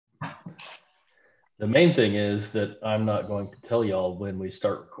The main thing is that I'm not going to tell y'all when we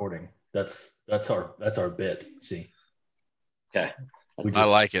start recording. That's our bit. See, Okay. I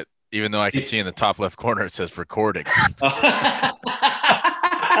like it. Even though I can see in the top left corner it says recording. That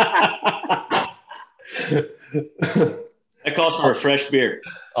calls for a fresh beer.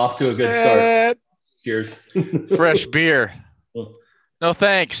 Off to a good start. Cheers. Fresh beer. No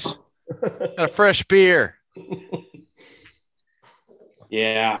thanks. Got a fresh beer.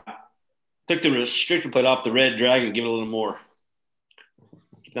 Yeah. Took the restrictor plate off the Red Dragon, give it a little more.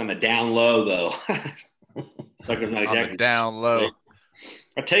 Keep on the down low, though. Sucker's not exactly down low.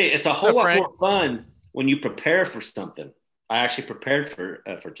 I tell you, it's a whole lot more fun when you prepare for something. I actually prepared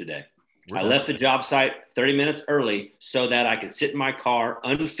for today. I left the job site 30 minutes early so that I could sit in my car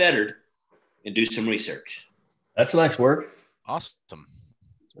unfettered and do some research. That's nice work. Awesome.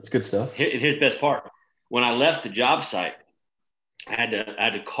 That's good stuff. Here's the best part. When I left the job site, I had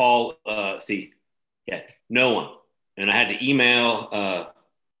to call, no one. And I had to email,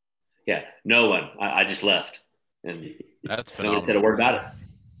 no one. I just left. And that's no one phenomenal. said a word about it.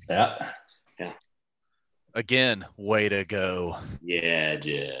 Yeah. Yeah. Again, way to go. Yeah,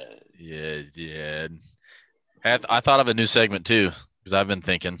 Jed. Yeah, Jed. I thought of a new segment too, because I've been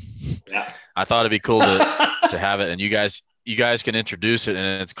thinking. Yeah. I thought it'd be cool to have it, and you guys can introduce it,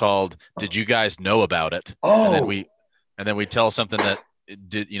 and it's called "Did you guys know about it?" Oh. And then we tell something that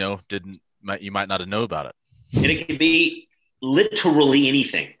you might not have known about it. And it can be literally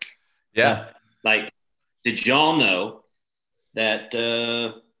anything. Yeah. Like, did y'all know that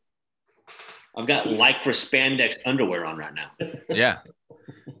I've got Lycra spandex underwear on right now? Yeah.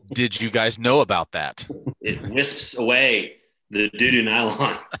 Did you guys know about that? It wisps away the doo-doo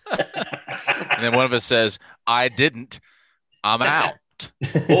nylon. And then one of us says, I didn't. I'm out.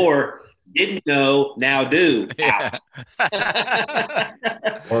 Or didn't know, now do. Yeah.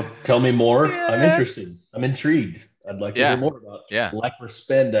 Or tell me more. Yeah. I'm interested. I'm intrigued. I'd like to hear more about Lycra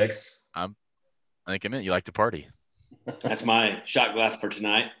spandex. I think I'm in. You like to party. That's my shot glass for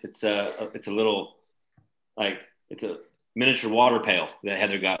tonight. It's a little, it's a miniature water pail that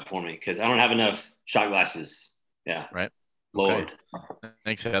Heather got for me because I don't have enough shot glasses. Yeah. Right. Lord. Okay.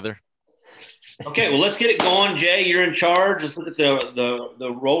 Thanks, Heather. Okay, well, let's get it going, Jay. You're in charge. Let's look at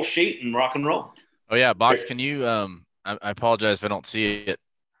the roll sheet and rock and roll. Oh yeah, Box. Can you? I apologize if I don't see it.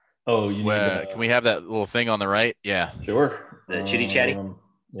 Oh, you need. Can we have that little thing on the right? Yeah. Sure. The chitty chatty.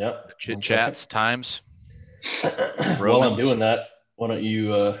 Yep. The chit chats times. While I'm doing that, why don't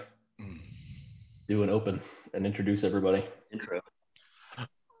you do an open and introduce everybody? Intro.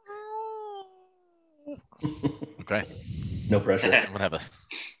 Okay. No pressure. I'm gonna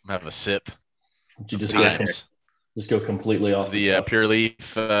have a sip. You just go completely off. This is the Pure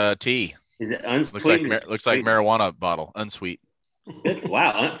Leaf tea. Is it unsweet? Looks like marijuana bottle, unsweet.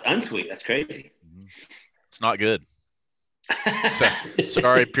 Wow, unsweet. That's crazy. It's not good.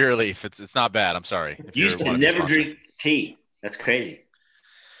 Sorry, Pure Leaf. It's not bad. I'm sorry. If you used to never drink tea. That's crazy.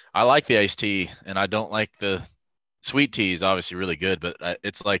 I like the iced tea, and I don't like the sweet tea. Is obviously really good, but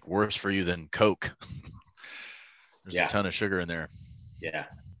it's like worse for you than Coke. There's a ton of sugar in there. Yeah.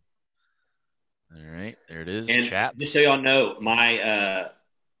 All right, there it is. And chats. Just so y'all know, my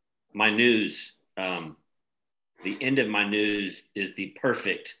news, the end of my news is the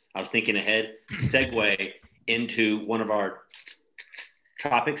perfect. I was thinking ahead. Segue into one of our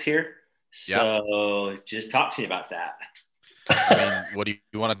topics here. So just talk to me about that. I mean, what do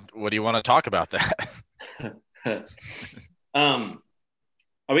you want to talk about that? Are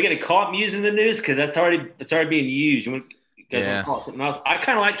we going to call it Muse in the News? Because it's already being used. You guys want to call it something else? I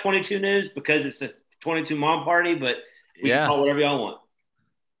kind of like 22 News because it's a 22 mom party, but we can call it whatever y'all want.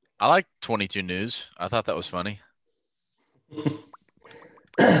 I like 22 News. I thought that was funny.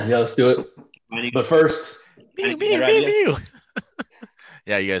 Yeah, let's do it. But first, yeah,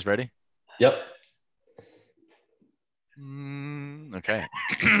 you guys ready? Yep. Okay.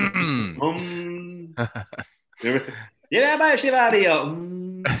 Yeah,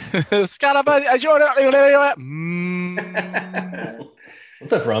 what's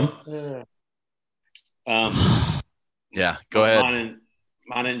that from? Yeah, go ahead.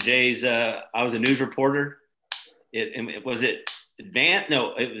 Mine and Jay's. I was a news reporter. It was advanced.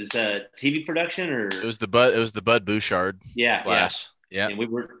 No, it was a TV production, or it was the Bud Bouchard class. Yeah. And we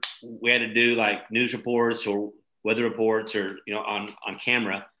had to do like news reports or weather reports or on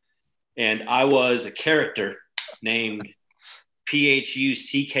camera, and I was a character named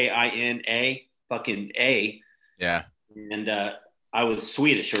Phuckina fucking A. Yeah. And I was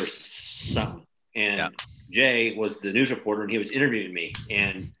Swedish or something. And Jay was the news reporter, and he was interviewing me,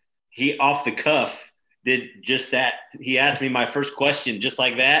 and he off the cuff did just that. He asked me my first question just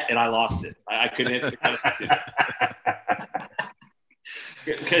like that, and I lost it. I I couldn't answer the question.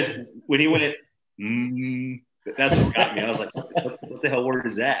 Because when he went, that's what got me. I was like, what the hell word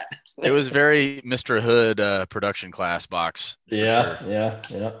is that? It was very Mr. Hood production class box. Yeah, sure.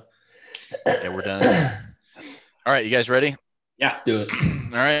 yeah. Okay, we're done. All right, you guys ready? Yeah. Let's do it.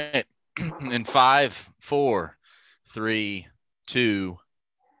 All right. In 5, 4, 3, 2.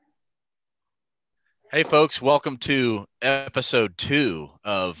 Hey, folks, welcome to episode 2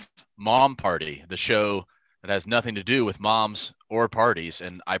 of Mom Party, the show that has nothing to do with moms or parties.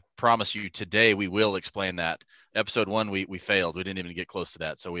 And I promise you today we will explain that. Episode 1, we failed. We didn't even get close to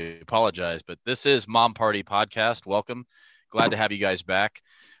that. So we apologize. But this is Mom Party Podcast. Welcome. Glad to have you guys back.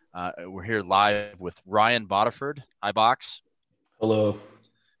 We're here live with Ryan Bodiford. Hi, Box. Hello.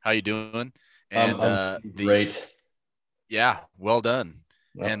 How you doing? And I'm great. Yeah, well done.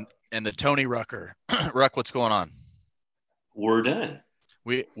 Yep. And the Tony Rucker. Ruck, what's going on? We're done.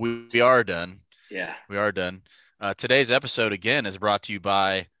 We are done. Yeah. We are done. Today's episode, again, is brought to you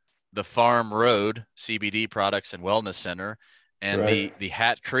by the Farm Road CBD Products and Wellness Center and the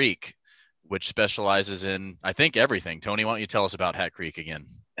Hat Creek, which specializes in, I think, everything. Tony, why don't you tell us about Hat Creek again?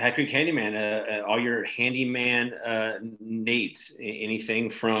 Hat Creek Handyman, all your handyman needs, anything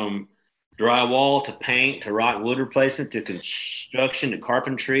from drywall to paint to rock wood replacement to construction to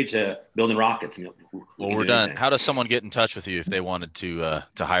carpentry to building rockets. Well, we're done. How does someone get in touch with you if they wanted to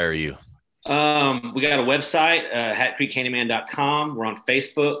hire you? We got a website, hatcreekhandyman.com. We're on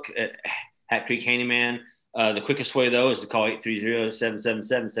Facebook at Hat Creek Handyman. The quickest way, though, is to call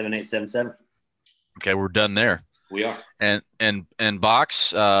 830-777-7877. Okay, we're done there. We are. And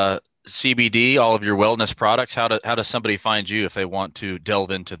Box, CBD, all of your wellness products, how does somebody find you if they want to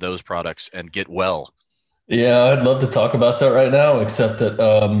delve into those products and get well? Yeah, I'd love to talk about that right now, except that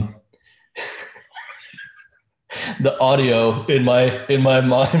the audio in my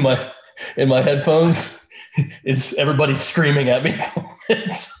headphones is everybody screaming at me.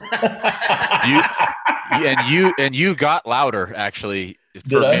 you got louder, actually.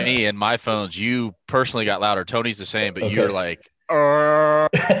 For me and my phones, you personally got louder. Tony's the same, but you're like,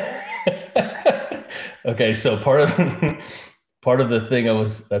 Okay, so part of the thing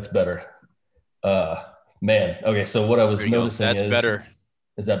that's better. Man. Okay, so what I was noticing that's better.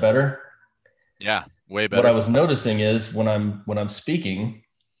 Is that better? Yeah, way better. What I was noticing is when I'm speaking,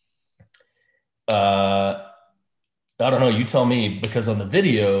 I don't know, you tell me, because on the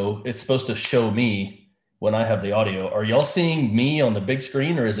video it's supposed to show me when I have the audio. Are y'all seeing me on the big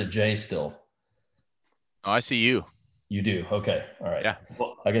screen, or is it Jay still? Oh, I see you. You do? Okay. All right. Yeah.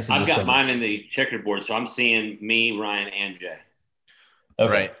 Well, I guess I've got mine in the checkerboard, so I'm seeing me, Ryan, and Jay.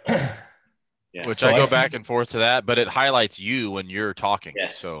 Okay. Right. Yeah. Which so I go back and forth to that, but it highlights you when you're talking.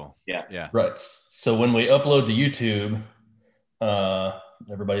 Yes. So yeah. Right. So when we upload to YouTube,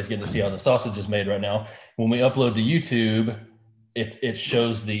 everybody's getting to see how the sausage is made right now. When we upload to YouTube, it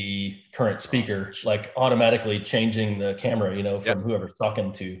shows the current speaker, like automatically changing the camera, from whoever's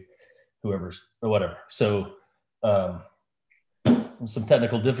talking to whoever's or whatever. So some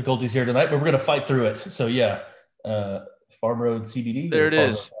technical difficulties here tonight, but we're going to fight through it. So Farm Road CBD. There it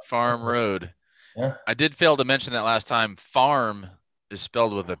is. Farm Road. Yeah. I did fail to mention that last time. Farm is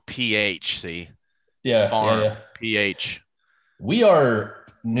spelled with a PH. See? Yeah. Farm. Yeah. PH. We are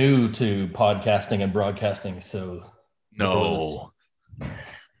new to podcasting and broadcasting, so no.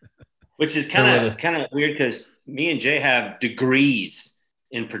 Which is kind of weird because me and Jay have degrees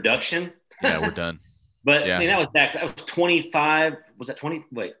in production. Yeah, we're done. But I mean, that was 25. Was that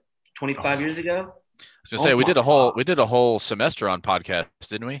 25 years ago? I was gonna say we did a whole semester on podcasts,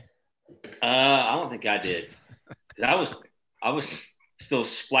 didn't we? I don't think I did. I was still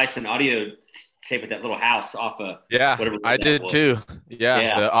splicing audio tape at that little house off of whatever. I did too.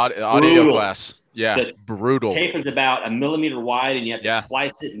 Yeah. The audio class. Yeah, brutal. Tape is about 1 millimeter wide, and you have to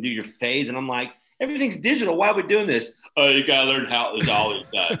splice it and do your phase. And I'm like, everything's digital. Why are we doing this? Oh, you gotta learn how it was always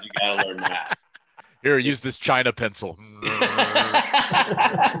done. You gotta learn that. Here, use this China pencil.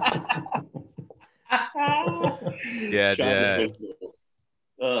 Yeah, Jay.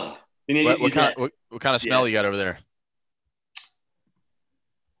 What kind of smell you got over there?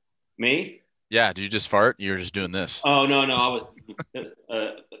 Me? Yeah. Did you just fart? You were just doing this. Oh no! I was.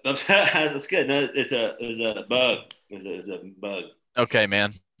 That's good. No, it's a bug. It's a bug. Okay,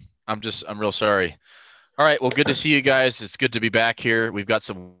 man. I'm real sorry. All right. Well, good to see you guys. It's good to be back here. We've got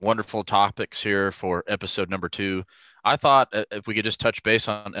some wonderful topics here for episode number 2. I thought if we could just touch base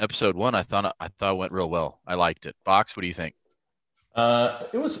on episode 1, I thought it went real well. I liked it. Box, what do you think?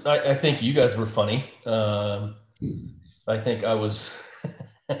 It was. I think you guys were funny. I think I was.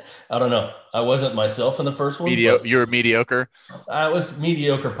 I don't know. I wasn't myself in the first one. You're mediocre. I was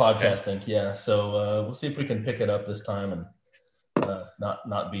mediocre podcasting. Okay. Yeah. So we'll see if we can pick it up this time and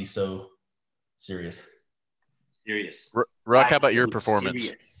not be so serious. Ruck, how about your performance?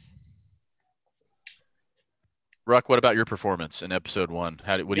 Serious. Ruck, what about your performance in episode 1?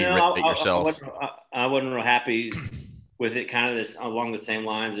 What do you rate yourself? I wasn't real happy with it. Kind of this along the same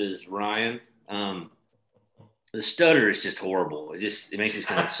lines as Ryan. The stutter is just horrible. It makes me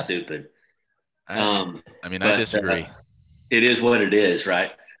sound stupid. I disagree. It is what it is,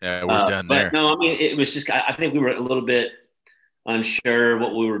 right? Yeah, we're done there. No, I mean, it was just, I think we were a little bit unsure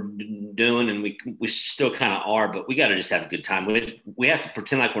what we were doing, and we still kind of are, but we got to just have a good time. We have to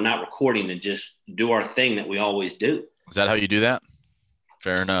pretend like we're not recording and just do our thing that we always do. Is that how you do that?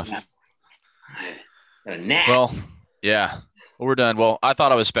 Fair enough. Yeah. Well, yeah. Well, we're done. Well, I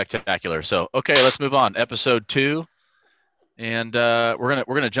thought I was spectacular. So, okay, let's move on. Episode 2, and we're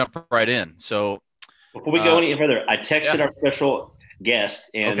gonna jump right in. So, before we go any further, I texted our special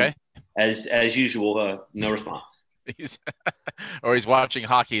guest, and as usual, no response. He's watching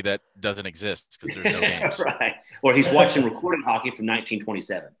hockey that doesn't exist because there's no games. Right. Or he's watching recorded hockey from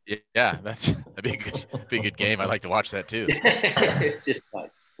 1927. Yeah, that'd be a good game. I'd like to watch that too. Just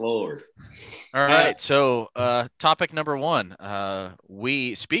like Lord. All right. So topic number 1.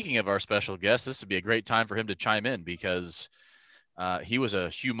 Speaking of our special guest, this would be a great time for him to chime in because he was a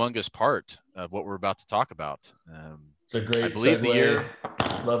humongous part of what we're about to talk about. It's a great I believe segue. The year.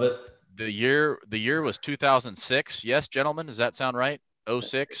 Love it. The year was 2006. Yes, gentlemen, does that sound right?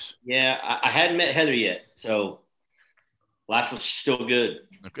 06? Yeah, I hadn't met Heather yet, so life was still good.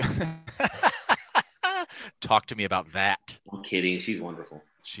 Okay. Talk to me about that. I'm kidding. She's wonderful.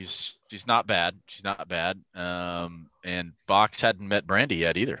 She's not bad. She's not bad. And Box hadn't met Brandy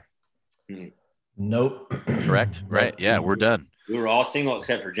yet either. Nope. Correct? Right. Yeah, we're done. We were all single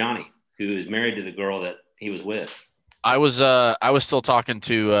except for Johnny, who is married to the girl that he was with. I was still talking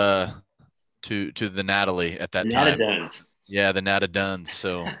to the Natalie at that time. Duns. Yeah, the Nata Duns.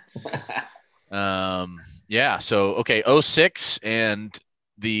 So, yeah. So, okay, 06 and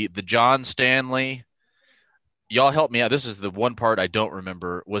the John Stanley. Y'all help me out. This is the one part I don't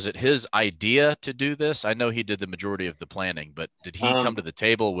remember. Was it his idea to do this? I know he did the majority of the planning, but did he come to the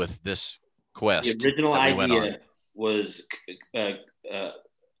table with this quest? The original idea was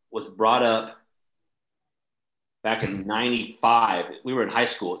brought up back in 95. We were in high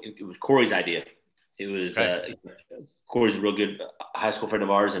school. It was Corey's idea. It was Corey's a real good high school friend of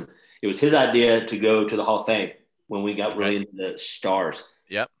ours, and it was his idea to go to the Hall of Fame when we got really into the stars.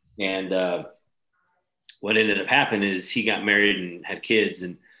 Yep. And what ended up happening is he got married and had kids,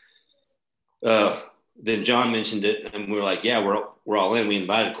 and then John mentioned it, and we were like, "Yeah, we're all in." We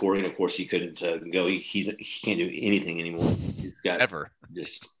invited Corey, and of course he couldn't go. He can't do anything anymore. He's got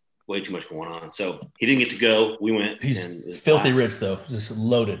just way too much going on, so he didn't get to go. We went. He's filthy rich though, just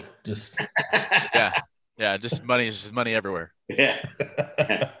loaded, just yeah, just money everywhere.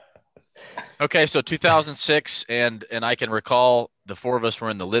 Yeah. Okay, so 2006, and I can recall the 4 of us were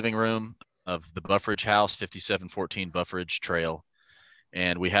in the living room of the Buffridge house, 5714 Buffridge Trail,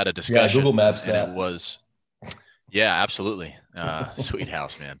 and we had a discussion. Yeah, Google Maps and that. It was, yeah, absolutely, sweet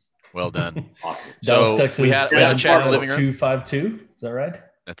house, man. Well done. Awesome. Dallas, Texas, we had a chat in the living room. 252. Is that right?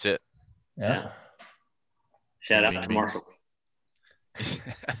 That's it. Yeah. Shout out to Marshall.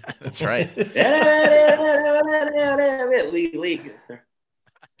 That's right. The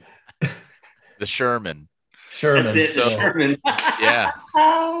Sherman. That's it, so, Sherman. Yeah.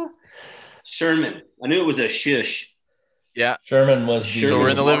 Sherman. I knew it was a shush. Yeah. Sherman was. So we're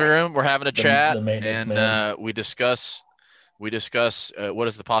in the living room. We're having a chat, and we discuss what is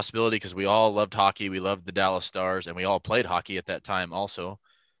the possibility, because we all loved hockey. We loved the Dallas Stars, and we all played hockey at that time also.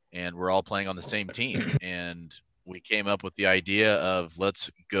 And we're all playing on the same team. And we came up with the idea of let's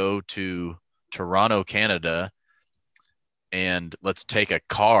go to Toronto, Canada, and let's take a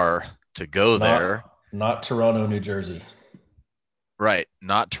car to go there. Not Toronto, New Jersey. Right.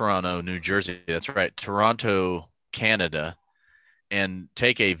 Not Toronto, New Jersey. That's right. Toronto, Canada, and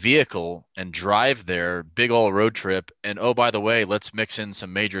take a vehicle and drive there, big old road trip. And oh, by the way, let's mix in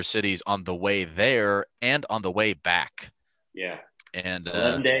some major cities on the way there and on the way back. Yeah. And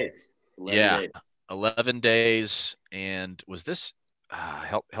 11 days. 11 days. And was this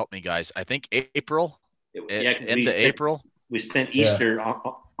help me, guys? I think April. End of April. We spent Easter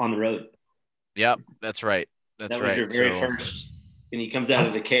on the road. Yep, that's right. That was your very first. And he comes out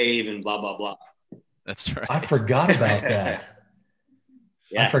of the cave and blah blah blah. That's right. I forgot about that.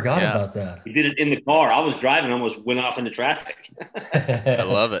 Yeah. I forgot about that. He did it in the car. I was driving, almost went off into traffic. I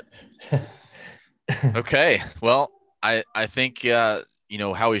love it. Okay, well, I think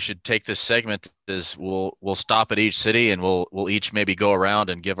how we should take this segment is we'll stop at each city and we'll each maybe go around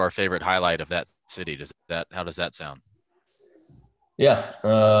and give our favorite highlight of that city. How does that sound?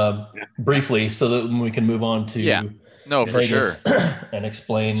 Yeah. Briefly, so that we can move on to for sure. And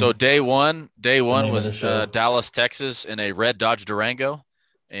explain. So day one was Dallas, Texas, in a red Dodge Durango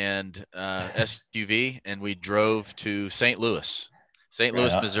and SUV, and we drove to St. Louis,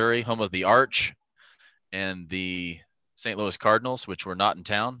 Missouri, home of the Arch and the St. Louis Cardinals, which were not in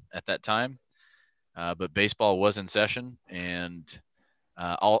town at that time, but baseball was in session. And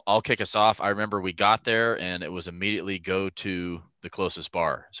I'll kick us off. I remember we got there, and it was immediately go to the closest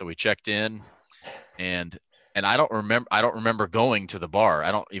bar. So we checked in, and I don't remember going to the bar.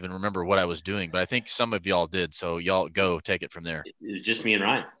 I don't even remember what I was doing, but I think some of y'all did. So y'all take it from there. It was just me and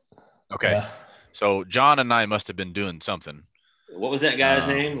Ryan. Okay. Yeah. So John and I must have been doing something. What was that guy's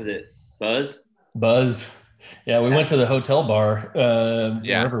name? Was it Buzz? Buzz. Yeah, we went to the hotel bar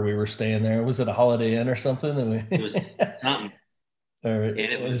wherever we were staying there. Was it a Holiday Inn or something? It was something. And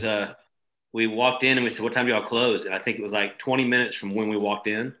it was we walked in and we said, "What time do y'all close?" And I think it was like 20 minutes from when we walked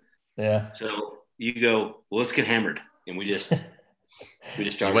in. Yeah. So you go, "Well, let's get hammered," and we just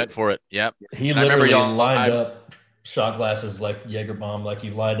started. Went for it. Yep. He literally lined up shot glasses like Jaeger bomb, like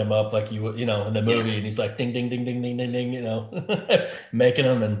you lined them up like you in the movie, and he's like ding ding ding ding ding ding ding, making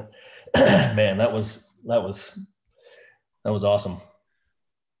them, and man, that was awesome.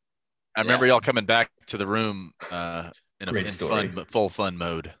 I remember y'all coming back to the room in full fun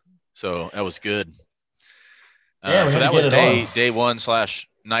mode. So that was good. So that was day one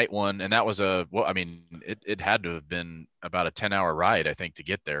 / night one. And that was it had to have been about a 10-hour ride, I think, to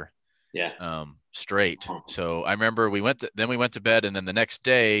get there. Yeah. Straight. So I remember we went to bed, and then the next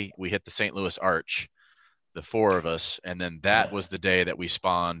day we hit the St. Louis Arch, the four of us. And then that was the day that we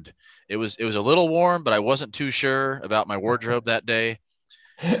spawned. It was a little warm, but I wasn't too sure about my wardrobe that day.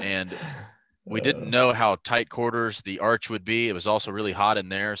 And we didn't know how tight quarters the Arch would be. It was also really hot in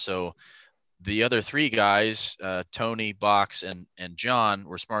there. So the other three guys, Tony, Box, and John,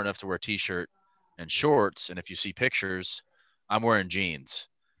 were smart enough to wear a T-shirt and shorts. And if you see pictures, I'm wearing jeans.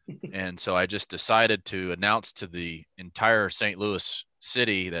 And so I just decided to announce to the entire St. Louis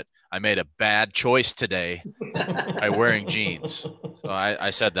city that I made a bad choice today by wearing jeans. So I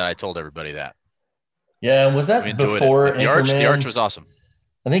said that. I told everybody that. Yeah. Was that before the Arch was awesome.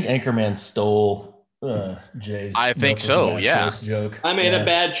 I think Anchorman stole Jay's. I think so. Yeah. Joke. I made a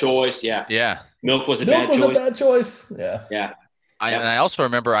bad choice. Yeah. Yeah. Milk was a bad choice. Yeah. Yeah. And I also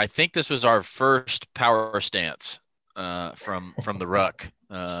remember, I think this was our first power stance from the ruck.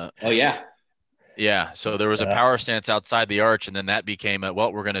 Oh yeah. Yeah. So there was a power stance outside the Arch, and then that became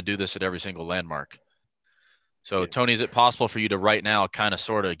we're going to do this at every single landmark. So Tony, is it possible for you to right now kind of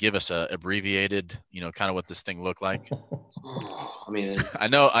sort of give us a abbreviated, kind of what this thing looked like? I mean, I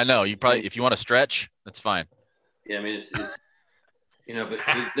know. You probably, if you want to stretch, that's fine. Yeah. I mean, it's but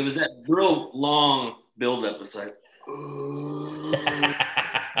there was that real long buildup. It's like,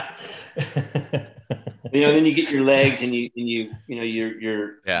 then you get your legs and you're doing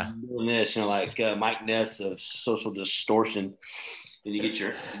this, like Mike Ness of Social Distortion, and you get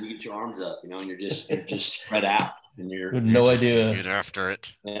your arms up, and you're just spread out, and you're no idea get after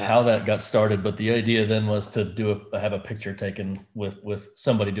it how that got started, but the idea then was to have a picture taken with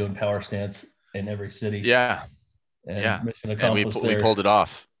somebody doing power stance in every city. Yeah. And mission accomplished. And we pulled it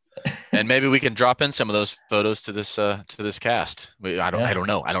off. And maybe we can drop in some of those photos to this cast. I don't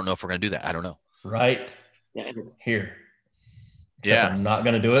know. I don't know if we're gonna do that. I don't know. Right. Yeah. Here. Except I'm not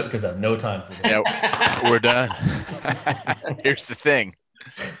gonna do it because I have no time for this. Yeah, we're done. Here's the thing.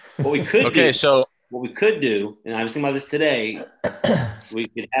 What we could do, and I was thinking about this today, we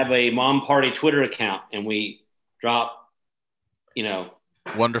could have a Mom Party Twitter account, and we drop,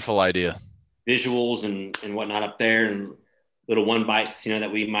 wonderful idea, visuals and whatnot up there, and little one bites,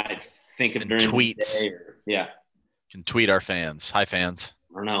 that we might think of during tweets. The day. Yeah. Can tweet our fans. Hi, fans.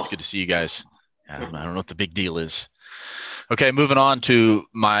 I don't know. It's good to see you guys. I don't know what the big deal is. Okay, moving on to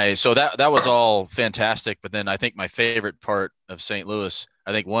so that was all fantastic, but then I think my favorite part of St. Louis,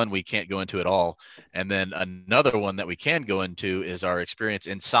 I think one we can't go into at all, and then another one that we can go into is our experience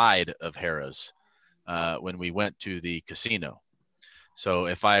inside of Harrah's when we went to the casino. So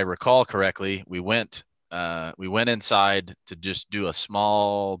if I recall correctly, we went inside to just do a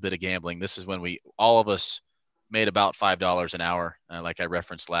small bit of gambling. This is when all of us made about $5 an hour, like I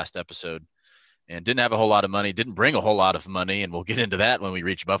referenced last episode. And didn't have a whole lot of money, didn't bring a whole lot of money, and we'll get into that when we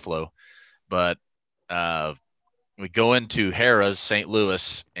reach Buffalo. But we go into Harrah's, St.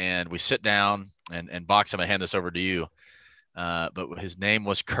 Louis, and we sit down, and Box, I'm going to hand this over to you. But his name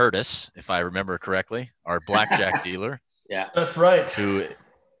was Curtis, if I remember correctly, our blackjack dealer. Yeah, that's right. Who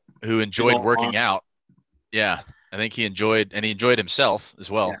enjoyed working out. Yeah, I think he enjoyed himself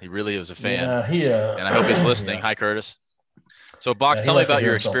as well. Yeah. He really was a fan. Yeah, he and I hope he's listening. yeah. Hi, Curtis. So, Box, Yeah, he tell me liked to about hear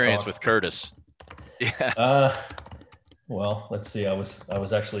your himself experience talk. with Curtis. Yeah. Well, let's see. I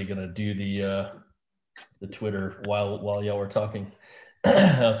was actually gonna do the Twitter while y'all were talking.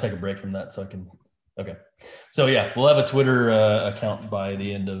 I'll take a break from that so I can. Okay. So yeah, we'll have a Twitter account by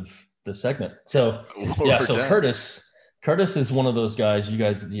the end of the segment. So yeah, so done. Curtis is one of those guys. You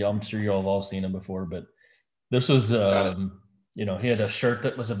guys, I'm sure you all have all seen him before, but this was, he had a shirt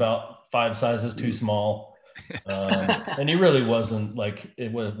that was about 5 sizes too small. And he really wasn't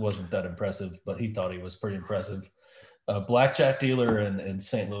wasn't that impressive, but he thought he was pretty impressive. Blackjack dealer in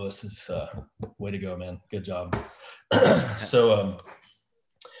St. Louis is way to go, man. Good job. So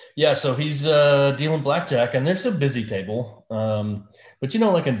he's dealing blackjack, and there's a busy table. But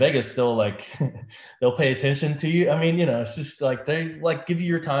like in Vegas, they'll pay attention to you. I mean, it's just like they give you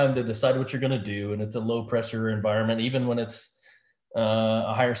your time to decide what you're gonna do, and it's a low pressure environment, even when it's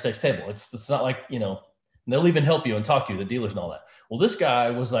a higher stakes table. It's not like they'll even help you and talk to you, the dealers and all that. Well, this guy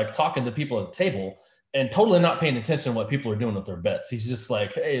was talking to people at the table and totally not paying attention to what people are doing with their bets. He's just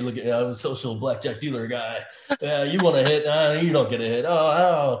like, hey, look at I'm a social blackjack dealer guy. You want to hit? You don't get a hit.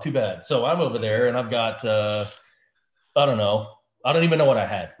 Oh, too bad. So I'm over there and I've got, I don't know. I don't even know what I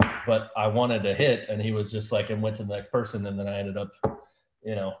had, but I wanted to hit. And he was just and went to the next person. And then I ended up,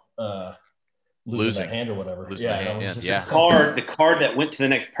 losing that hand or whatever. Losing the hand. The card that went to the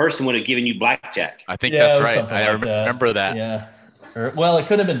next person would have given you blackjack. I think that's right. I remember that. Yeah. Well, it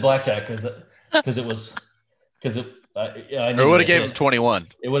could have been blackjack because it or would have gave him 21.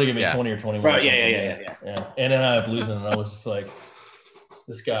 It would have given me 20 or 21. Right. Yeah. And then I ended up losing, and I was just like,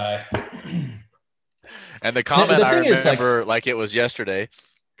 this guy. And the comment I remember like it was yesterday.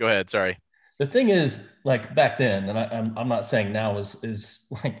 Go ahead. Sorry. The thing is, back then, and I'm not saying now is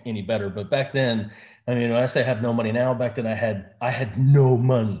any better, but back then, I mean, when I say I have no money now, back then I had no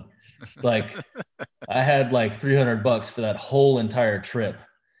money. I had $300 for that whole entire trip.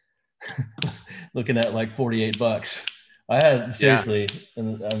 Looking at $48. I had seriously,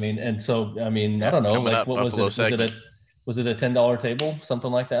 and I mean, I don't know, what was it? Was it a $10 table, something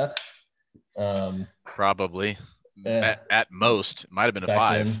like that? Probably. At most, it might have been a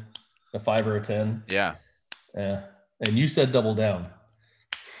 5. Then, a 5 or a 10. Yeah. Yeah. And you said double down.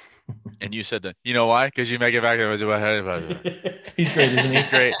 And you said that. You know why? Because you make it back. He's great, isn't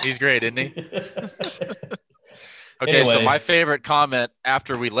he? He's great, isn't he? Okay, so my favorite comment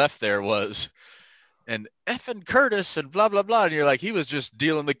after we left there was, and effing Curtis and blah, blah, blah. And you're like, he was just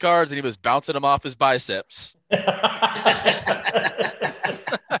dealing the cards and he was bouncing them off his biceps.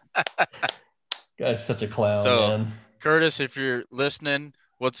 Guy's such a clown, so, man. Curtis, if you're listening,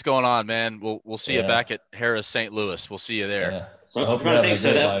 what's going on, man? We'll see you back at Harrah's St. Louis. We'll see you there. Yeah. So I'm trying to think.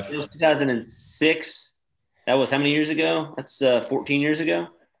 So that was 2006. That was how many years ago? That's 14 years ago.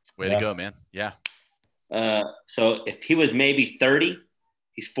 Way to go, man. Yeah. So if he was maybe 30,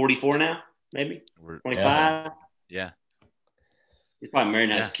 he's 44 now, maybe 25. Yeah. He's probably married,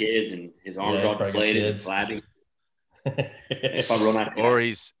 nice kids, and his arms are all deflated and flabby. Or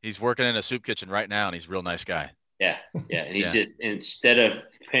he's working in a soup kitchen right now, and he's a real nice guy. Yeah, and he's just, instead of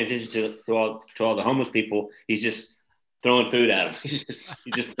paying attention to all the homeless people, he's just throwing food at them. He's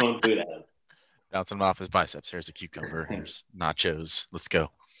just throwing food at them. Bouncing him off his biceps. Here's a cucumber. Here's nachos. Let's go.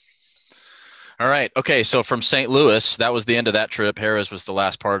 All right. Okay. So from St. Louis, that was the end of that trip. Harrah's was the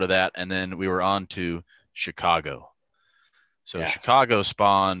last part of that. And then we were on to Chicago. So Chicago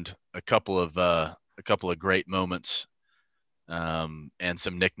spawned a couple of great moments and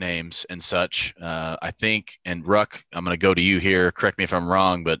some nicknames and such. I think, and Ruck, I'm going to go to you here. Correct me if I'm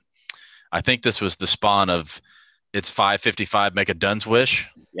wrong, but I think this was the spawn of it's 5:55, make a Dunn's wish.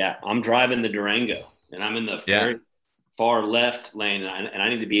 Yeah. I'm driving the Durango and I'm in the very far left lane, and I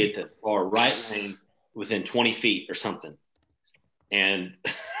need to be at the far right lane within 20 feet or something. And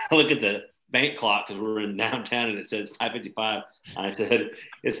I look at the bank clock because we're in downtown and it says 5:55. I said,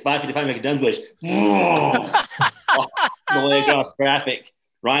 it's 5:55, make a Dunn's wish. The way across traffic.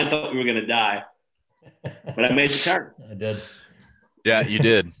 Ryan thought we were going to die, but I made the turn. I did. Yeah, you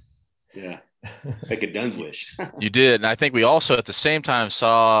did. Yeah. Make a Dunn's wish. You did. And I think we also at the same time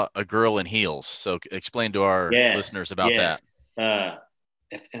saw a girl in heels. So explain to our listeners about that. And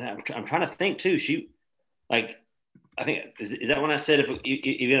I'm trying to think too. She, I think, is that when I said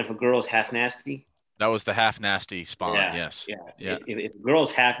even if a girl's half nasty? That was the half nasty spawn. Yeah, yes. Yeah. If a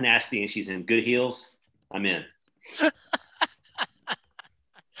girl's half nasty and she's in good heels, I'm in.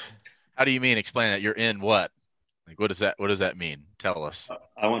 How do you mean? Explain that. You're in what? What does that mean? Tell us.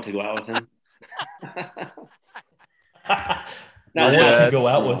 I want to go out with him. Now I'll let you that- go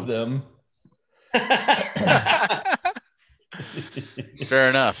out with them. Fair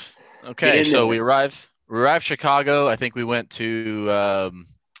enough. Okay, so we arrived Chicago. I think we went to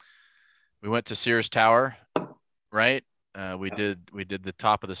Sears Tower, right? We did the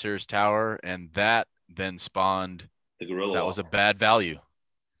top of the Sears Tower, and that then spawned the Gorilla that Walk. was a bad value.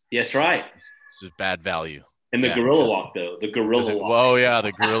 Yes, right. This is bad value. And the Gorilla Walk, though. The Gorilla Walk. Oh yeah,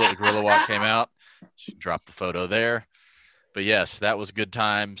 the Gorilla Walk came out. She dropped the photo there. But yes, that was good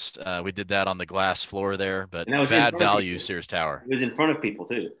times. We did that on the glass floor there, but bad value Sears Tower. It was in front of people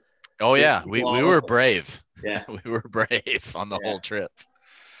too. Oh yeah, we were brave. Yeah, we were brave on the whole trip.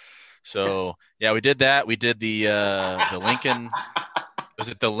 So yeah, we did that. We did the Lincoln. Was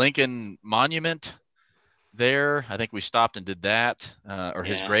it the Lincoln Monument there? I think we stopped and did that, or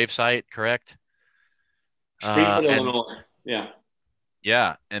his gravesite, correct? Springfield, Illinois. Yeah.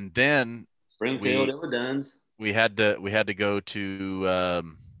 Yeah, and then Springfield, Illinois. We had to go to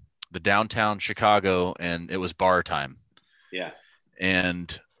the downtown Chicago, and it was bar time. Yeah.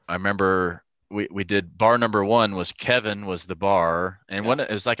 And I remember we did bar number one was Kevin was the bar, and when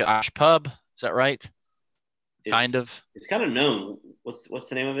it was like an Irish pub. Is that right? It's kind of known. What's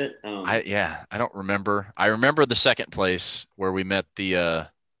the name of it? I don't remember. I remember the second place where we met the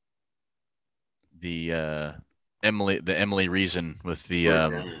Emily Reason with the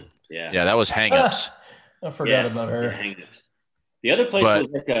that was Hangups. I forgot about her. Hangups. The other place was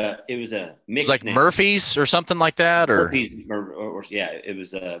like it was a mix. Like Murphy's or something like that, or Murphy's, or it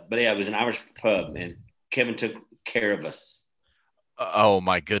was it was an Irish pub, and Kevin took care of us. Oh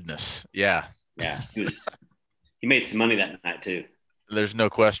my goodness, yeah. He made some money that night too. There's no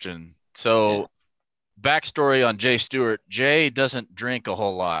question. So, backstory on Jay Stewart. Jay doesn't drink a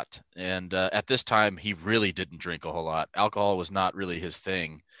whole lot, and at this time, he really didn't drink a whole lot. Alcohol was not really his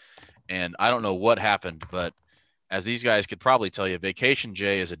thing, and I don't know what happened, but as these guys could probably tell you, Vacation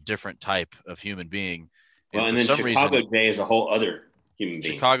Jay is a different type of human being. Well, and then Chicago Jay is a whole other human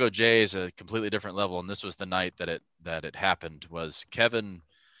being. Chicago Jay is a completely different level, and this was the night that it happened. Was Kevin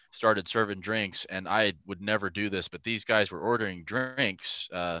started serving drinks, and I would never do this, but these guys were ordering drinks,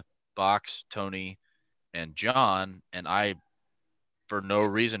 Box, Tony, and John, and I, for no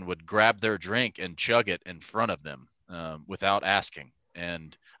reason, would grab their drink and chug it in front of them without asking.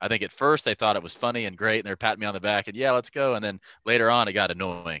 And I think at first they thought it was funny and great, and they're patting me on the back and let's go. And then later on it got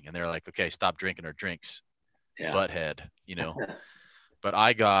annoying, and they're like, okay, stop drinking our drinks, butthead, But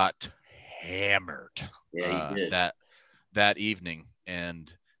I got hammered that evening,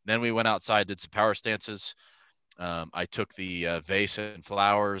 and then we went outside, did some power stances. I took the vase and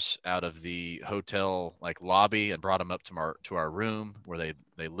flowers out of the hotel lobby and brought them up to our room where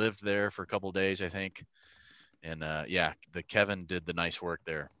they lived there for a couple of days, I think. And the Kevin did the nice work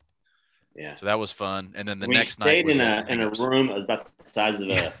there. Yeah. So that was fun. And then the next night we stayed in a room that was about the size of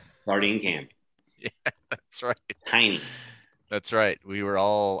a sardine can. Yeah, that's right. Tiny. That's right. We were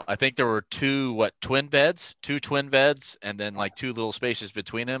all, I think there were two twin beds, and then two little spaces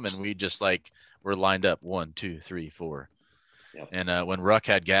between them. And we just were lined up 1, 2, 3, 4. Yep. And when Ruck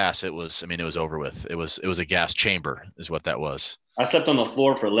had gas, it was over with. It was a gas chamber is what that was. I slept on the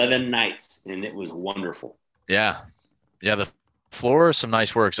floor for 11 nights, and it was wonderful. Yeah. Yeah. The floor is some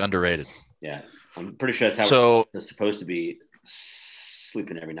nice work. It's underrated. Yeah. I'm pretty sure that's how it's supposed to be,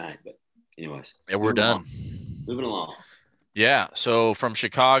 sleeping every night. But anyways. Yeah, we're done. Moving along. Yeah. So from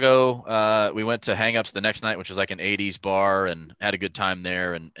Chicago, we went to Hangups the next night, which was like an 80s bar, and had a good time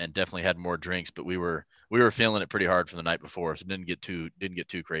there, and definitely had more drinks, but we were feeling it pretty hard from the night before. So didn't get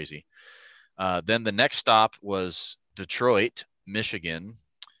too crazy. Then the next stop was Detroit, Michigan.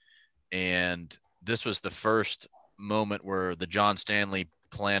 And this was the first moment where the John Stanley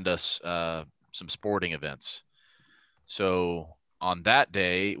planned us some sporting events. So on that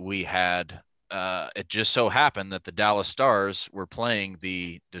day, we had it just so happened that the Dallas Stars were playing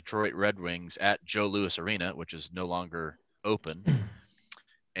the Detroit Red Wings at Joe Louis Arena, which is no longer open.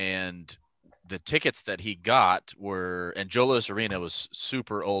 And the tickets that he got and Joe Louis Arena was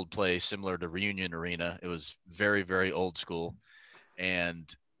super old place, similar to Reunion Arena. It was very, very old school.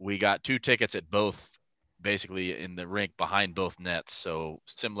 And we got 2 tickets at both, basically in the rink behind both nets. So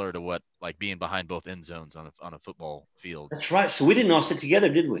similar to what being behind both end zones on a football field. That's right. So we didn't all sit together,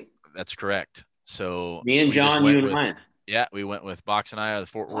 did we? That's correct. So me and John, you and Ryan. Yeah, we went with Box and I, the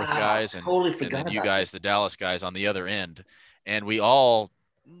Fort Worth guys, and then you guys, the Dallas guys, on the other end. And we all,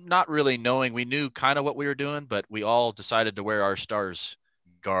 not really knowing, we knew kind of what we were doing, but we all decided to wear our Stars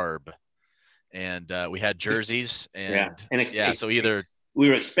garb. And we had jerseys, so either we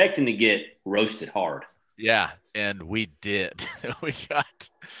were expecting to get roasted hard. Yeah, And we did. We got,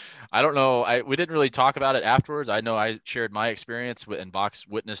 I don't know. We didn't really talk about it afterwards. I know I shared my experience and Box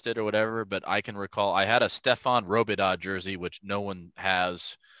witnessed it or whatever, but I can recall I had a Stefan Robida jersey, which no one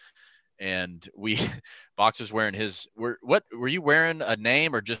has. And Box was wearing what were you wearing, a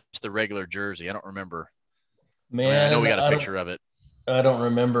name or just the regular jersey? I don't remember. Man, I know we got a picture of it. I don't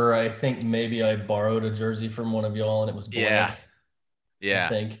remember. I think maybe I borrowed a jersey from one of y'all and it was blank. Yeah. I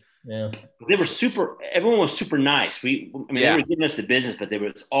think. Yeah. They were everyone was super nice. They were giving us the business, but they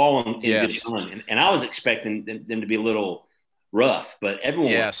were all in good fun. And I was expecting them to be a little rough, but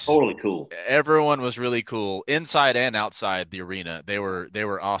everyone was totally cool. Everyone was really cool inside and outside the arena. They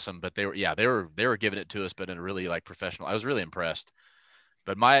were awesome, but they were giving it to us, but in a really like professional. I was really impressed.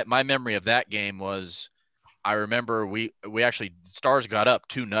 But my memory of that game was, I remember we actually, Stars got up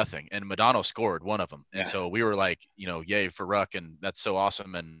 2-0 and Madonna scored one of them. And so we were like, yay for Ruck. And that's so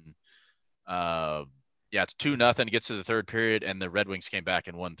awesome. And it's 2-0, gets to the third period and the Red Wings came back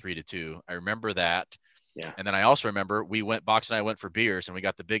and won 3-2. I remember that. Yeah. And then I also remember Box and I went for beers and we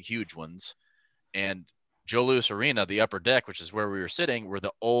got the big, huge ones. And Joe Louis Arena, the upper deck, which is where we were sitting, were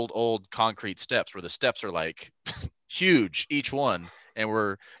the old concrete steps where the steps are like huge, each one. And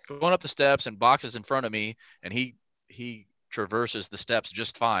we're going up the steps and Box is in front of me and he traverses the steps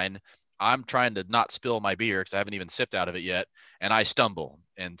just fine. I'm trying to not spill my beer because I haven't even sipped out of it yet. And I stumble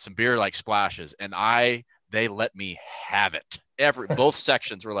and some beer like splashes and they let me have it. Both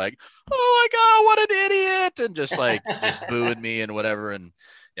sections were like, oh my God, what an idiot. And just booing me and whatever. And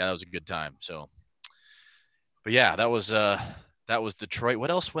yeah, that was a good time. So, but yeah, that was Detroit.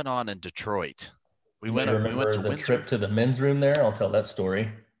 What else went on in Detroit? We went to the trip to the men's room there. I'll tell that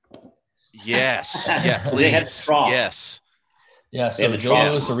story. Yes. Yeah, please. They had Yes. Yeah. So Joe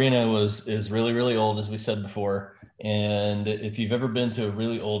Louis Arena is really, really old, as we said before. And if you've ever been to a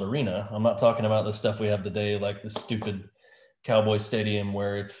really old arena, I'm not talking about the stuff we have today, like the stupid Cowboy Stadium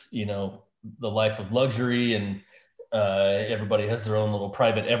where it's, the life of luxury and everybody has their own little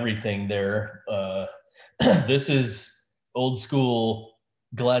private everything there. This is old school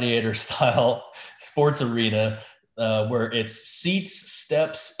gladiator style sports arena where it's seats,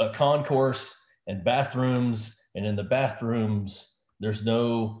 steps, a concourse, and bathrooms. And in the bathrooms, there's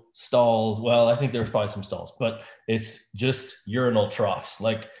no stalls. Well, I think there's probably some stalls, but it's just urinal troughs.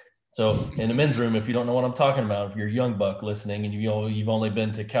 So in the men's room, if you don't know what I'm talking about, if you're a young buck listening and you've only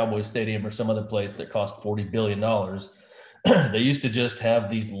been to Cowboy Stadium or some other place that cost $40 billion, they used to just have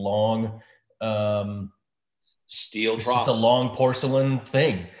these long steel troughs. Just a long porcelain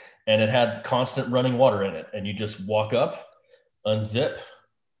thing, and it had constant running water in it. And you just walk up, unzip,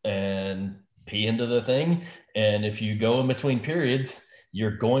 and pee into the thing. And if you go in between periods,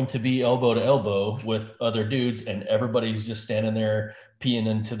 you're going to be elbow to elbow with other dudes, and everybody's just standing there peeing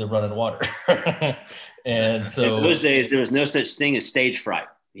into the running water. And so in those days, there was no such thing as stage fright.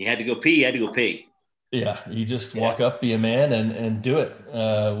 You had to go pee. Yeah, you just walk up, be a man, and do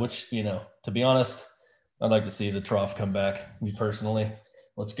it. Which, to be honest, I'd like to see the trough come back. Me personally,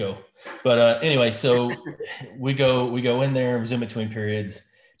 let's go. But anyway, so we go in there. It was in between periods,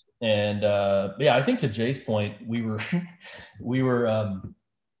 and I think to Jay's point, we were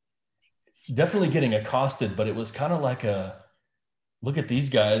definitely getting accosted, but it was kind of like look at these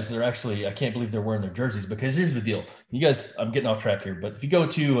guys. They're actually, I can't believe they're wearing their jerseys, because here's the deal. You guys, I'm getting off track here, but if you go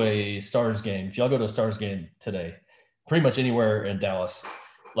to a Stars game, if y'all go to a Stars game today, pretty much anywhere in Dallas,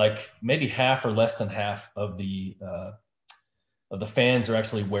 like maybe half or less than half of the fans are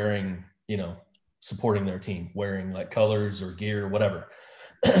actually wearing, supporting their team, wearing like colors or gear, whatever.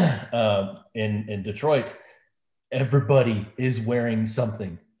 In Detroit, everybody is wearing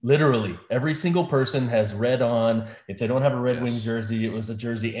something. Literally, every single person has red on. If they don't have a Red Wings jersey, it was a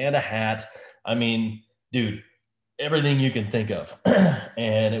jersey and a hat. I mean, dude, everything you can think of.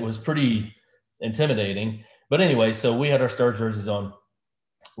 And it was pretty intimidating. But anyway, so we had our Stars jerseys on.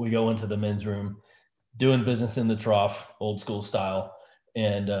 We go into the men's room, doing business in the trough, old school style.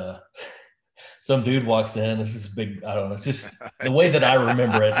 And some dude walks in. It's just big, I don't know. It's just the way that I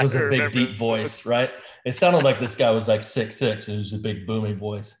remember it was a big, deep voice, right? It sounded like this guy was like 6'6". It was a big, booming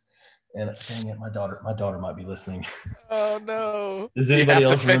voice. And dang it, my daughter might be listening. Oh no! Does anybody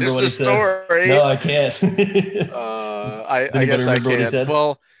else remember what he said? Story. No, I can't. I guess I can.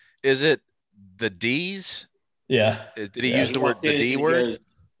 Well, is it the D's? Yeah. Did he use the D word?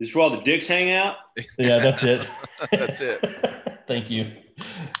 This is where all the dicks hang out. Yeah, that's it. That's it. Thank you.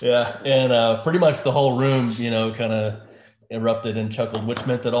 Yeah, and pretty much the whole room, kind of erupted and chuckled, which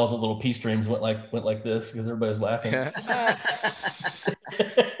meant that all the little pea streams went like this because everybody was laughing.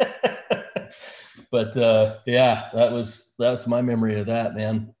 But yeah, that's my memory of that,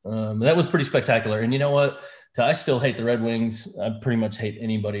 man. That was pretty spectacular. And you know what? I still hate the Red Wings. I pretty much hate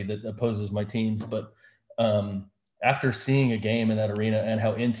anybody that opposes my teams. But after seeing a game in that arena and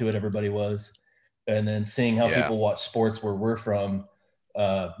how into it everybody was, and then seeing how people watch sports where we're from,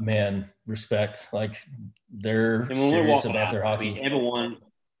 man, respect. Like they're serious about their hockey. I mean, everyone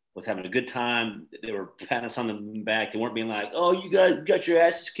was having a good time. They were patting us on the back. They weren't being like, "Oh, you guys got your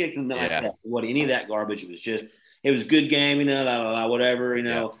asses kicked," and like that. What any of that garbage. It was a good game, whatever.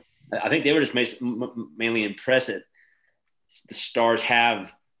 I think they were just mainly impressed that the Stars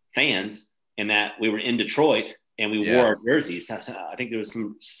have fans and that we were in Detroit and we wore our jerseys. I think there was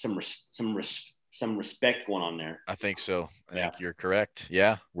some respect going on there. I think so. I think you're correct.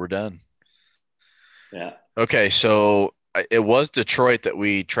 Yeah, we're done. Yeah. Okay, so it was Detroit that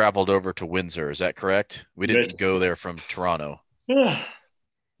we traveled over to Windsor. Is that correct? We didn't go there from Toronto. Yeah.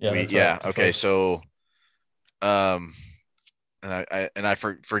 Right. Okay. So, and I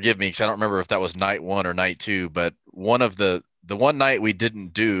forgive me because I don't remember if that was night 1 or night 2, but one of the one night we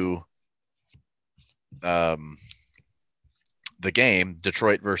didn't do the game,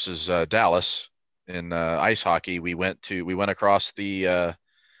 Detroit versus Dallas in ice hockey. We went across the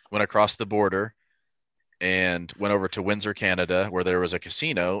border and went over to Windsor, Canada, where there was a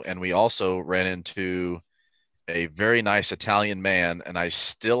casino, and we also ran into a very nice Italian man, and I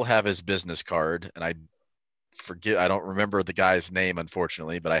still have his business card, and I don't remember the guy's name,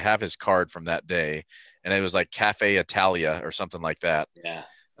 unfortunately, but I have his card from that day, and it was like Cafe Italia or something like that. Yeah.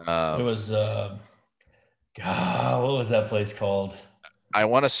 It was, what was that place called? I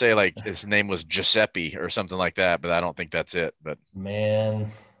want to say like his name was Giuseppe or something like that, but I don't think that's it. But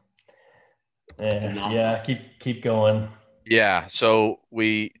man, keep going. Yeah, so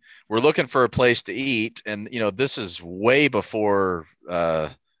we're looking for a place to eat, and this is way before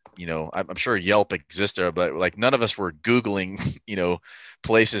I'm sure Yelp existed, but like none of us were Googling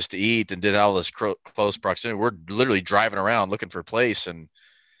places to eat and did all this close proximity. We're literally driving around looking for a place, and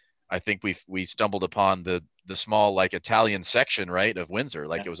I think we stumbled upon the small like Italian section, right, of Windsor.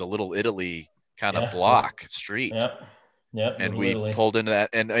 Like it was a little Italy kind of block street. Yep. And we pulled into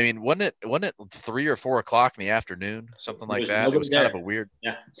that. And I mean, wasn't it 3 or 4 o'clock in the afternoon, something like that? It was kind of a weird.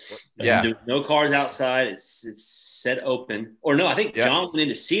 Yeah. Yeah. No cars outside. It's set open. Or no, I think John went in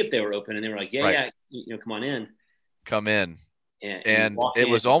to see if they were open, and they were like, come on in. Come in. And it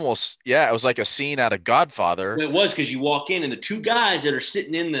was almost, it was like a scene out of Godfather. Well, it was, because you walk in and the two guys that are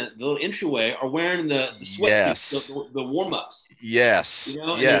sitting in the little entryway are wearing the sweatsuits, the warm-ups. Yes.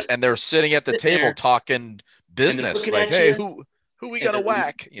 And they're sitting at the table talking business, like, hey, who we got to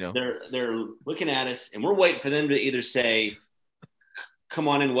whack? They're looking at us, and we're waiting for them to either say, come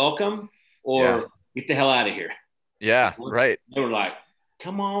on and welcome, or get the hell out of here. Yeah, right. They were like,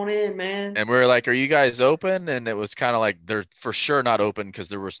 come on in, man. And we were like, are you guys open? And it was kind of like, they're for sure not open because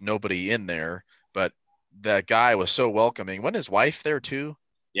there was nobody in there. But that guy was so welcoming. Wasn't his wife there too?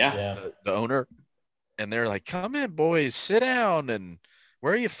 Yeah. The owner. And they're like, come in, boys, sit down. And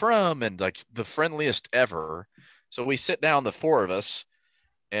where are you from? And like the friendliest ever. So we sit down, the 4 of us,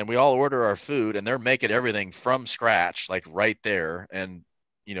 and we all order our food, and they're making everything from scratch, like right there. And,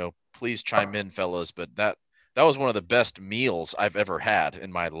 please chime in, fellas. But that was one of the best meals I've ever had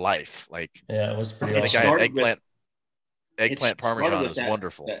in my life. Like, it was pretty awesome. Eggplant Parmesan is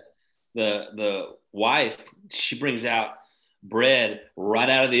wonderful. The wife, she brings out bread right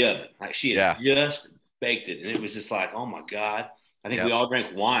out of the oven. Like she had just baked it. And it was just like, oh my God. I think we all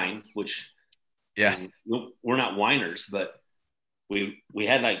drank wine, which we're not winers, but we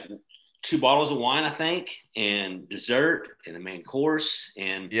had like 2 bottles of wine, I think, and dessert and the main course.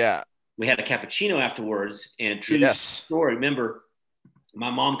 And we had a cappuccino afterwards. And true story, remember, my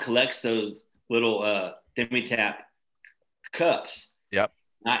mom collects those little demi-tap cups. Yep.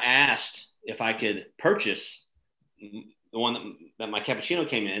 And I asked if I could purchase the one that my cappuccino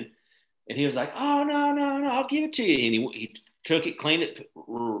came in. And he was like, oh, no, I'll give it to you. And he took it, cleaned it,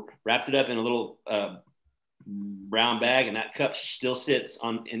 wrapped it up in a little brown bag, and that cup still sits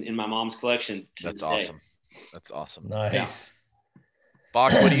in my mom's collection. That's awesome. That's awesome. Nice.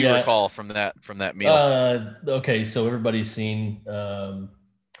 Box, what do you recall from that meal? Okay, so everybody's seen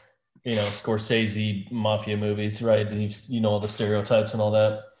Scorsese mafia movies, right? And you know all the stereotypes and all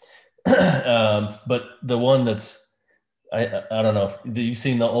that. But the one that's I don't know. You've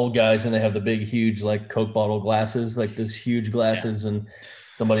seen the old guys, and they have the big, huge, like Coke bottle glasses, like those huge glasses, and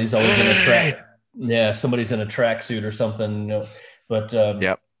somebody's always in a track. Yeah, somebody's in a tracksuit or something. But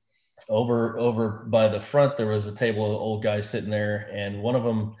over by the front, there was a table of old guys sitting there, and one of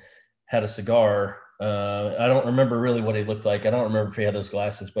them had a cigar, I don't remember really what he looked like. I don't remember if he had those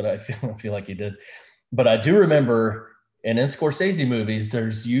glasses, but I feel like he did. But I do remember, and in Scorsese movies,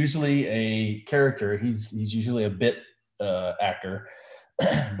 there's usually a character. He's usually a bit actor,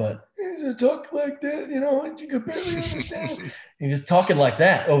 but he's a talk like that, you can barely understand. He's just talking like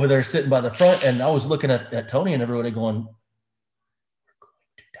that over there, sitting by the front. And I was looking at Tony and everybody going, "We're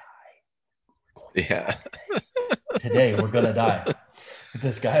going to die. Today we're gonna die."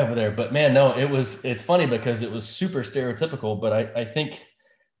 This guy over there. But man, no, it's funny because it was super stereotypical, but I think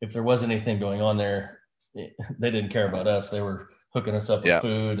if there was anything going on there, they didn't care about us. They were hooking us up with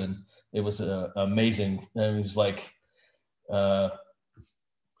food, and it was amazing. And it was like, you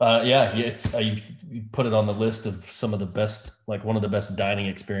put it on the list of some of the best, like one of the best dining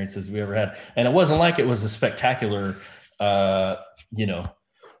experiences we ever had. And it wasn't like it was a spectacular,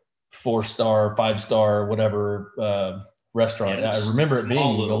 4-star, 5-star, whatever, restaurant. Yeah, I remember it being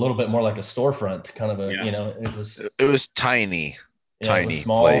a little bit more like a storefront kind of it was tiny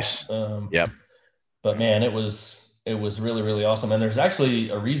place. But man, it was really, really awesome. And there's actually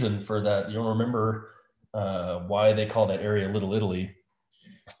a reason for that. You'll remember why they call that area Little Italy.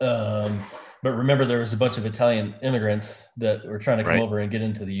 But remember, there was a bunch of Italian immigrants that were trying to come over and get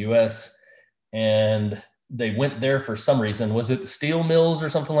into the US, and they went there for some reason. Was it the steel mills or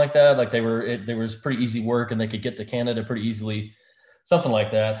something like that? Like there was pretty easy work and they could get to Canada pretty easily, something like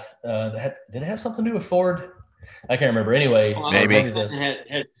that. Did it have something to do with Ford? I can't remember. Anyway, maybe it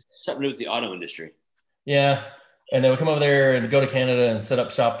had something to do with the auto industry. Yeah. And they would come over there and go to Canada and set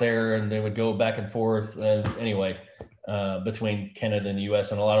up shop there, and they would go back and forth. Anyway, between Canada and the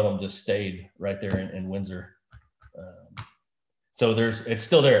US, and a lot of them just stayed right there in Windsor. So it's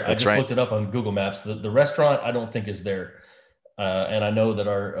still there. I just looked it up on Google Maps. The restaurant I don't think is there. And I know that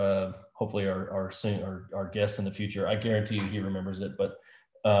hopefully our guest in the future, I guarantee you he remembers it, but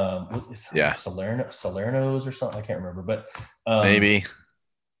Salerno's or something. I can't remember, but maybe.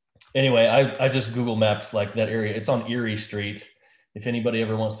 Anyway, I just Google Maps like that area. It's on Erie Street. If anybody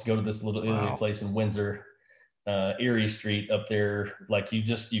ever wants to go to this Little Italy place in Windsor, Erie Street up there, like you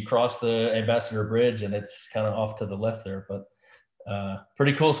cross the Ambassador Bridge and it's kind of off to the left there, but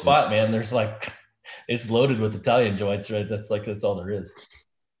pretty cool spot, man. There's like, it's loaded with Italian joints, right? That's all there is.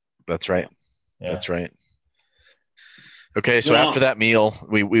 That's right. Yeah. That's right. Okay. So after that meal,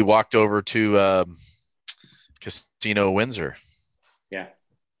 we walked over to Casino Windsor. Yeah.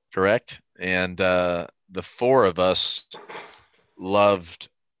 Correct. And the four of us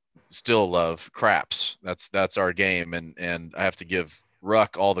still love craps. That's our game. And I have to give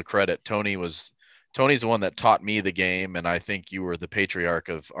Ruck all the credit. Tony's the one that taught me the game, and I think you were the patriarch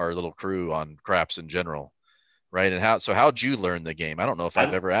of our little crew on craps in general, right? And how'd you learn the game? I don't know if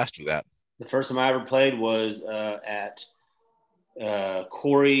I've ever asked you that. The first time I ever played was at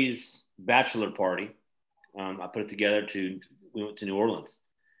Corey's bachelor party. I put it together we went to New Orleans,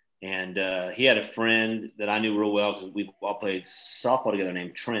 and he had a friend that I knew real well because we all played softball together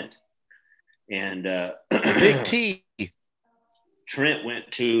named Trent. And Big T. Trent went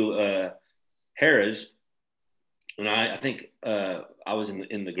to Harrah's, and I think I was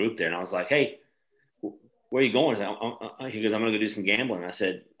in the group there, and I was like, "Hey, where are you going?" He goes, "I'm going to go do some gambling." I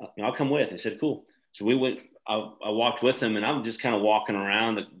said, "I'll come with." He said, "Cool." So we went. I walked with him, and I'm just kind of walking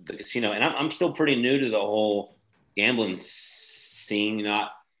around the casino, and I'm still pretty new to the whole gambling scene.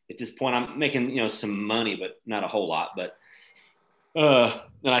 Not at this point, I'm making some money, but not a whole lot. But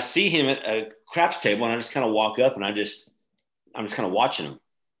then I see him at a craps table, and I just kind of walk up, and I'm just kind of watching him.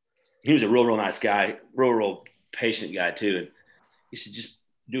 He was a real nice guy, real patient guy too. And he said, "Just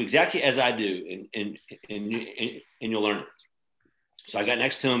do exactly as I do, and you'll learn it." So I got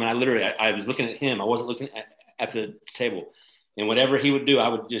next to him, and I was looking at him. I wasn't looking at the table, and whatever he would do, I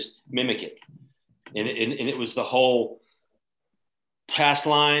would just mimic it. And it was the whole pass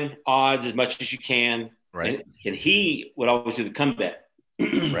line, odds as much as you can. Right. And he would always do the comeback.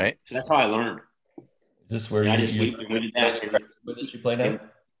 Right. So that's how I learned. Is this where you play now?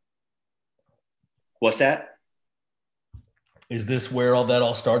 What's that? Is this where all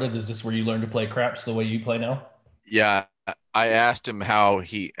that started? Is this where you learned to play craps the way you play now? Yeah. I asked him how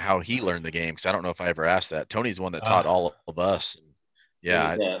he learned the game, because I don't know if I ever asked that. Tony's the one that taught all of us.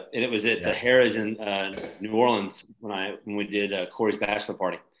 Yeah. It was at the Harrah's in New Orleans when we did Corey's bachelor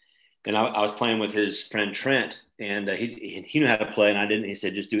party. And I was playing with his friend Trent, and he knew how to play, and I didn't. He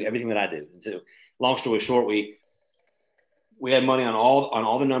said, "Just do everything that I do." And so, long story short, we had money on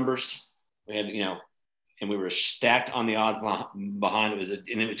all the numbers. We had, and we were stacked on the odds behind. It was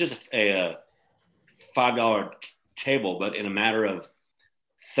just a $5 table, but in a matter of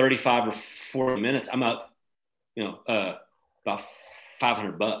 35 or 40 minutes, I'm up, about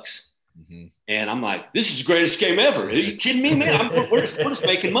 $500. Mm-hmm. And I'm like, this is the greatest game ever. Are you kidding me, man? We're just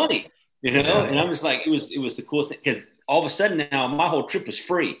making money, you know? Yeah. And I'm just like, it was the coolest thing, because all of a sudden now my whole trip was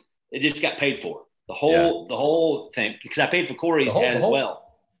free. It just got paid for. The whole thing, because I paid for Corey's as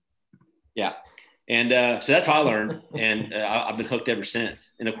well. Yeah. And so that's how I learned. And I've been hooked ever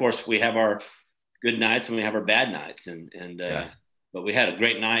since. And of course, we have our good nights and we have our bad nights. But we had a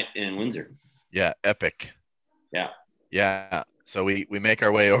great night in Windsor. Yeah, epic. Yeah. Yeah. So we make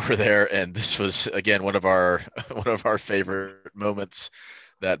our way over there, and this was again one of our favorite moments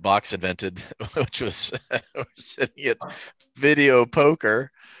that Box invented, which was we're sitting at video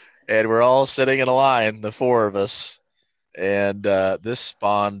poker, and we're all sitting in a line, the four of us, and this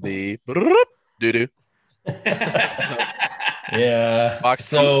spawned the doo-doo. Yeah. Box,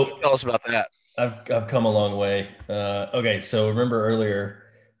 so tell us about that. I've come a long way. Okay, so remember earlier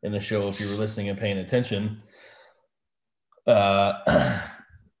in the show, if you were listening and paying attention, I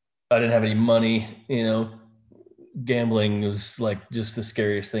didn't have any money. Gambling was like just the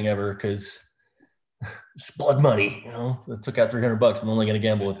scariest thing ever because it's blood money. I took out $300. I'm only going to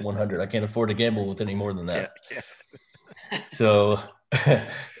gamble with 100. I can't afford to gamble with any more than that. Yeah. So,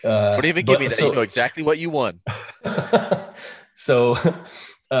 don't even give me that. You know exactly what you won. So,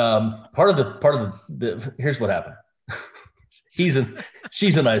 part of the here's what happened. She's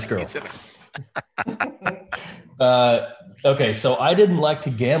a nice girl. Okay, so I didn't like to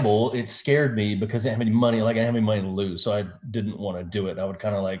gamble. It scared me because I didn't have any money. Like I didn't have any money to lose, so I didn't want to do it. I would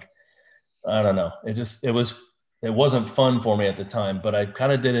kind of like, I don't know. It wasn't fun for me at the time, but I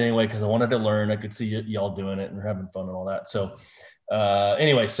kind of did it anyway because I wanted to learn. I could see y'all doing it and having fun and all that. So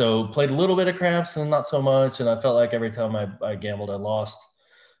anyway, so played a little bit of craps and not so much. And I felt like every time I gambled, I lost.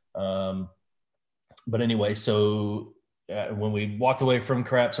 But anyway, so when we walked away from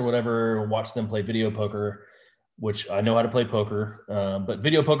craps or whatever, watched them play video poker, which I know how to play poker, but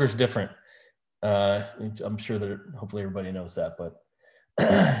video poker is different. I'm sure that hopefully everybody knows that, but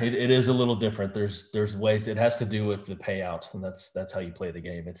it is a little different. There's ways. It has to do with the payout, and that's how you play the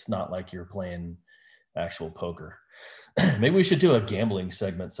game. It's not like you're playing actual poker. Maybe we should do a gambling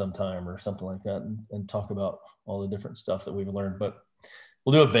segment sometime or something like that, and talk about all the different stuff that we've learned. But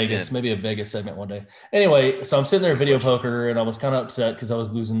we'll do maybe a Vegas segment one day. Anyway, so I'm sitting there video poker, and I was kind of upset because I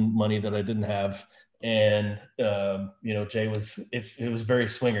was losing money that I didn't have. And Jay it was very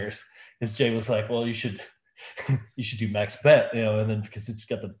swingers, because Jay was like, well, you should do max bet, and then because it's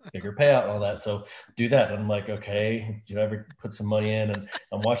got the bigger payout and all that, so do that. And I'm like, okay, ever put some money in, and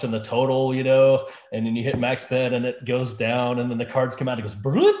I'm watching the total, and then you hit max bet and it goes down, and then the cards come out, it goes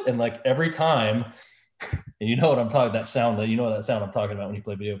bloop, and like every time, and you know what I'm talking, that sound I'm talking about when you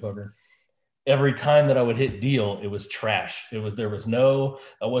play video poker. Every time that I would hit deal, it was trash. I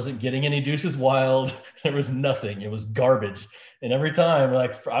wasn't getting any deuces wild. There was nothing. It was garbage. And every time,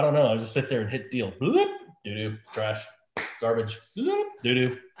 like, I don't know, I just sit there and hit deal. Doo-doo, trash, garbage,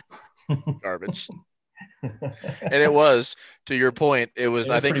 doo-doo. Garbage. And it was, to your point, it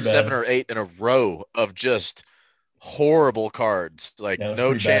was I think 7 or 8 in a row of just horrible cards. Like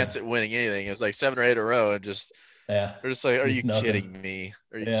no chance at winning anything. It was like 7 or 8 in a row, and just we're just like, are you kidding me?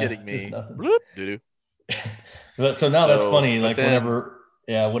 Are you kidding me? Bloop, doo-doo. But so now that's funny. Like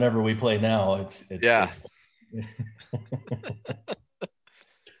whenever we play now, it's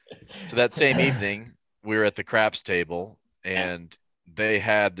So that same evening, we were at the craps table, and they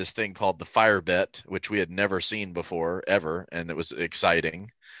had this thing called the fire bet, which we had never seen before ever, and it was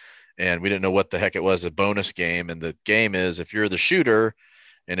exciting. And we didn't know what the heck it was, a bonus game. And the game is, if you're the shooter,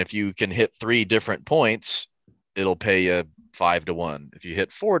 and if you can hit 3 different points, it'll pay you 5-1. If you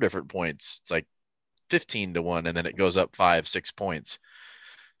hit 4 different points, it's like 15-1, and then it goes up 5-6 points.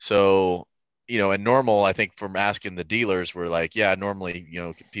 So, and normal, I think from asking the dealers, we're like, yeah, normally,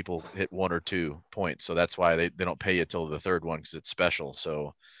 people hit 1 or 2 points. So that's why they don't pay you till the third one, because it's special.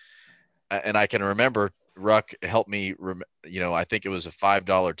 So, and I can remember Ruck helped me, I think it was a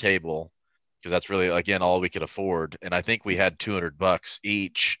 $5 table, because that's really, again, all we could afford. And I think we had $200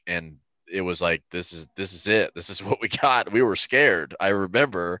 each, and it was like, this is it. This is what we got. We were scared. I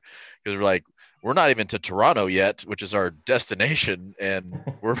remember, because we're like, we're not even to Toronto yet, which is our destination, and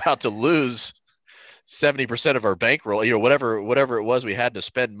we're about to lose 70% of our bankroll, whatever it was we had to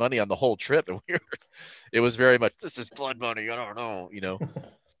spend money on the whole trip. And it was very much, this is blood money. I don't know.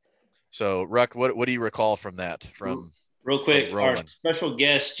 So Ruck, what do you recall from that? Real quick, our special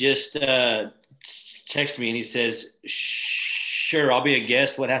guest just texted me, and he says, sure, I'll be a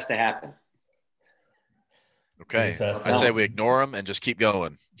guest. What has to happen? Okay. I say we ignore him and just keep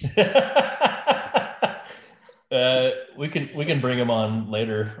going. We can bring him on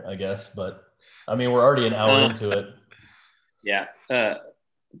later, I guess, but I mean, we're already an hour into it. Yeah.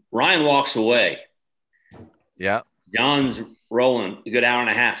 Ryan walks away. Yeah. John's rolling a good hour and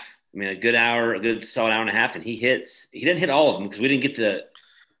a half. I mean, a good solid hour and a half, and he didn't hit all of them because we didn't get the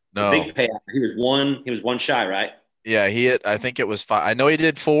big payout. He was one shy, right? Yeah, he hit. I think it was 5. I know he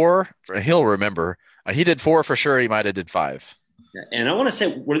did 4. He'll remember. He did 4 for sure. He might have did 5. Yeah. And I want to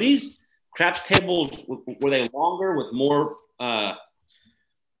say, were these craps tables, were they longer with more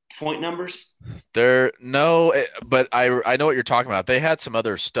point numbers? But I know what you're talking about. They had some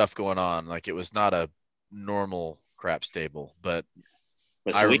other stuff going on. Like it was not a normal craps table, but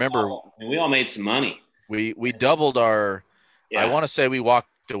I remember we all made some money. We doubled our. Yeah. I want to say we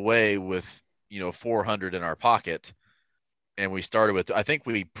walked away with 400 in our pocket, and we started with. I think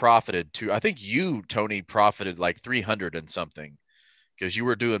we profited too. I think you, Tony, profited like 300 and something, because you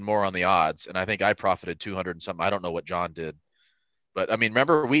were doing more on the odds, and I think I profited 200 and something. I don't know what John did, but I mean,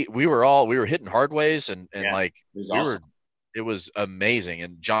 remember we were hitting hard ways and like it was amazing.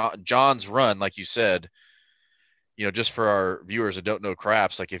 And John's run, like you said. Just for our viewers that don't know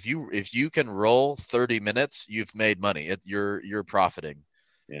craps, like if you can roll 30 minutes, you've made money. You're profiting.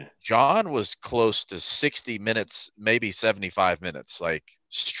 Yeah. John was close to 60 minutes, maybe 75 minutes, like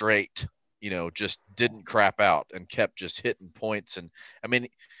straight, just didn't crap out and kept just hitting points. And I mean,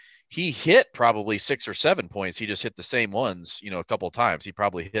 he hit probably 6 or 7 points. He just hit the same ones, a couple of times. He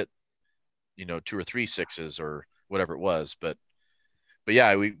probably hit, 2 or 3 6s or whatever it was. But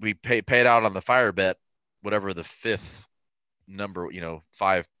yeah, we paid out on the fire bet, whatever the 5th number,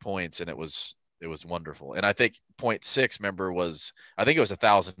 5 points. And it was wonderful. And I think 0.6 remember I think it was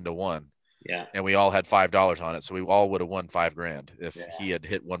 1,000 to 1. Yeah. And we all had $5 on it. So we all would have won $5,000 if he had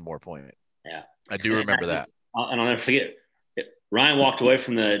hit one more point. Yeah. I do remember that. And I'll never forget, Ryan walked away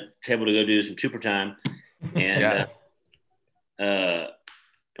from the table to go do some Trooper time. And,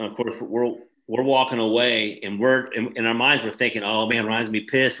 of course we're walking away, and we're in our minds, we're thinking, oh man, Ryan's gonna be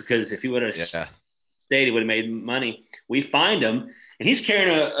pissed because if he would have stayed, he would have made money. We find him, and he's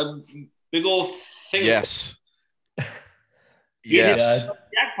carrying a big old thing. Yes. Yes.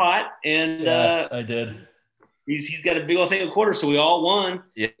 Jackpot, and I did. He's got a big old thing of quarters, so we all won.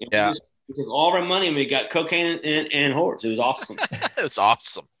 Yeah. We took all of our money, and we got cocaine and horse. It was awesome. It was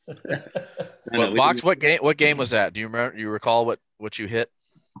awesome. Well, Box, what game was that? Do you remember? You recall what you hit?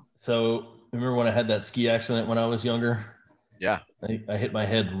 So remember when I had that ski accident when I was younger? Yeah. I hit my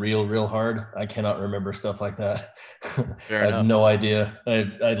head real hard. I cannot remember stuff like that. Fair enough. I have no idea.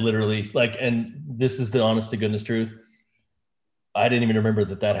 I literally and this is the honest to goodness truth. I didn't even remember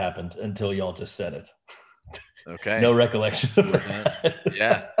that happened until y'all just said it. Okay. No recollection of that.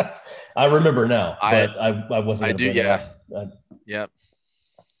 Yeah. I remember now, but I wasn't. I do. Yeah. Yep.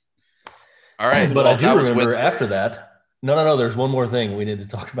 All right. But I do remember after that. No. There's one more thing we need to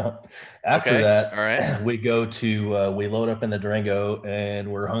talk about. After that, all right, we go to we load up in the Durango,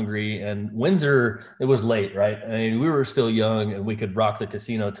 and we're hungry. And Windsor, it was late, right? I mean, we were still young, and we could rock the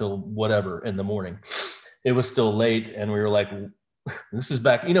casino till whatever in the morning. It was still late, and we were like, "This is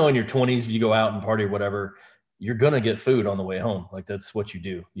back." In your 20s, if you go out and party or whatever, you're gonna get food on the way home. Like that's what you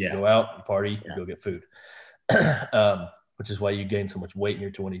do. You go out, you party, you go get food. Which is why you gain so much weight in your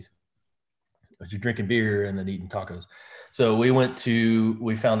 20s. But you're drinking beer and then eating tacos. So we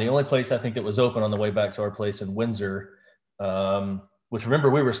found the only place I think that was open on the way back to our place in Windsor, which remember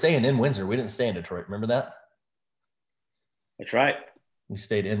we were staying in Windsor. We didn't stay in Detroit. Remember that? That's right. We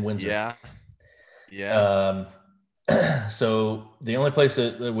stayed in Windsor. Yeah. So the only place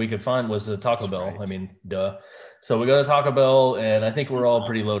that we could find was the Taco Bell. Right. I mean, duh. So we go to Taco Bell, and I think we're all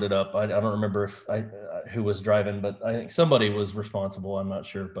pretty loaded up. I don't remember who was driving, but I think somebody was responsible. I'm not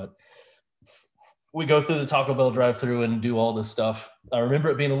sure, but we go through the Taco Bell drive-through and do all this stuff. I remember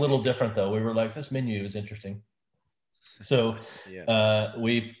it being a little different, though. We were like, this menu is interesting. So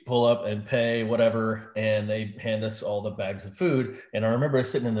we pull up and pay whatever, and they hand us all the bags of food. And I remember us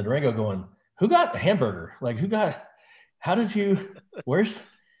sitting in the Durango going, who got a hamburger? Like, this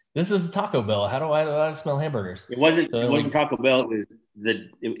is a Taco Bell. How do I smell hamburgers? It wasn't Taco Bell.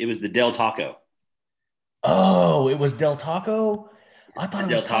 It was the Del Taco. Oh, it was Del Taco? I thought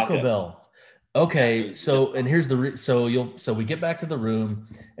it was Taco Bell. Okay, so and here's so we get back to the room,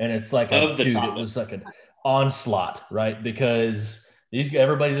 and it's like it was like an onslaught, right? Because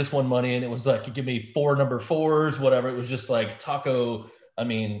everybody just won money, and it was like, give me 4 number 4s, whatever. It was just like taco,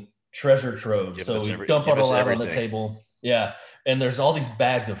 treasure trove. So we dump it all out on the table. Yeah, and there's all these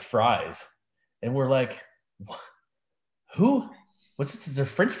bags of fries, and we're like, who? What's this? Is there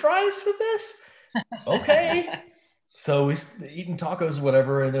French fries with this? Okay. So we eating tacos, or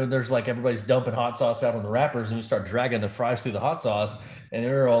whatever, and then there's like everybody's dumping hot sauce out on the wrappers, and we start dragging the fries through the hot sauce, and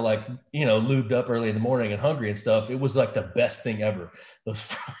they're all like, lubed up early in the morning and hungry and stuff. It was like the best thing ever.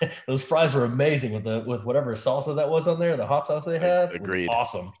 Those fries were amazing with whatever salsa that was on there, the hot sauce they had. Agreed.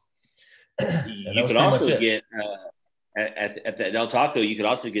 Was awesome. You could also get at the Del Taco. You could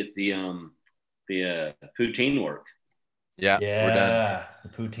also get the poutine work. Yeah, we're done. The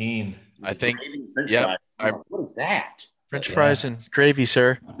poutine. I think. Yeah. What is that? French fries and gravy,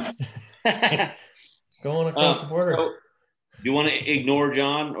 sir. Going across the border. So, do you want to ignore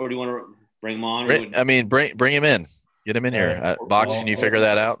John, or do you want to bring him on? Bring him in. Get him in here. Box, can you figure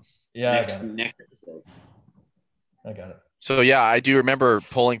that out? Yeah, next episode. I got it. So yeah, I do remember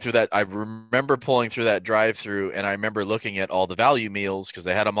pulling through that. I remember pulling through that drive-through, and I remember looking at all the value meals because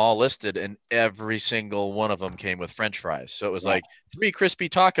they had them all listed, and every single one of them came with French fries. So it was like 3 crispy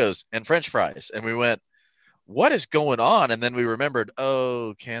tacos and French fries, and we went, "What is going on?" And then we remembered,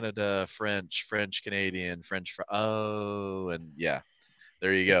 oh, Canada, French, Canadian, French fries. Oh, and yeah,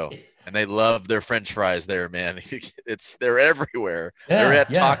 there you go. And they love their French fries there, man. They're everywhere. Yeah, they're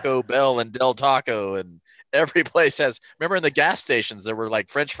at Taco Bell and Del Taco, and every place has. Remember in the gas stations there were like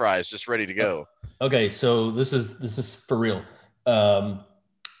French fries just ready to go. Okay, so this is for real.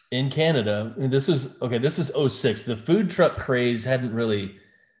 In Canada, this is '06. The food truck craze hadn't really.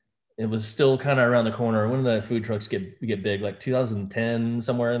 It was still kind of around the corner. When did the food trucks get big? Like 2010,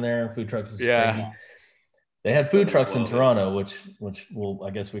 somewhere in there. Food trucks was crazy. They had food trucks in Toronto, which I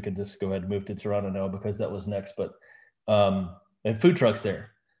guess we could just go ahead and move to Toronto now because that was next. But they had food trucks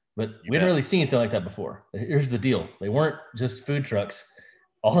there, but we hadn't really seen anything like that before. Here's the deal: they weren't just food trucks.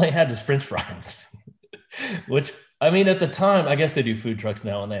 All they had was French fries, which I mean, at the time, I guess they do food trucks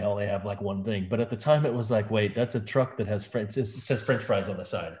now, and they only have like one thing. But at the time, it was like, wait, that's a truck that has it says French fries on the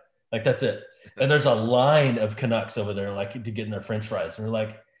side. Like, that's it. And there's a line of Canucks over there, like, to get in their French fries. And we're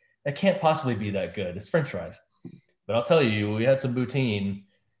like, that can't possibly be that good. It's French fries. But I'll tell you, we had some poutine,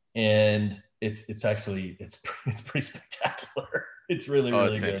 and it's pretty spectacular. It's really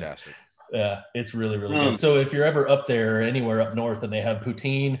good. Fantastic. Yeah, it's really good. So if you're ever up there or anywhere up north and they have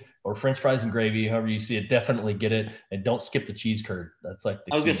poutine or French fries and gravy, however you see it, definitely get it, and don't skip the cheese curd. That's like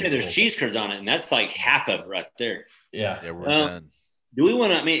I was gonna say there's cheese curds on it, and that's like half of it right there. Yeah, we're done. Do we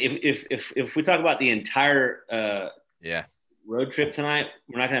want to? I mean, if we talk about the entire road trip tonight,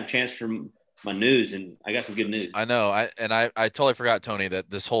 we're not gonna have a chance for my news, and I got some good news. I know. I totally forgot, Tony, that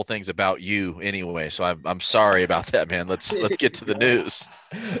this whole thing's about you anyway. So I'm sorry about that, man. Let's get to the news.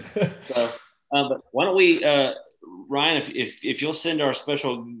 So, but why don't we, Ryan? If you'll send our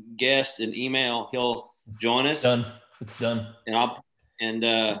special guest an email, he'll join us. Done. It's done. And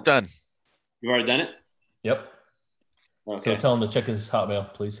it's done. You've already done it. Yep. Okay. So tell him to check his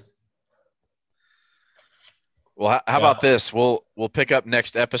Hotmail, please. Well, how about this? We'll pick up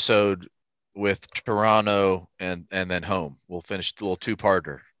next episode with Toronto and then home. We'll finish the little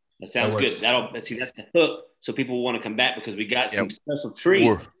 2-parter. That sounds good. That's the hook. So people will want to come back because we got some special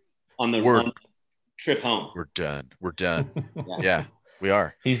treats on the trip home. We're done. Yeah, we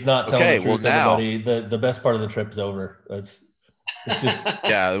are. He's not telling the truth, everybody. The best part of the trip is over. It's just...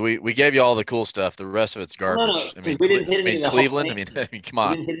 Yeah, we gave you all the cool stuff. The rest of it's garbage. No. I mean, we didn't hit any of the Cleveland. I mean, come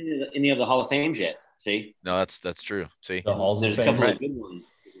on. We didn't hit any of the Hall of Fames yet. See? No, that's true. See, there's a couple of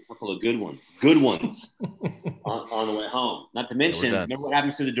good ones. Good ones on the way home. Not to mention, remember what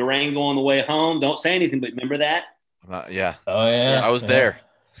happens to the Durango on the way home? Don't say anything, but remember that? Yeah. Oh yeah. I was there.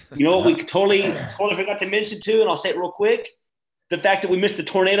 You know what we totally forgot to mention too, and I'll say it real quick: the fact that we missed the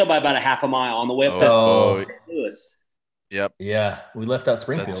tornado by about a half a mile on the way up to St. Louis. Yep. Yeah, we left out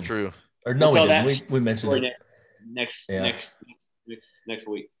Springfield. That's true. Or no, we didn't. We mentioned it next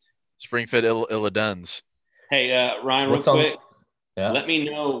week. Springfield Illiduns. Hey, Ryan, real quick. Let me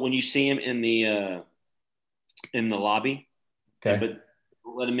know when you see him in the lobby. Okay. But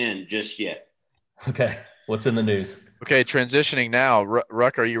let him in just yet. Okay. What's in the news? Okay, transitioning now.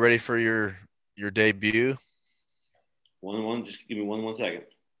 Ruck, are you ready for your debut? Just give me one second.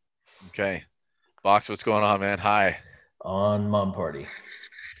 Okay. Box, what's going on, man? Hi. On Mom Party.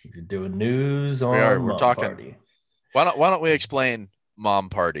 You're doing news on We're talking. Party. Why don't we explain Mom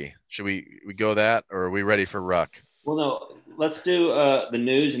Party? Should we go that, or are we ready for Ruck? Well, no. Let's do the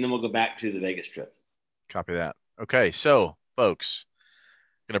news, and then we'll go back to the Vegas trip. Copy that. Okay, so folks,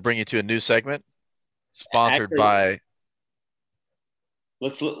 going to bring you to a new segment sponsored by.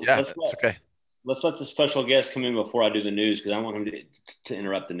 It's okay. Let's let the special guest come in before I do the news because I want him to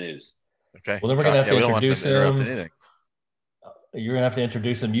interrupt the news. Okay. Well, then we're going to have to introduce him. Interrupt anything. You're going to have to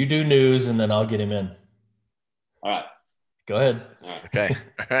introduce him. You do news, and then I'll get him in. All right. Go ahead. Okay.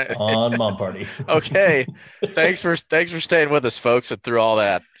 All right. On Mom Party. Okay. Thanks for staying with us, folks, and through all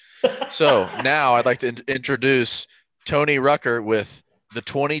that. So now I'd like to introduce Tony Rucker with the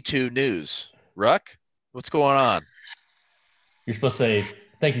 22 News. Ruck, what's going on? You're supposed to say,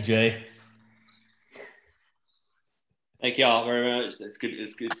 thank you, Jay. Thank y'all very much. It's good.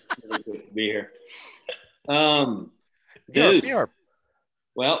 It's good to be here. News.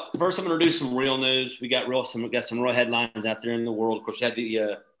 Well, first I'm going to do some real news. We got some real headlines out there in the world. Of course, we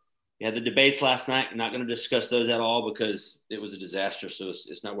had the debates last night. I'm not going to discuss those at all because it was a disaster. So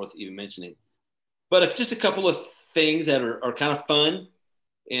it's not worth even mentioning. But just a couple of things that are kind of fun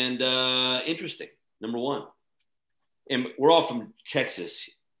and interesting. Number one, and we're all from Texas,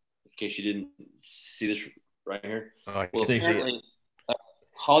 in case you didn't see this right here. Oh, well, apparently,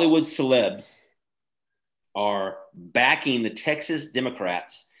 Hollywood celebs are backing the Texas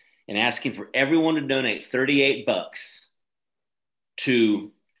Democrats and asking for everyone to donate $38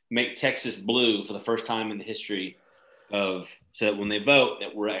 to make Texas blue for the first time in the history so that when they vote,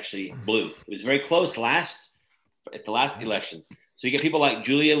 that we're actually blue. It was very close at the last election. So you get people like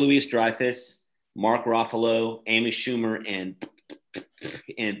Julia Louis-Dreyfus, Mark Ruffalo, Amy Schumer,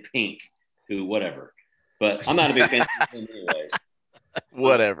 and Pink, who whatever. But I'm not a big fan of them anyways.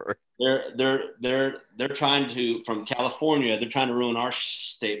 Whatever. They're trying to, from California, they're trying to ruin our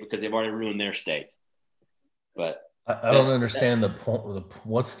state because they've already ruined their state. But I don't understand the point.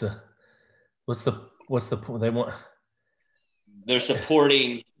 What's the point? They want. They're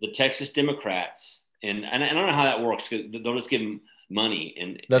supporting the Texas Democrats, and I don't know how that works because they'll just give them money.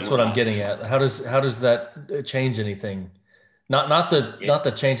 And that's what I'm getting at. How does that change anything? Not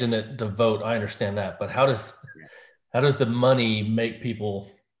the changing it to vote. I understand that, but how does the money make people?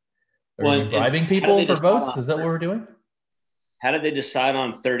 Are you bribing people for votes? Is that what we're doing? How did they decide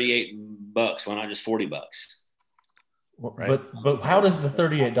on $38? Why not just $40? Right. But how does the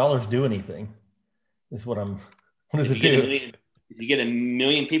 $38 do anything? Is what I'm. What does it do? If you get 1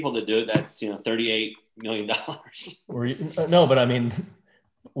 million people to do it, that's $38 million. No, but I mean,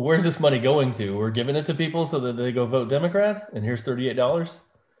 where's this money going to? We're giving it to people so that they go vote Democrat, and here's $38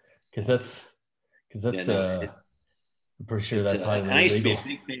 because that's. I'm pretty sure that's highly illegal. I used to be a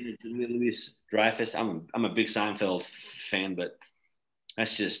big fan of Julia Louis-Dreyfus. I'm a big Seinfeld fan, but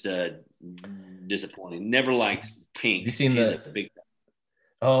that's just disappointing. Never liked Pink. You seen that?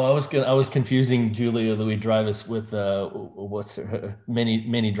 Oh, I was confusing Julia Louis-Dreyfus with what's her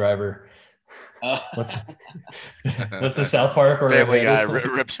Mini Driver. What's the South Park or Family Guy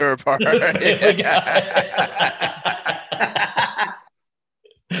rips her apart? Family Guy.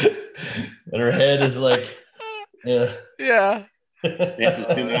 And her head is like. Yeah. That's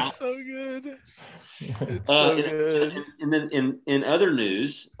so good. It's so good. And then in other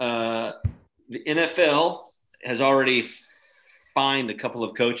news, the NFL has already fined a couple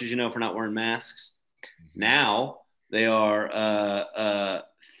of coaches, for not wearing masks. Now they are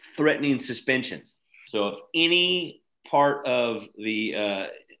threatening suspensions. So if any part of the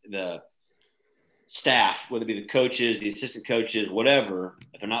staff, whether it be the coaches, the assistant coaches, whatever,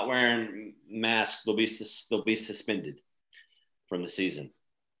 if they're not wearing masks, they'll be suspended from the season,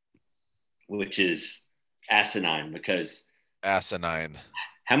 which is asinine because how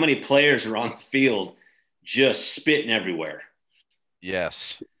many players are on the field just spitting everywhere?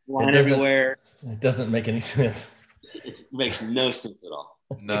 Yes. Flying everywhere. It doesn't make any sense. It makes no sense at all.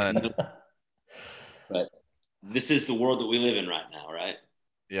 None. But this is the world that we live in right now, right?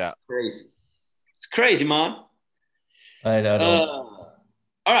 Yeah. Crazy. It's crazy, Mom. I know.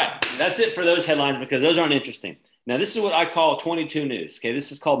 All right. That's it for those headlines because those aren't interesting. Now, this is what I call 22 News. Okay,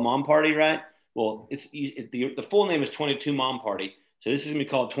 this is called Mom Party, right? Well, the full name is 22 Mom Party. So this is going to be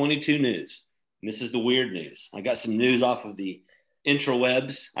called 22 News. And this is the weird news. I got some news off of the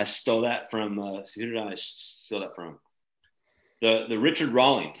intrawebs. I stole that from who did I steal that from? The Richard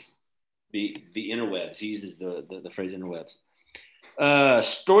Rawlings, the interwebs. He uses the phrase interwebs.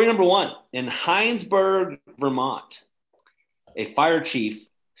 Story number one. In Hinesburg, Vermont, a fire chief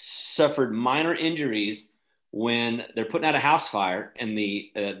suffered minor injuries when they're putting out a house fire in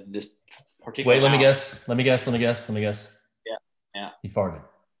this particular Wait, let house. me guess. Yeah. He farted.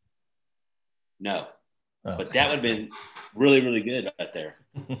 No. Oh. But that would have been really, really good right there.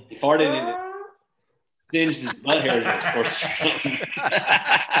 He farted and it singed his butt hairs or something.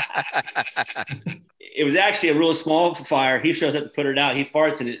 It was actually a really small fire. He shows up to put it out. He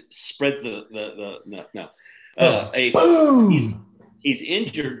farts and it spreads he's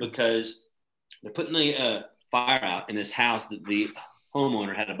injured because they're putting the fire out in this house that the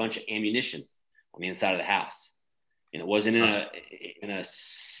homeowner had a bunch of ammunition on the inside of the house. And it wasn't in a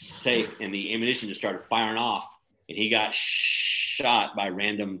safe, and the ammunition just started firing off and he got shot by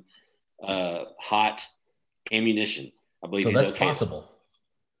random hot ammunition. I believe so he's that's okay. possible.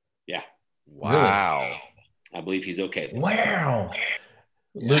 Yeah. Wow. Really? I believe he's okay. Wow.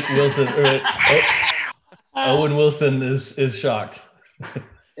 Luke Wilson, Owen Wilson is shocked.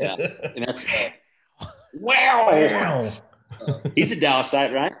 Yeah. And that's wow. He's a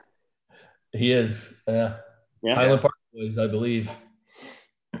Dallasite, right? He is. Yeah. Highland Park boys, I believe.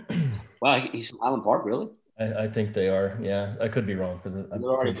 Wow, he's from Highland Park, really? I think they are. Yeah, I could be wrong, but I'm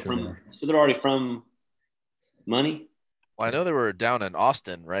pretty sure they are. So they're already from Money? Well, I know they were down in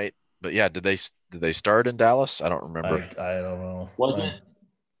Austin, right? But yeah, did they start in Dallas? I don't remember. I don't know. Wasn't it?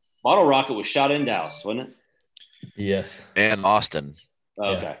 Bottle Rocket was shot in Dallas, wasn't it? Yes. And Austin.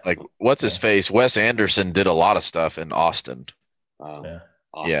 Okay. Like, what's his face? Wes Anderson did a lot of stuff in Austin. Austin.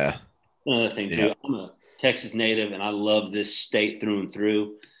 Yeah. Another thing, too. I'm a Texas native, and I love this state through and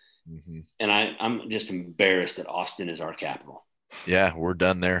through. Mm-hmm. And I'm just embarrassed that Austin is our capital. Yeah, we're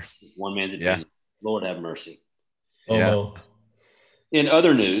done there. One man's opinion. Lord have mercy. Oh, no. In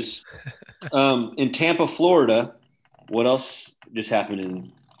other news, in Tampa, Florida, what else just happened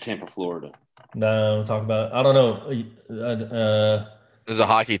in Tampa, Florida? No, talk about. I don't know. There's a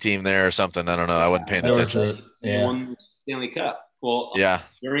hockey team there or something. I don't know. I wasn't paying attention. They won the Stanley Cup. Well,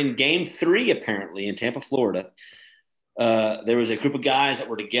 during Game 3, apparently in Tampa, Florida, there was a group of guys that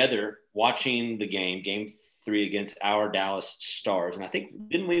were together watching the Game 3 against our Dallas Stars, and I think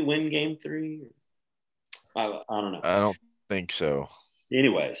didn't we win Game 3? I don't know. I don't think so.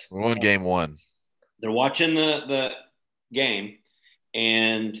 Anyways, we won Game 1. They're watching the game,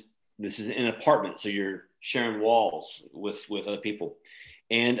 and this is in an apartment, so you're sharing walls with other people.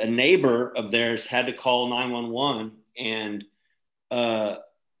 And a neighbor of theirs had to call 911, and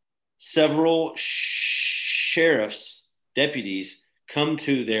several sheriff's deputies come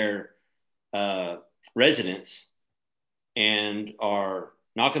to their residence and are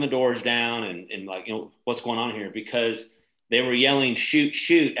knocking the doors down and like, what's going on here? Because they were yelling, shoot,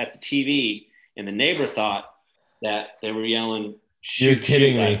 shoot at the TV. And the neighbor thought that they were yelling, shoot, You're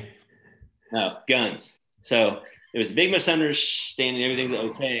kidding me. No, guns. So it was a big misunderstanding. Everything's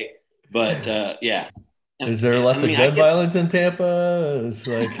okay. But yeah. Is there lots of gun violence in Tampa? It's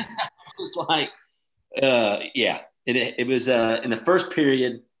like, it was in the first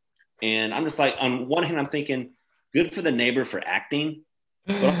period. And I'm just like, on one hand, I'm thinking good for the neighbor for acting,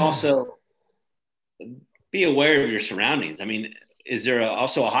 but also be aware of your surroundings. I mean, is there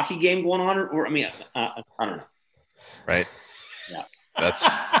also a hockey game going on? Or I don't know. Right. Yeah.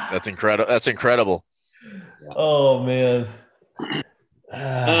 That's incredible. That's incredible. Yeah. Oh, man.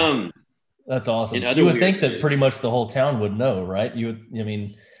 That's awesome. You would think that pretty much the whole town would know, right?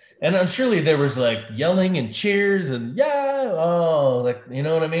 And surely there was like yelling and cheers and you know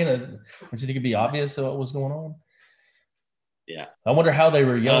what I mean? Don't you think it'd be obvious what was going on? Yeah. I wonder how they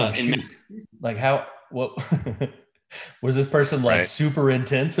were yelling shoot. Like what was this person like super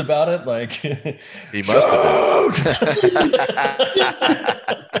intense about it? Like he must have been.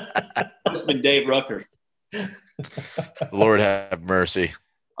 Must have been Dave Rucker. Lord have mercy.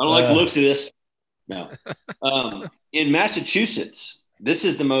 I don't like the looks of this. No. In Massachusetts, this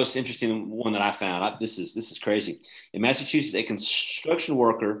is the most interesting one that I found. This is crazy. In Massachusetts, a construction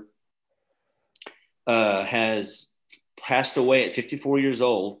worker has passed away at 54 years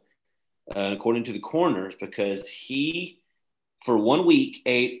old, according to the coroners, because he, for 1 week,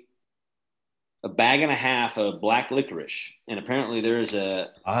 ate a bag and a half of black licorice. And apparently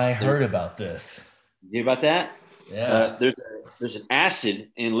I heard about this. You hear about that? Yeah. There's an acid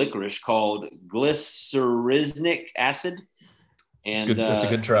in licorice called glycyrrhizinic acid. And that's a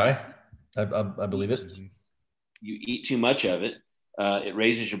good try. I believe it. You eat too much of it, it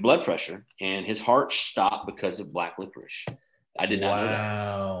raises your blood pressure, and his heart stopped because of black licorice. I did not know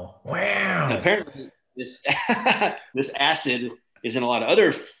that. Wow. And apparently, this acid is in a lot of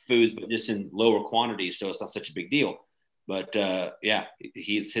other foods, but just in lower quantities, so it's not such a big deal. But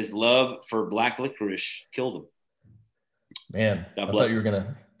his love for black licorice killed him. Man, I thought you were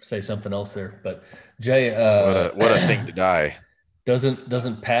gonna say something else there, but Jay, what a thing to die.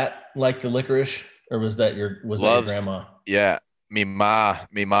 Doesn't Pat like the licorice, or was that your grandma? Yeah, me ma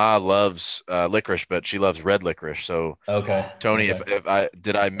loves licorice, but she loves red licorice. So okay, Tony, if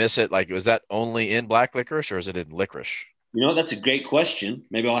I miss it, like, was that only in black licorice or is it in licorice? That's a great question.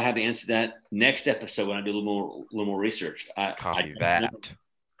 Maybe I'll have to answer that next episode when I do a little more research. Copy that.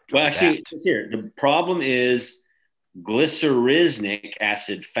 Well, actually, it's here. The problem is glycyrrhizinic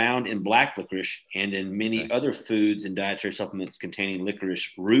acid found in black licorice and in many other foods and dietary supplements containing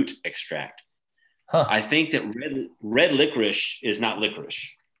licorice root extract. Huh. I think that red licorice is not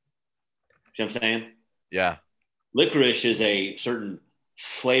licorice. You know what I'm saying? Yeah. licorice is a certain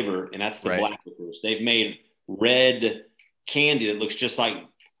flavor, and that's the black licorice. They've made red candy that looks just like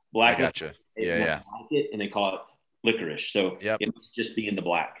black. I gotcha. Yeah. Like it, and they call it licorice. So it must just be in the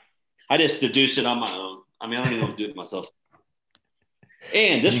black. I just deduced it on my own. I mean, I don't even know how to do it myself.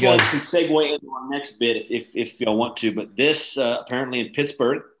 And this one can segue into our next bit if y'all want to. But this apparently in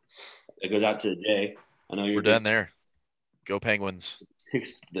Pittsburgh, it goes out to Jay. I know we're done there. Go Penguins.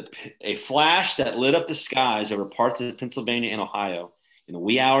 A flash that lit up the skies over parts of Pennsylvania and Ohio in the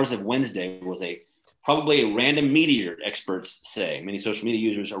wee hours of Wednesday was probably a random meteor, experts say. Many social media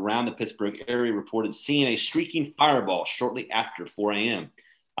users around the Pittsburgh area reported seeing a streaking fireball shortly after 4 a.m.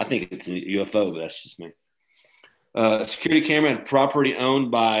 I think it's a UFO, but that's just me. A security camera and property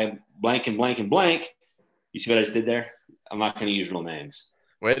owned by blank and blank and blank. You see what I just did there? I'm not going to use real names.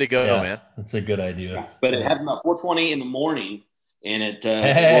 Way to go, man. That's a good idea. Yeah, but it happened about 4:20 in the morning, and it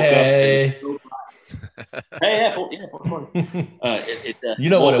woke up. Hey, 4:20.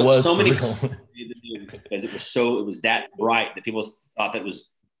 You know what it was? So many because it was that bright that people thought that was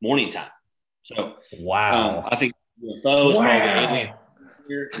morning time. So wow, I think UFOs probably alien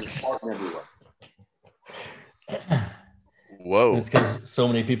here and it's everywhere. Whoa! It's because so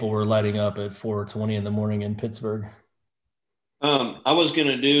many people were lighting up at 4:20 in the morning in Pittsburgh. I was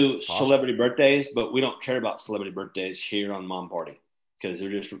gonna do celebrity birthdays, but we don't care about celebrity birthdays here on Mom Party because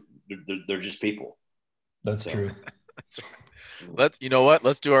they're just people. That's true. You know what?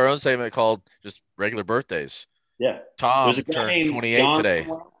 Let's do our own segment called just regular birthdays. Yeah. Tom turned 28 John today.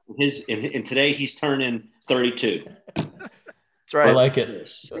 And today he's turning 32. That's right. I like it.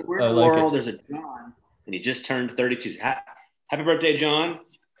 There's a John, and he just turned 32. Happy birthday, John.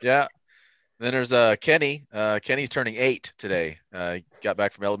 Yeah. Then there's Kenny. Kenny's turning 8 today. Got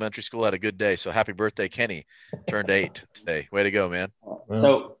back from elementary school, had a good day. So happy birthday, Kenny. Turned 8 today. Way to go, man.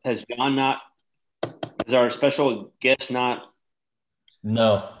 So has John is our special guest not?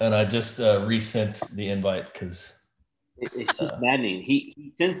 No, and I just resent the invite because it's just maddening.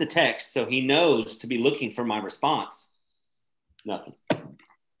 He sends the text, so he knows to be looking for my response. Nothing.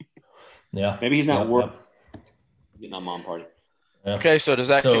 Yeah. Maybe he's not working. Getting on Mom Party. Yeah. Okay, so does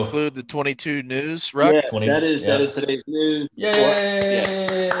that conclude the 22 news, Ruck? Yes, that is today's news. Yay!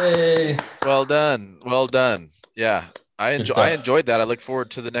 Yes. Well done. Yeah, I enjoyed that. I look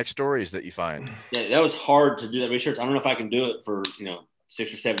forward to the next stories that you find. Yeah, that was hard to do that research. I don't know if I can do it for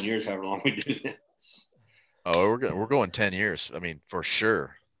 6 or 7 years, however long we do this. Oh, we're going 10 years. I mean, for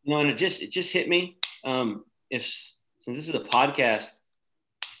sure. And it just hit me. Since this is a podcast,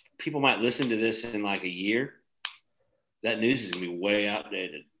 people might listen to this in like a year. That news is gonna be way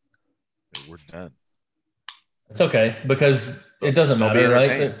outdated. We're done. It's okay because it doesn't matter,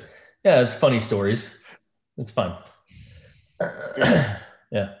 right? Yeah, it's funny stories. It's fun.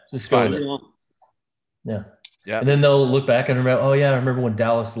 Yeah, just go with it. Yeah. And then they'll look back and remember, oh yeah, I remember when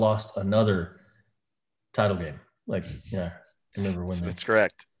Dallas lost another title game. Like, yeah, I remember when. That's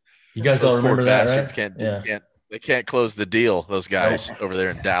correct. You guys all remember that, right? They can't close the deal. Those guys over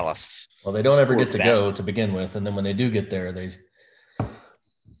there in Dallas. Well, they don't ever get to go to begin with, and then when they do get there, they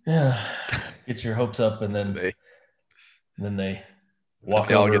get your hopes up, and then they walk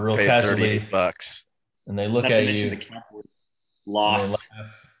over real casually. $38. And they look at you. The Cowboys loss.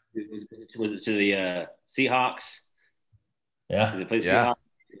 Was it to the Seahawks? Yeah. Did they play Seahawks?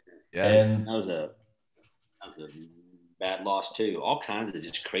 Yeah. And that was a bad loss too. All kinds of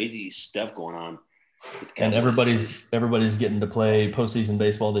just crazy stuff going on. And everybody's getting to play postseason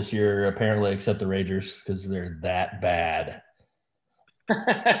baseball this year, apparently, except the Rangers because they're that bad.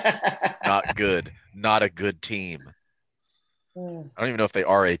 Not good. Not a good team. I don't even know if they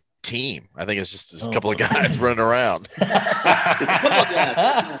are a team. I think it's just a couple of guys running around.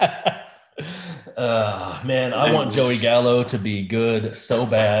 Man, I want Joey Gallo to be good so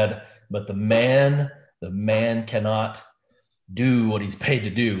bad, but the man cannot do what he's paid to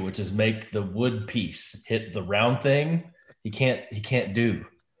do, which is make the wood piece hit the round thing. He can't take the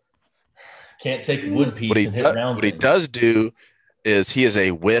wood piece and hit round. What he does do is he is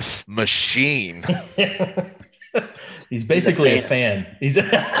a whiff machine. He's basically a fan. He's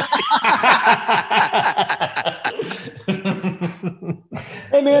hey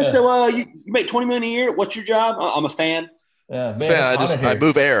man, so you make $20 million a year. What's your job? I'm a fan. Yeah, man. I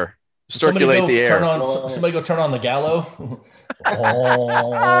move air, circulate the air. Somebody go turn on the Gallo.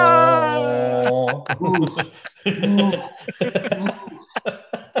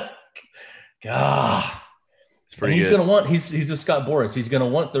 God. He's going to want. He's just Scott Boras. He's going to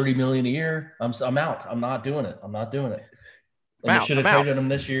want $30 million a year. I'm out. I'm not doing it. And they should have traded him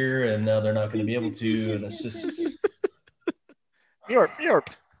this year, and now they're not going to be able to. And it's just Yorp.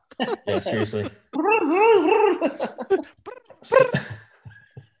 Yeah, seriously. So,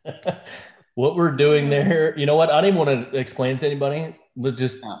 what we're doing there, you know what? I don't even want to explain it to anybody.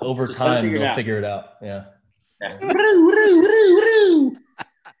 Just over just time, they'll figure it out. Yeah.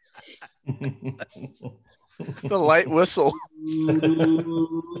 The light whistle.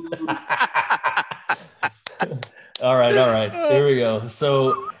 All right. Here we go.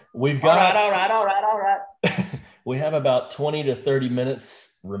 So we've got. All right. We have about 20 to 30 minutes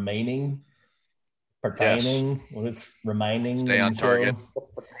remaining. Pertaining. Yes. Well, it's remaining. Stay on target.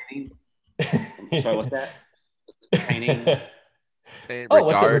 Sorry, what's that? Painting.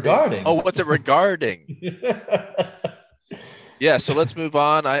 What's it regarding? Oh, what's it regarding? Yeah, so let's move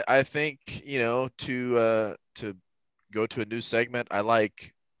on. I think, to go to a new segment, I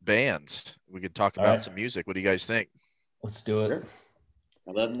like bands. We could talk about some music. What do you guys think? Let's do it. Sure.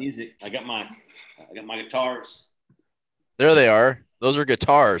 I love music. I got my guitars. There they are. Those are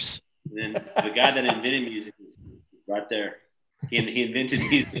guitars. And then the guy that invented music is right there. He invented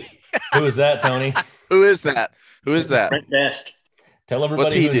music. Who is that, Tony? Who is that? Brent Best. Tell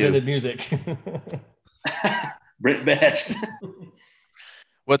everybody who invented music. Brent Best.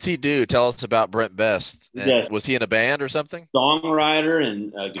 What's he do? Tell us about Brent Best. Yes. Was he in a band or something? Songwriter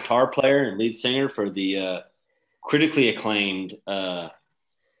and guitar player and lead singer for the critically acclaimed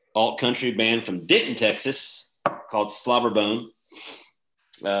alt country band from Denton, Texas, called Slobberbone.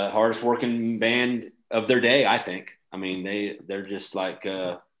 Hardest working band of their day, I think. I mean, they're just like,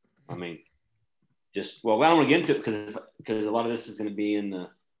 I don't want to get into it because a lot of this is going to be in the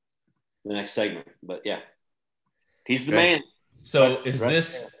next segment. But yeah, he's the man. So is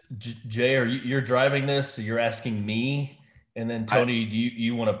this, Jay, you're driving this, so you're asking me, and then Tony, do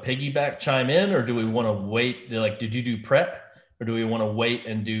you want to piggyback chime in, or do we want to wait? Like, did you do prep, or do we want to wait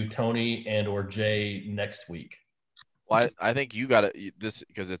and do Tony and or Jay next week? Well, I think you got it this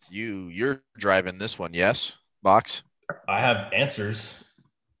because it's you. You're driving this one, yes, Box? I have answers.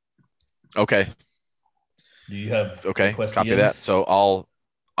 Okay. Do you have questions? Copy that. So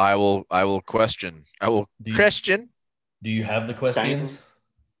I will question. Question. Do you have the questions?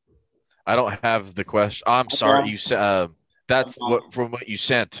 I don't have the question. Oh, I'm sorry. You said that's what from what you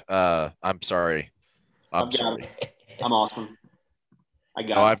sent. I'm sorry. I'm sorry. I'm awesome. I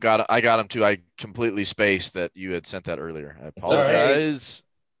got them too. I completely spaced that you had sent that earlier. I apologize.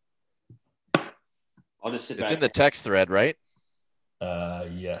 I'll just sit back. It's in the text thread, right?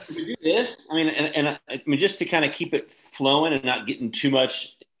 Yes. Can we do this? I mean, and I mean, just to kind of keep it flowing and not getting too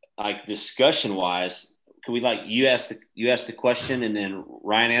much like discussion wise. Can we you ask the question and then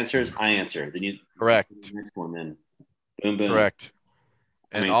Ryan answers, I answer. Then you correct. The next one, then boom. Correct.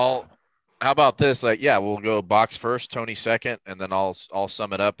 And how about this? We'll go Box first, Tony second, and then I'll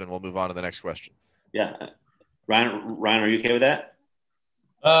sum it up and we'll move on to the next question. Yeah. Ryan, are you okay with that?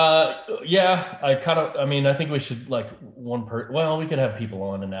 Yeah, I think we should we could have people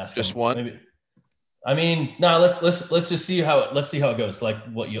on and ask just them. one. Maybe. I mean, no, let's just see how it goes. Like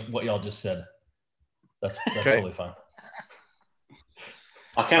what y'all just said. That's okay. Totally fine.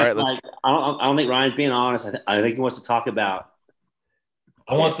 I don't think Ryan's being honest. I think he wants to talk about.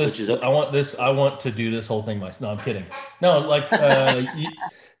 I want to do this whole thing myself. No, I'm kidding. No,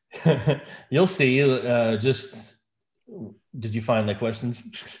 you'll see. Did you find the questions?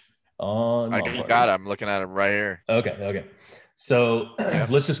 I got it. I'm looking at them right here. Okay. So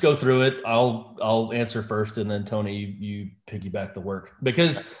let's just go through it. I'll answer first, and then Tony, you piggyback the work,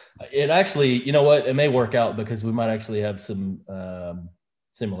 because it actually, you know what, it may work out because we might actually have some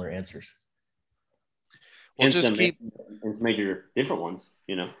similar answers. We'll just keep some major different ones,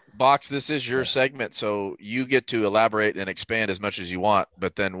 Box, this is your segment, so you get to elaborate and expand as much as you want.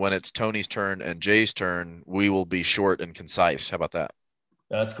 But then when it's Tony's turn and Jay's turn, we will be short and concise. How about that?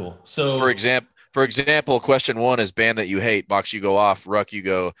 That's cool. So, for example, question one is band that you hate. Box, you go off. Ruck, you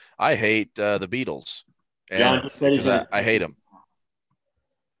go, I hate the Beatles, and I hate them.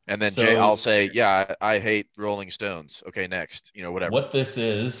 And then Jay, I'll say, I hate Rolling Stones. Okay, next, whatever. What this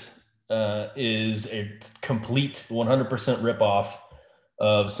is a complete 100% ripoff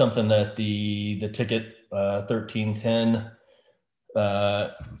of something that the Ticket 1310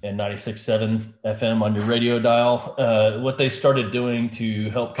 and 96.7 FM on your radio dial, what they started doing to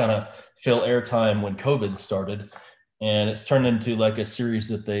help kind of fill airtime when COVID started. And it's turned into like a series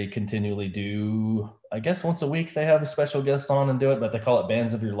that they continually do. I guess once a week they have a special guest on and do it, but they call it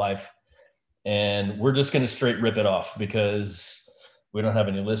Bands of Your Life. And we're just going to straight rip it off because we don't have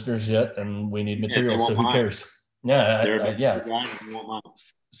any listeners yet and we need material. So who cares? Yeah.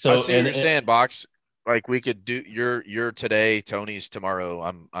 So I see what you're saying, Box. Like we could do you're today, Tony's tomorrow.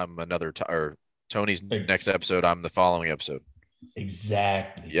 I'm another or Tony's next episode. I'm the following episode.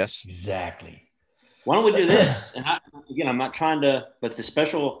 Exactly. Yes. Exactly. Why don't we do this? And I'm not trying to, but the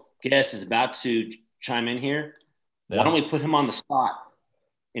special guest is about to chime in here. Yeah. Why don't we put him on the spot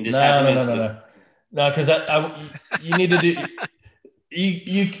and just No, because you need to do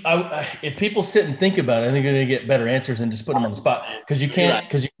if people sit and think about it, they're going to get better answers and just put them on the spot, because you can't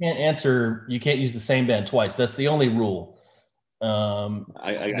use the same band twice. That's the only rule. You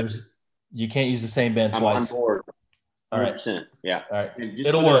can't use the same band twice. I'm on board. 100%. All right. Yeah. All right. And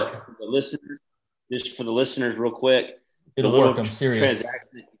It'll work. For the listeners, just for the listeners, real quick. It'll work. I'm serious. Transaction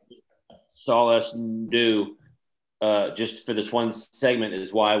that you saw us do just for this one segment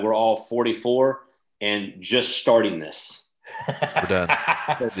is why we're all 44 and just starting this. We're done.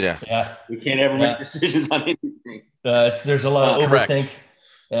 Yeah. We can't ever make decisions on anything. There's a lot of correct. overthink.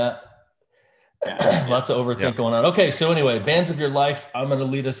 Yeah. Lots of overthink going on. Okay, so anyway, bands of your life. I'm going to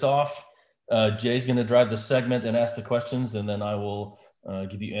lead us off. Jay's going to drive the segment and ask the questions, and then I will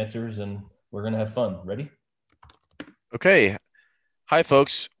give you answers, and we're going to have fun. Ready? Okay. Hi,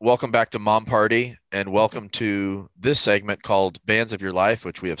 folks. Welcome back to Mom Party, and welcome to this segment called Bands of Your Life,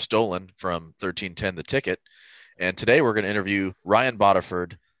 which we have stolen from 1310 The Ticket. And today we're going to interview Ryan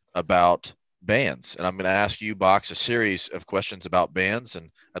Botiford about bands. And I'm going to ask you, Box, a series of questions about bands,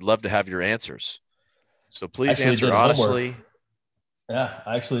 and I'd love to have your answers. So please answer honestly. Yeah,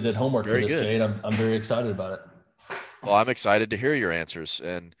 I actually did homework for this, Jay, and I'm very excited about it. Well, I'm excited to hear your answers.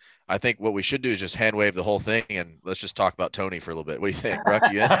 And I think what we should do is just hand wave the whole thing, and let's just talk about Tony for a little bit. What do you think,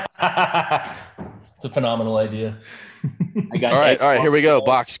 Ruck? You in? It's a phenomenal idea. All right, here we go.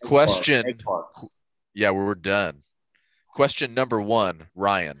 Box question. Yeah, we're done. Question number 1,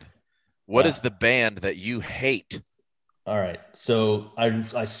 Ryan. What is the band that you hate? All right. So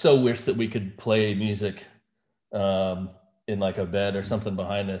I so wish that we could play music in like a bed or something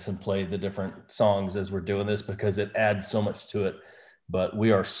behind this and play the different songs as we're doing this, because it adds so much to it. But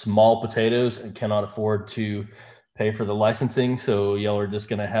we are small potatoes and cannot afford to pay for the licensing. So y'all are just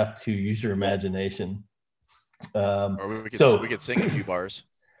going to have to use your imagination. Or we could sing a few bars.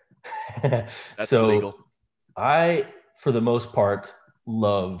 That's legal. I, for the most part,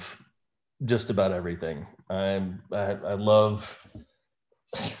 love just about everything. I love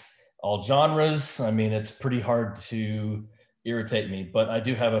all genres. I mean, it's pretty hard to irritate me, but I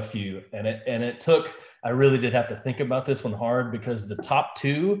do have a few, I really did have to think about this one hard, because the top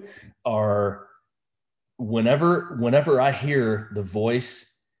 2 are whenever I hear the voice,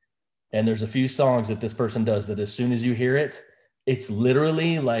 and there's a few songs that this person does that as soon as you hear it, it's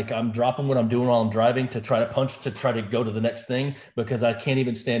literally like I'm dropping what I'm doing while I'm driving to try to go to the next thing, because I can't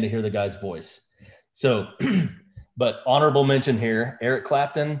even stand to hear the guy's voice. So, but honorable mention here, Eric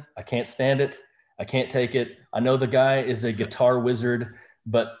Clapton. I can't stand it. I can't take it. I know the guy is a guitar wizard,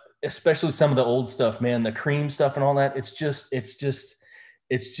 but especially some of the old stuff, man, the Cream stuff and all that.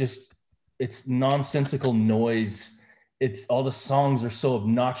 It's nonsensical noise. It's all the songs are so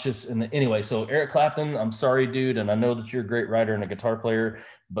obnoxious. And anyway, so Eric Clapton, I'm sorry, dude. And I know that you're a great writer and a guitar player,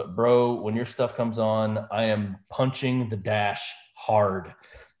 but bro, when your stuff comes on, I am punching the dash hard.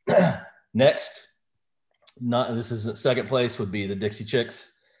 Next, this is second place would be the Dixie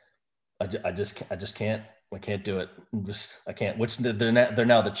Chicks. I just can't. I can't do it. I can't. Which they're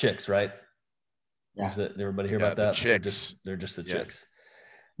now the Chicks, right? Yeah. Everybody hear about that? Chicks. They're just the Chicks.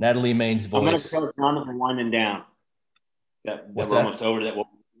 Natalie Maine's voice. I'm going to tell Jonathan winding down. We're almost over that.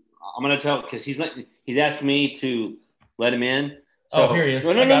 I'm going to tell, because he's asking me to let him in. So, here he is.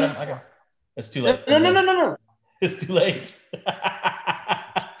 I got him. It's too late. No. It's too late.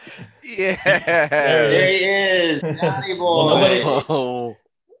 Yeah. There he is. Johnny boy. Well,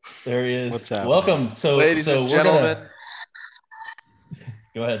 there he is. What's happening? Welcome. So, ladies and gentlemen.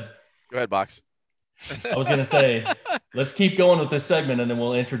 Go ahead. Go ahead, Box. I was going to say, let's keep going with this segment, and then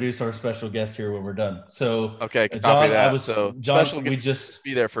we'll introduce our special guest here when we're done. So, okay, John, special guest, just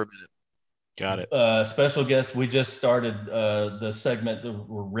be there for a minute. Got it. Special guest. We just started the segment that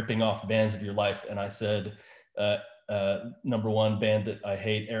we're ripping off bands of your life, and I said, number 1 band that I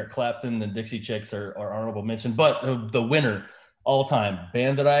hate, Eric Clapton, and Dixie Chicks are honorable mention. But the winner all time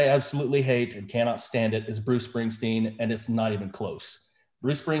band that I absolutely hate and cannot stand it is Bruce Springsteen, and it's not even close.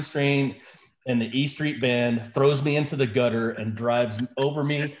 Bruce Springsteen and the E Street Band throws me into the gutter and drives over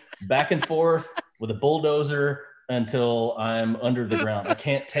me back and forth with a bulldozer until I'm under the ground. I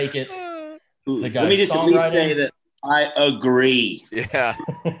can't take it. Let me just at least say that I agree. Yeah,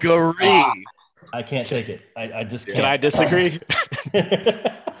 agree. I can't take it. I just can't. Can I disagree?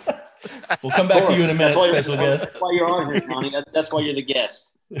 We'll come back to you in a minute, special guest. That's why you're on here, Tony. That's why you're the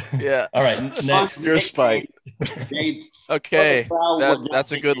guest. Yeah. All right. Next. Your spite. Okay.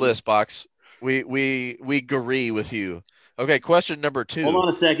 That's a good list, Box. We agree with you. Okay, question number 2. Hold on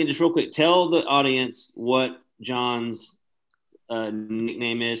a second, just real quick. Tell the audience what John's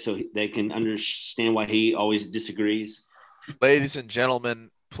nickname is so they can understand why he always disagrees. Ladies and gentlemen,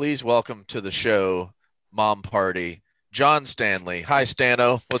 please welcome to the show, Mom Party, John Stanley. Hi,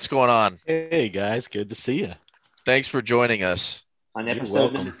 Stano. What's going on? Hey, guys. Good to see you. Thanks for joining us. On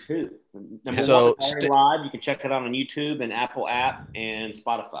episode number 2. Number So, 1, live. You can check it out on YouTube and Apple app and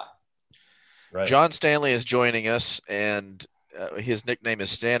Spotify. Right. John Stanley is joining us, and his nickname is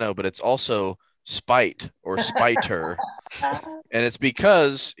Stano, but it's also Spite or Spiter. And it's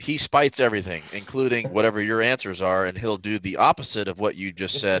because he spites everything, including whatever your answers are, and he'll do the opposite of what you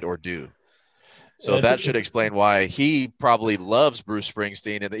just said or do. So that should explain why he probably loves Bruce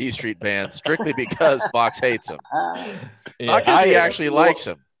Springsteen and the E Street Band strictly because Box hates him. Not because he actually likes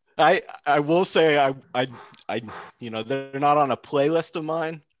him. I will say I they're not on a playlist of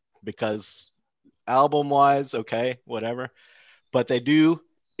mine because album-wise, okay, whatever. But they do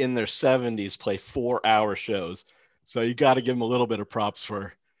in their 70s play 4-hour shows. So you got to give them a little bit of props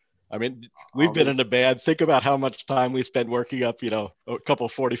for. I mean, we've been in a band. Think about how much time we spend working up, a couple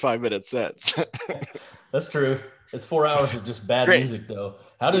 45-minute sets. That's true. It's 4 hours of just bad music, though.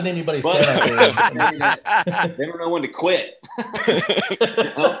 How did anybody stand out there? They don't know when to quit. Turn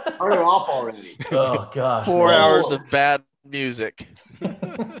it off already. Oh, gosh. 4 hours of bad music.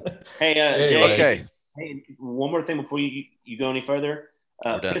 Hey, Jay. Okay. Hey, one more thing before you go any further.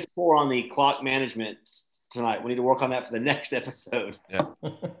 Piss poor on the clock management tonight. We need to work on that for the next episode. Yeah.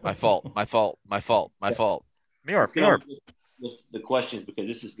 My fault. Let's get on with the questions because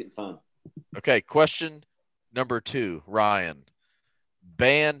this is getting fun. Okay. Question number 2, Ryan.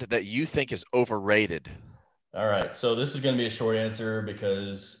 Band that you think is overrated. All right. So this is going to be a short answer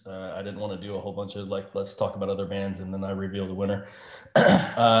because I didn't want to do a whole bunch of let's talk about other bands and then I reveal the winner.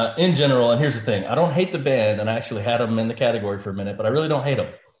 In general, and here's the thing. I don't hate the band, and I actually had them in the category for a minute, but I really don't hate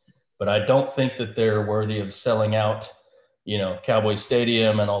them. But I don't think that they're worthy of selling out, Cowboy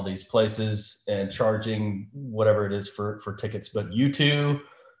Stadium and all these places and charging whatever it is for tickets. But U2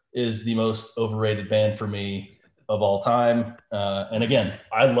 is the most overrated band for me of all time. And again,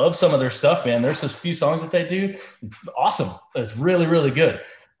 I love some of their stuff, man. There's a few songs that they do. It's awesome. It's really, really good.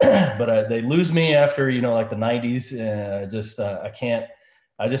 But they lose me after, like the 90s. I can't.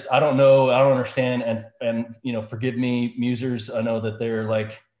 I don't know. I don't understand. And forgive me, musers. I know that they're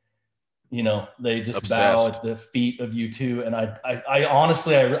like, they just obsessed. Bow at the feet of U2. And I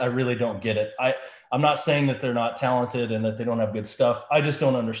honestly, I really don't get it. I'm not saying that they're not talented and that they don't have good stuff. I just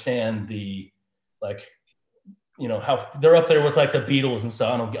don't understand how they're up there with like the Beatles and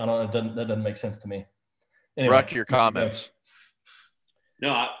stuff. That doesn't make sense to me. Anyway, Rock, your comments.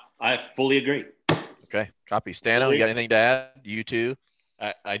 No, I fully agree. Okay. Copy. Stano, you got anything to add? You too?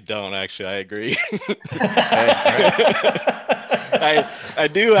 I don't actually. I agree. Okay. I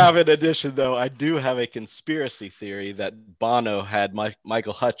do have an addition, though. I do have a conspiracy theory that Bono had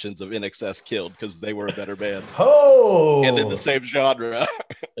Michael Hutchins of INXS killed because they were a better band. Oh! And in the same genre.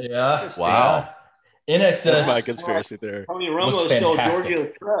 Yeah. Wow. INXS. That's my conspiracy theory. Tony Romo stole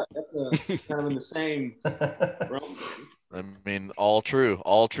Giorgio's truck. That's kind of in the same realm. I mean, all true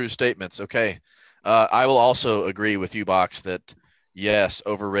statements. Okay. I will also agree with you, Box, that yes,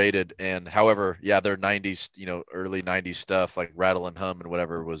 overrated. And however, their 90s, early 90s stuff like Rattle and Hum and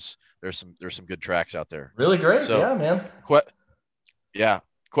whatever there's some good tracks out there. Really great. So, yeah, man.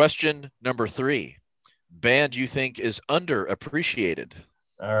 Question number 3. Band you think is underappreciated.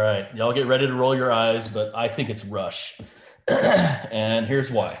 All right. Y'all get ready to roll your eyes, but I think it's Rush. And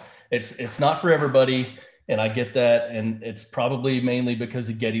here's why. It's not for everybody. And I get that. And it's probably mainly because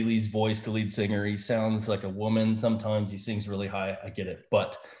of Geddy Lee's voice, the lead singer. He sounds like a woman. Sometimes he sings really high. I get it.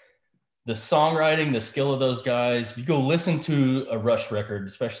 But the songwriting, the skill of those guys, if you go listen to a Rush record,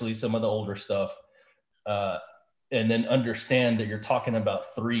 especially some of the older stuff, and then understand that you're talking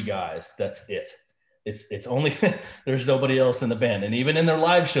about 3 guys. That's it. It's only, there's nobody else in the band. And even in their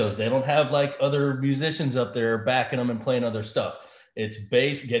live shows, they don't have like other musicians up there backing them and playing other stuff. It's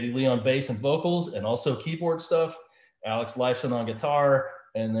bass, Geddy Lee on bass and vocals, and also keyboard stuff. Alex Lifeson on guitar,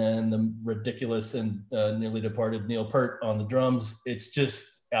 and then the ridiculous and nearly departed Neil Peart on the drums. It's just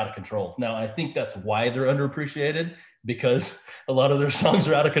out of control. Now, I think that's why they're underappreciated, because a lot of their songs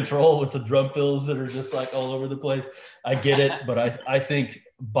are out of control with the drum fills that are just like all over the place. I get it, but I think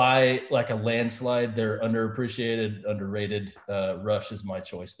by like a landslide, they're underappreciated, underrated. Rush is my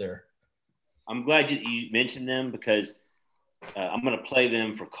choice there. I'm glad you mentioned them because I'm going to play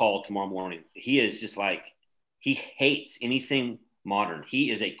them for Call tomorrow morning. He is just like, he hates anything modern. He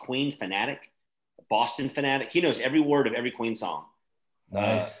is a Queen fanatic, a Boston fanatic. He knows every word of every Queen song.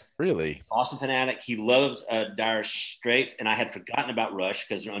 Nice.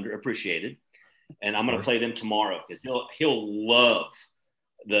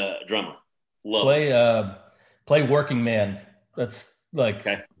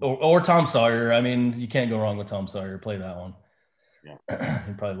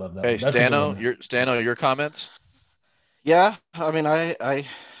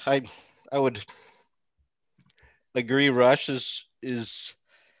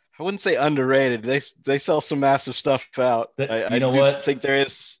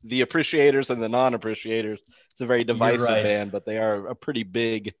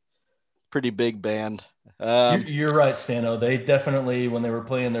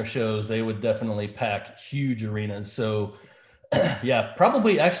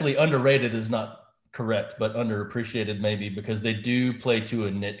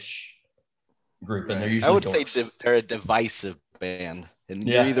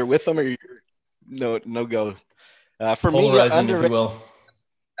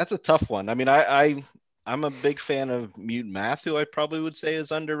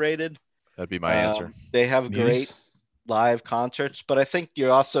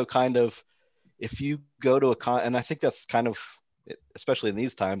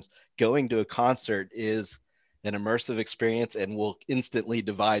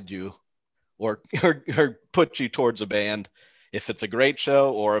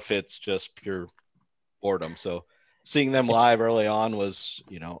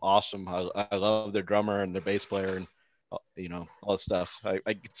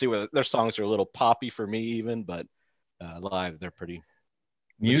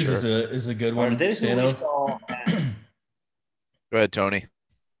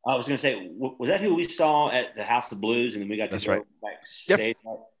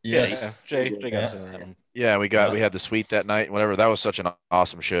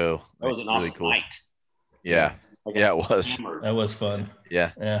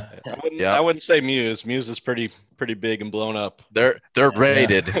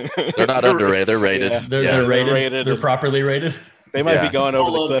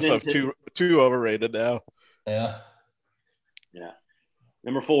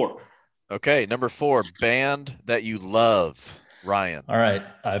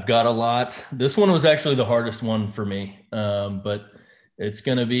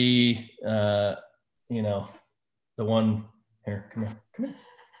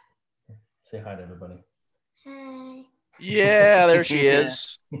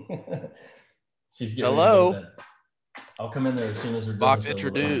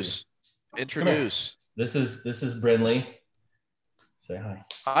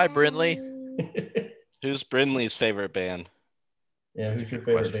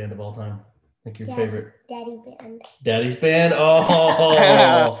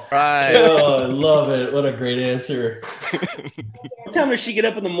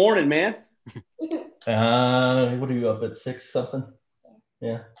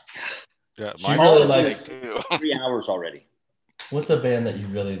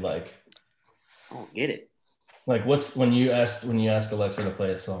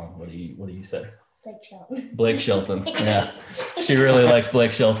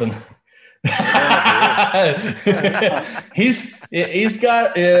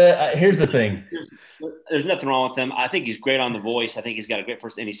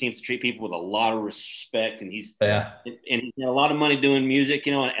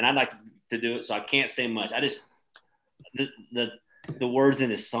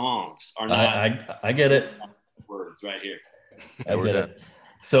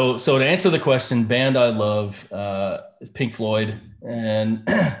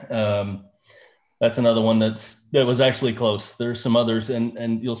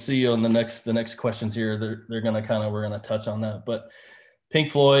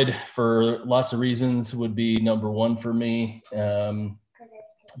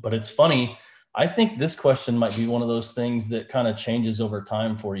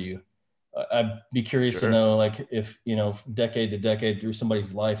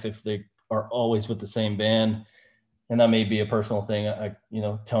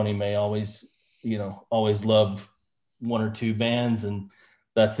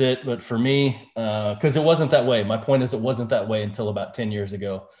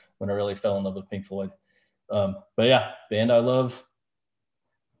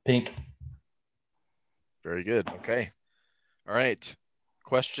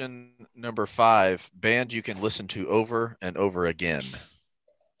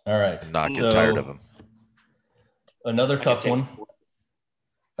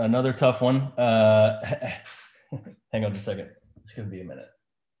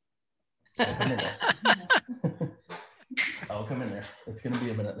 I'll come in there. I'll come in there. It's going to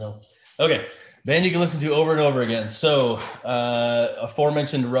be a minute though. Okay. Band you can listen to over and over again. So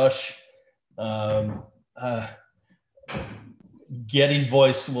aforementioned Rush. Getty's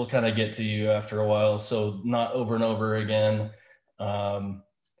voice will kind of get to you after a while. So not over and over again.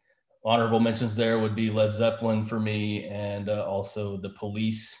 Honorable mentions there would be Led Zeppelin for me, and also the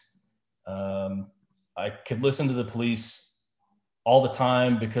Police. I could listen to the Police all the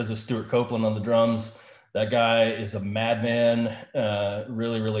time because of Stuart Copeland on the drums. That guy is a madman,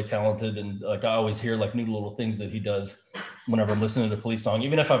 really, really talented. And like I always hear like new little things that he does whenever I'm listening to a Police song.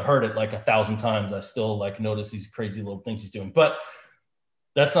 Even if I've heard it like 1,000 times, I still like notice these crazy little things he's doing. But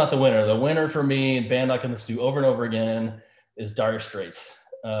that's not the winner. The winner for me, and band I can listen to over and over again, is Dire Straits.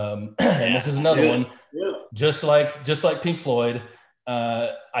 And this is another one, just like Pink Floyd.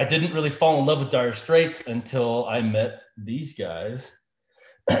 I didn't really fall in love with Dire Straits until I met these guys.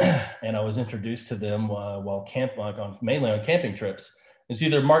 And I was introduced to them while mainly on camping trips. It's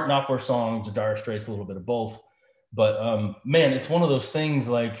either Mark Knopfler songs or Dire Straits, a little bit of both. But man, it's one of those things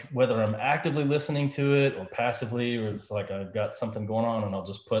like whether I'm actively listening to it or passively, or it's like I've got something going on and I'll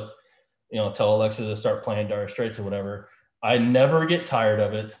just tell Alexa to start playing Dire Straits or whatever. I never get tired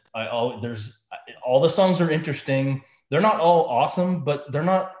of it. All the songs are interesting. They're not all awesome, but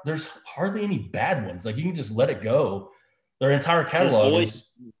there's hardly any bad ones. Like you can just let it go. Their entire catalog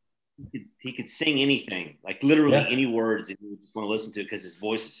he could sing anything, like literally any words that you just want to listen to because his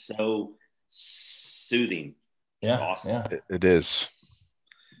voice is so soothing. Yeah. It's awesome. Yeah. It is.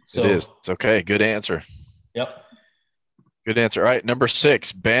 It is. Okay. Good answer. Yep. Good answer. All right. Number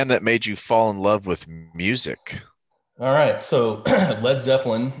 6, band that made you fall in love with music. All right. So Led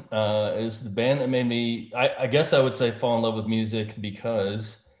Zeppelin is the band that made me, I guess I would say, fall in love with music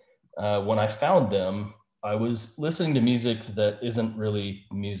because when I found them, I was listening to music that isn't really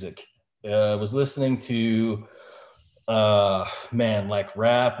music. I was listening to, like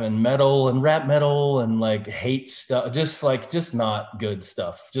rap and metal and rap metal and like hate stuff, just not good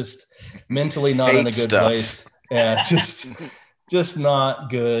stuff, just mentally not in a good place. Yeah, just not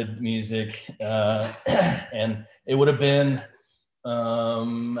good music. And it would have been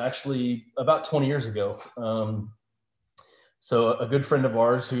actually about 20 years ago. So a good friend of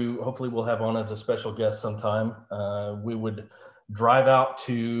ours who hopefully we'll have on as a special guest sometime, we would drive out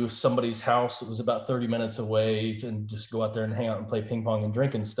to somebody's house. It was about 30 minutes away and just go out there and hang out and play ping pong and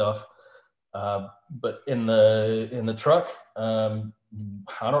drink and stuff. But in the truck, I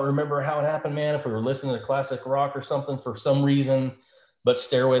don't remember how it happened, man, if we were listening to classic rock or something for some reason, but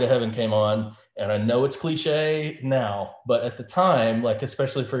Stairway to Heaven came on. And I know it's cliche now, but at the time, like,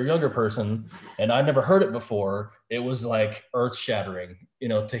 especially for a younger person, and I never heard it before, it was like earth shattering,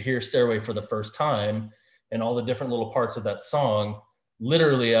 to hear Stairway for the first time and all the different little parts of that song.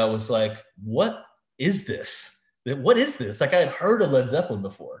 Literally, I was like, what is this? What is this? Like I had heard of Led Zeppelin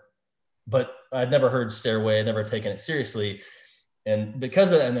before, but I'd never heard Stairway, I'd never taken it seriously. And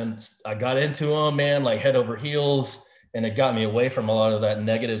because of that, and then I got into them, man, like head over heels. And it got me away from a lot of that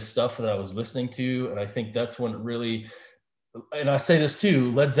negative stuff that I was listening to. And I think that's when it really, and I say this too,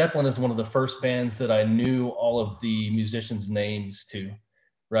 Led Zeppelin is one of the first bands that I knew all of the musicians' names to,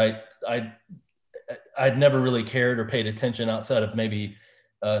 right? I'd never really cared or paid attention outside of maybe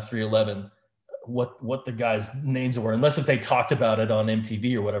 311, what the guys' names were, unless if they talked about it on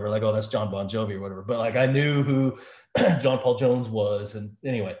MTV or whatever, like, oh, that's John Bon Jovi or whatever. But like I knew who John Paul Jones was. And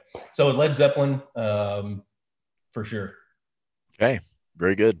anyway, so Led Zeppelin, for sure. Okay.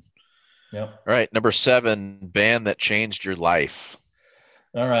 Very good. Yep. All right. Number 7, band that changed your life.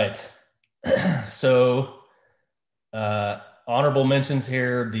 All right. So honorable mentions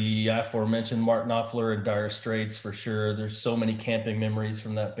here, the aforementioned Mark Knopfler and Dire Straits for sure. There's so many camping memories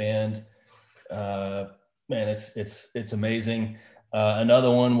from that band. Man, it's amazing.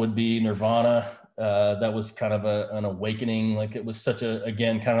 Another one would be Nirvana. That was kind of an awakening. Like it was such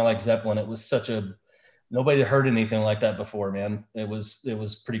again, kind of like Zeppelin. It was nobody had heard anything like that before, man. It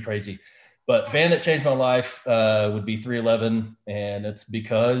was pretty crazy. But band that changed my life would be 311, and it's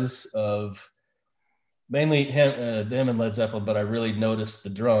because of mainly them and Led Zeppelin. But I really noticed the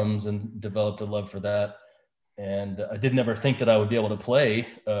drums and developed a love for that. And I didn't ever think that I would be able to play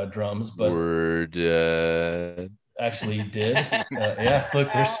drums, but actually did. Yeah,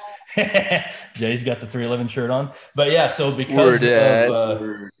 look, there's Jay's got the 311 shirt on. But yeah, so because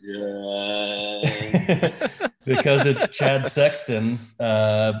because of Chad Sexton,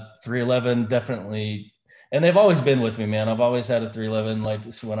 311 definitely, and they've always been with me, man. I've always had a 311, like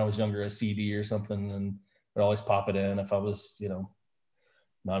when I was younger, a CD or something, and I'd always pop it in if I was,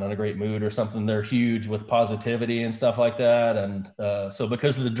 not in a great mood or something, they're huge with positivity and stuff like that. And so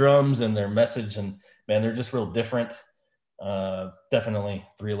because of the drums and their message, and man, they're just real different. Definitely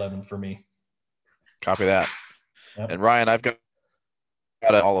 311 for me. Copy that. Yep. And Ryan, I've got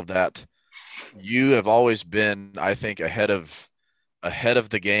all of that. You have always been, I think, ahead of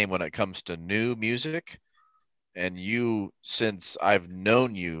the game when it comes to new music. And you, since I've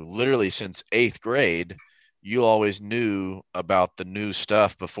known you, literally since 8th grade, you always knew about the new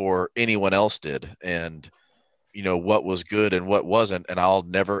stuff before anyone else did, and what was good and what wasn't. And I'll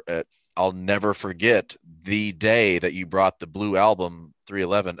never forget the day that you brought the Blue Album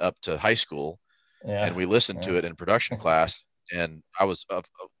 311 up to high school, and we listened to it in production class, and I was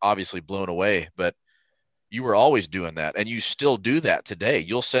obviously blown away. But you were always doing that, and you still do that today.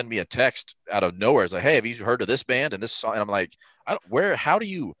 You'll send me a text out of nowhere. It's like, hey, have you heard of this band and this song? And I'm like,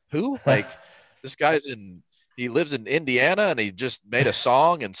 who? Like, this guy's he lives in Indiana, and he just made a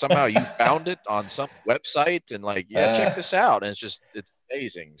song, and somehow you found it on some website, and like, check this out. And it's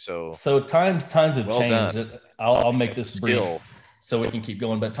amazing. So times have well changed. done. I'll make this brief so we can keep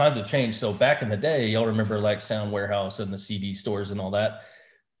going, but times have changed. So back in the day, y'all remember like Sound Warehouse and the CD stores and all that.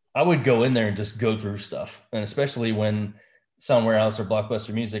 I would go in there and just go through stuff. And especially when Sound Warehouse or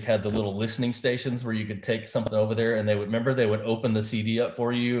Blockbuster Music had the little listening stations where you could take something over there, and they would open the CD up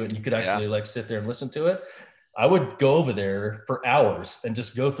for you, and you could actually like sit there and listen to it. I would go over there for hours and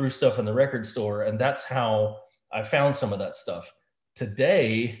just go through stuff in the record store. And that's how I found some of that stuff.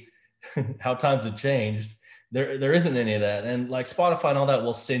 Today, how times have changed, there isn't any of that. And like Spotify and all that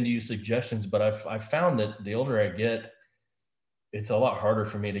will send you suggestions, but I've found that the older I get, it's a lot harder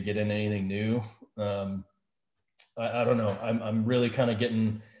for me to get into anything new. I don't know. I'm really kind of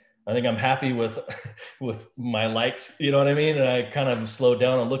I think I'm happy with my likes, you know what I mean? And I kind of slowed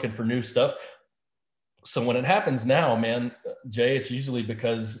down on looking for new stuff. So when it happens now, man, Jay, it's usually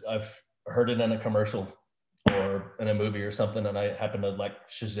because I've heard it in a commercial or in a movie or something, and I happen to like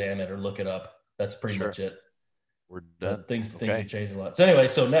Shazam it or look it up. That's pretty much it. We're done. But things have changed a lot. So anyway,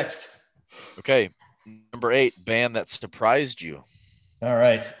 so next. Okay. Number 8, band that surprised you. All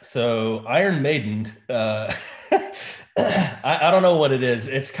right. So Iron Maiden, I don't know what it is.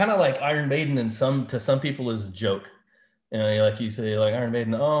 It's kind of like Iron Maiden to some people is a joke. Like you say, like Iron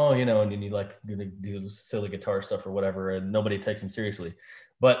Maiden, and then you like do silly guitar stuff or whatever, and nobody takes them seriously.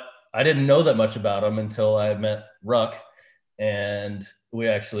 But I didn't know that much about them until I met Ruck, and we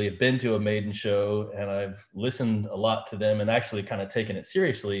actually have been to a Maiden show, and I've listened a lot to them and actually kind of taken it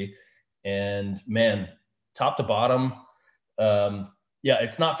seriously. And man, top to bottom,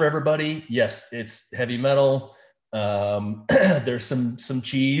 it's not for everybody. Yes, it's heavy metal. There's some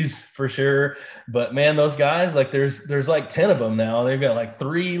cheese for sure, but man, those guys, like there's like 10 of them now. They've got like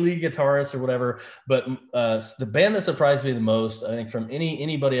 3 lead guitarists or whatever. But the band that surprised me the most, I think, from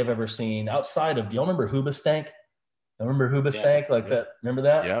anybody I've ever seen outside of, do y'all remember Hoobastank? I remember Hoobastank, that. Remember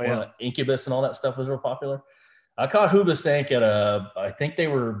that? Yeah. Incubus and all that stuff was real popular. I caught Hoobastank I think they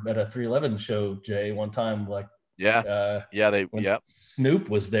were at a 311 show, Jay, one time. Snoop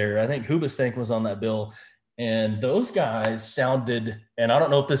was there. I think Hoobastank was on that bill. And those guys sounded, and I don't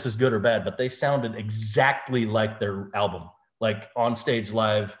know if this is good or bad, but they sounded exactly like their album. Like on stage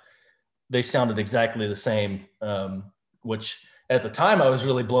live, they sounded exactly the same, which at the time I was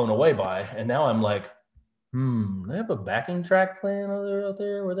really blown away by. And now I'm like, they have a backing track playing out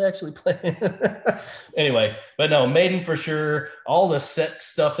there where they actually play. Anyway, but no, Maiden for sure. All the set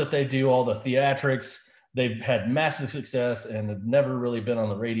stuff that they do, all the theatrics, they've had massive success and have never really been on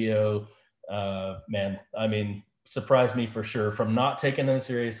the radio. Man, I mean, surprised me for sure, from not taking them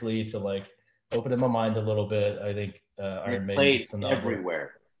seriously to like opening my mind a little bit. I think Iron Maiden played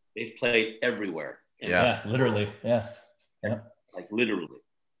everywhere. They've played everywhere. Yeah, literally. Yeah. Like literally.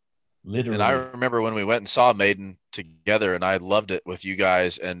 And I remember when we went and saw Maiden together, and I loved it with you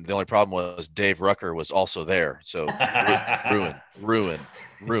guys. And the only problem was Dave Rucker was also there. So ruin.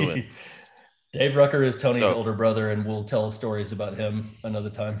 Dave Rucker is Tony's older brother, and we'll tell stories about him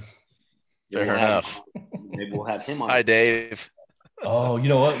another time. Fair enough. Maybe we'll have him on. Hi, Dave. Oh, you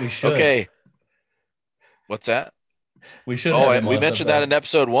know what? We should. Okay. What's that? We should. We mentioned that in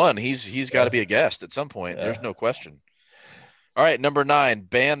episode 1. He's got to be a guest at some point. Yeah. There's no question. All right, number 9,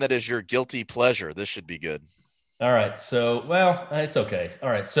 band that is your guilty pleasure. This should be good. All right. So, it's okay. All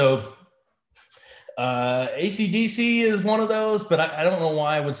right. So, AC/DC is one of those, but I don't know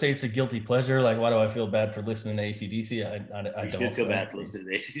why I would say it's a guilty pleasure. Like, why do I feel bad for listening to AC/DC? I don't should feel bad for listening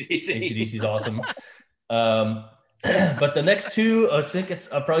to AC/DC. AC/DC is awesome. But the next 2, I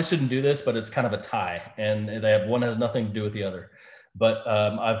probably shouldn't do this, but it's kind of a tie, and one has nothing to do with the other. But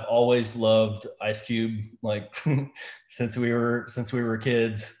I've always loved Ice Cube, like since we were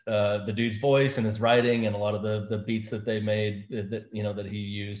kids. The dude's voice and his writing and a lot of the beats that they made that he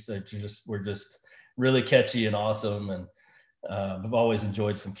used were just really catchy and awesome. And I've always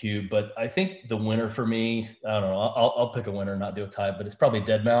enjoyed some Cube. But I think the winner for me, I don't know, I'll pick a winner, not do a tie, but it's probably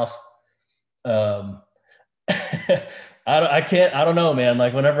Deadmau5. I don't know, man.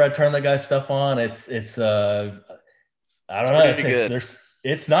 Like whenever I turn that guy's stuff on, it's I don't know.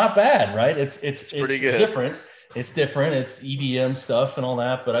 It's not bad, right? It's pretty good. Different. It's different. It's EDM stuff and all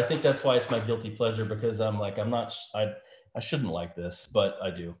that. But I think that's why it's my guilty pleasure, because I shouldn't like this, but I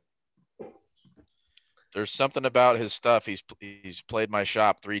do. There's something about his stuff. He's played my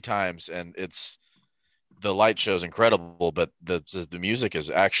shop 3 times, and the light show's incredible, but the music is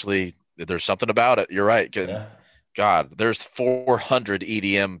actually, there's something about it. You're right. Yeah. God, there's 400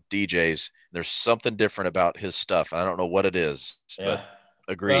 EDM DJs. There's something different about his stuff. I don't know what it is, but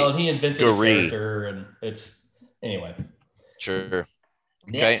agree. Well, he invented a character, and it's anyway. Sure.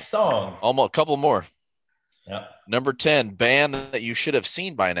 Next song. Almost a couple more. Yeah. Number 10, band that you should have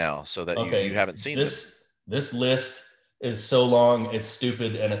seen by now, so that you haven't seen this. This list is so long, it's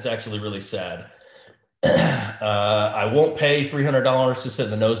stupid, and it's actually really sad. I won't pay $300 to sit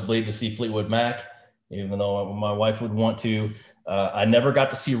in the nosebleed to see Fleetwood Mac, even though my wife would want to. I never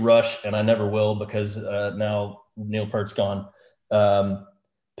got to see Rush, and I never will, because now Neil Peart's gone.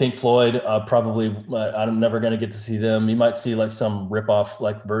 Pink Floyd, I'm never going to get to see them. You might see like some ripoff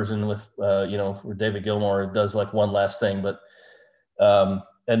like version with, where David Gilmour does like one last thing. But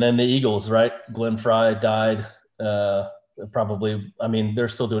and then the Eagles, right? Glenn Frey died. Probably, I mean, they're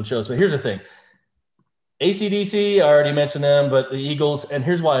still doing shows. But here's the thing. AC/DC, I already mentioned them, but the Eagles, and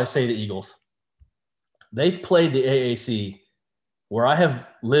here's why I say the Eagles. They've played the AAC, where I have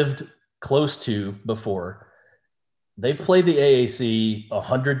lived close to before. They've played the AAC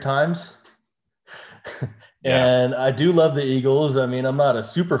 100 times. And I do love the Eagles. I mean, I'm not a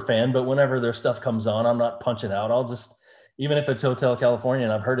super fan, but whenever their stuff comes on, I'm not punching out. I'll just, even if it's Hotel California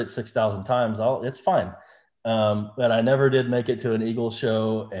and I've heard it 6,000 times, it's fine. But I never did make it to an Eagles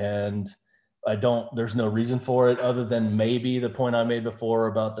show, and there's no reason for it other than maybe the point I made before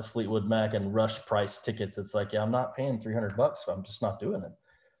about the Fleetwood Mac and Rush price tickets. It's like, I'm not paying $300, so I'm just not doing it.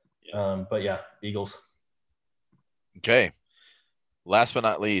 Yeah. But yeah, Eagles. Okay. Last but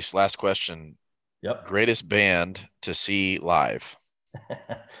not least, last question. Yep. Greatest band to see live.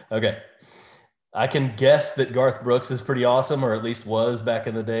 Okay. I can guess that Garth Brooks is pretty awesome, or at least was back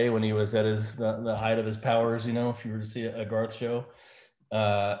in the day when he was at the height of his powers, if you were to see a Garth show.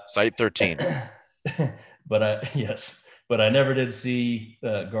 Site 13. But I never did see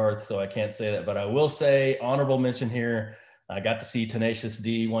Garth, so I can't say that. But I will say, honorable mention here, I got to see Tenacious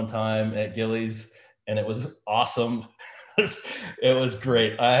D one time at Gillies, and it was awesome. It was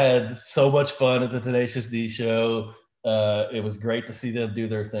great. I had so much fun at the Tenacious D show. It was great to see them do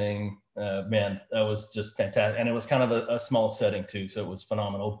their thing. Man, that was just fantastic. And it was kind of a small setting too, so it was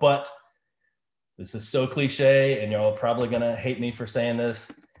phenomenal. But this is so cliche, and y'all are probably going to hate me for saying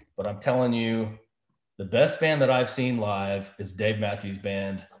this, but I'm telling you, the best band that I've seen live is Dave Matthews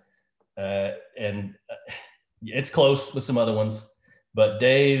Band. And it's close with some other ones, but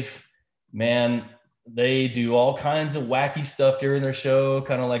Dave, man, they do all kinds of wacky stuff during their show,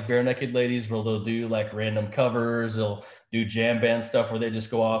 kind of like Bare Naked Ladies, where they'll do like random covers. They'll do jam band stuff where they just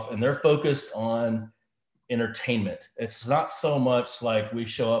go off, and they're focused on entertainment. It's not so much like we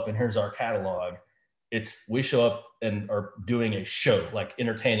show up and here's our catalog. It's we show up and are doing a show, like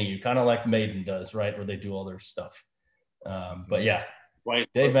entertaining you, kind of like Maiden does, right? Where they do all their stuff. But yeah, right.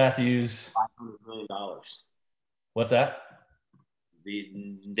 Dave Matthews. $500 million. What's that?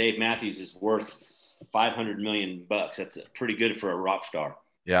 The Dave Matthews is worth $500 million. That's pretty good for a rock star.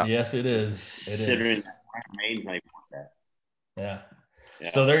 Yeah. Yes, it is. Considering Maiden might want that. Yeah.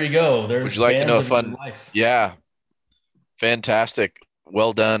 So there you go. Would you like to know a fun? Yeah. Fantastic.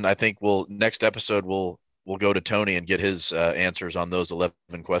 Well done. I think next episode we'll go to Tony and get his answers on those 11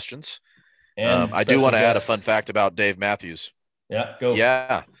 questions. And I do want to add a fun fact about Dave Matthews. Yeah, go.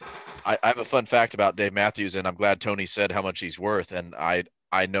 Yeah, I have a fun fact about Dave Matthews, and I'm glad Tony said how much he's worth, and I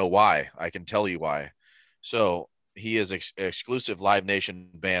know why. I can tell you why. So he is exclusive Live Nation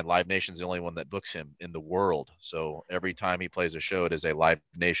band. Live Nation's the only one that books him in the world. So every time he plays a show, it is a Live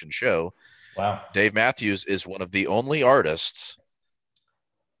Nation show. Wow. Dave Matthews is one of the only artists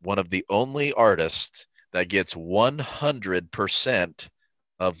that gets 100%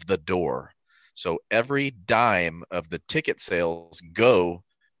 of the door. So every dime of the ticket sales go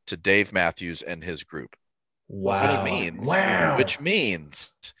to Dave Matthews and his group. Wow. Which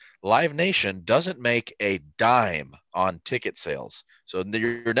means Live Nation doesn't make a dime on ticket sales. So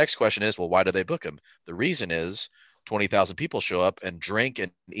your next question is, well, why do they book them? The reason is 20,000 people show up and drink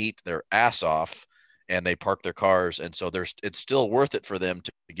and eat their ass off, and they park their cars. And so it's still worth it for them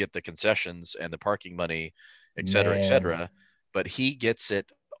to get the concessions and the parking money, et cetera, et cetera. But he gets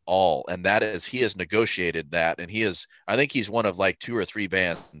it all. And that is, he has negotiated that. And I think he's one of like 2 or 3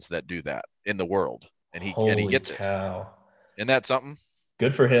 bands that do that in the world. And he gets it. Isn't that something?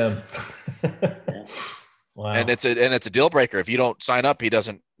 Good for him. Wow. And it's a deal breaker. If you don't sign up, he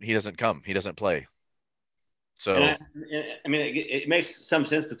doesn't come. He doesn't play. So I mean, it makes some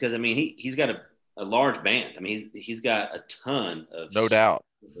sense because I mean he's got a large band. I mean he's got a ton of, no doubt,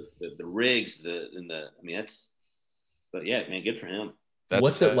 the rigs, but yeah, man, good for him.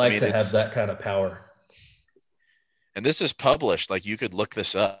 What's it like to have that kind of power? And this is published. Like, you could look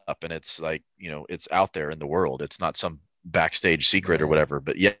this up, and it's like, it's out there in the world. It's not some backstage secret or whatever.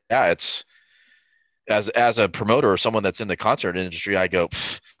 But yeah, it's as a promoter or someone that's in the concert industry, I go,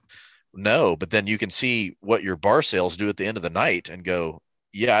 no. But then you can see what your bar sales do at the end of the night and go,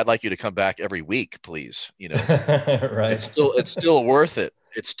 yeah, I'd like you to come back every week, please. Right. It's still worth it.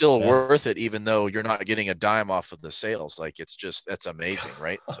 It's still worth it, even though you're not getting a dime off of the sales. Like, that's amazing,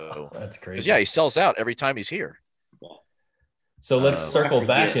 right? So that's crazy. Yeah, he sells out every time he's here. So let's circle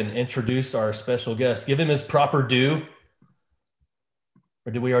back and introduce our special guest. Give him his proper due.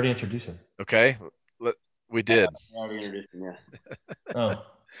 Or did we already introduce him? Okay, we did. I already introduced him, yeah. Oh.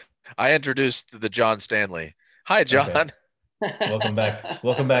 I introduced the John Stanley. Hi, John. Okay. Welcome back.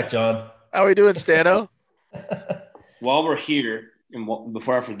 Welcome back, John. How are we doing, Stano? While we're here, and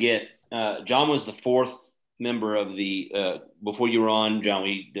before I forget, John was the 4th member of the before you were on, John,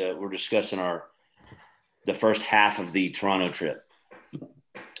 we were discussing the first half of the Toronto trip.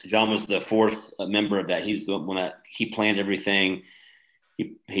 John was the 4th member of that. He was the one that he planned everything.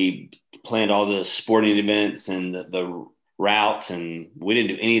 He planned all the sporting events and the route, and we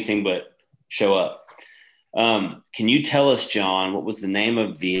didn't do anything but show up. Can you tell us, John, what was the name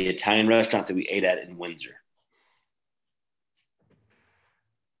of the Italian restaurant that we ate at in Windsor?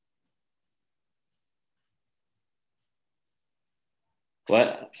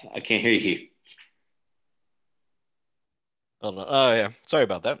 What? I can't hear you. Oh, yeah. Sorry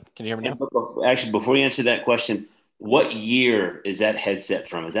about that. Can you hear me now? Actually, before you answer that question, what year is that headset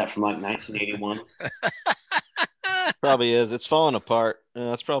from? Is that from like 1981? Probably is. It's falling apart.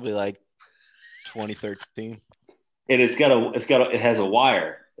 It's probably like 2013. And it has a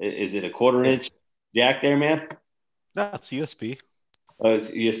wire. Is it a 1/4 inch jack there, man? No, it's USB. Oh, it's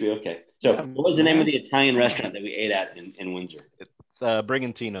USB. Okay. So, what was the name of the Italian restaurant that we ate at in Windsor? It's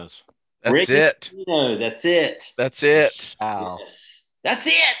Brigantino's. That's it. That's it. That's it. Wow. Yes. That's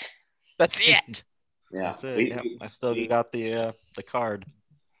it. That's it. Yeah. That's it. I still got the card.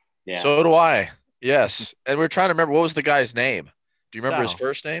 Yeah. So do I. Yes. And we're trying to remember, what was the guy's name? Do you remember his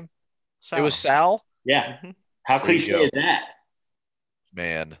first name? Sal. It was Sal? Yeah. How cliche is that?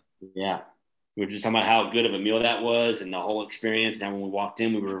 Man. Yeah. We were just talking about how good of a meal that was and the whole experience. Now, when we walked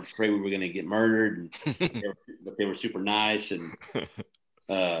in, we were afraid we were going to get murdered, but they were super nice and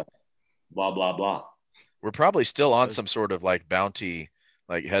blah, blah, blah. We're probably still on some sort of like bounty,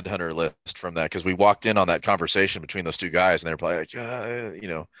 like headhunter list from that, because we walked in on that conversation between those 2 guys and they're probably like,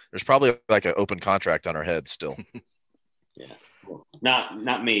 there's probably like an open contract on our heads still. Yeah. Well,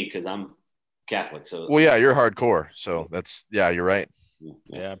 not me, because I'm Catholic. So well, yeah, you're hardcore. So you're right.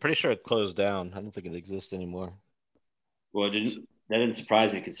 Yeah, I'm pretty sure it closed down. I don't think it exists anymore. Well, that didn't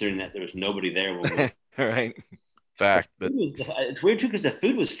surprise me, considering that there was nobody there when we right. Fact, but it's weird too, because the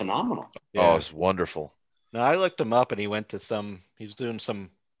food was phenomenal. Oh, it's wonderful. No, I looked him up, and he was doing some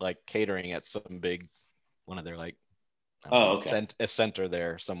like catering at some big one of their like a center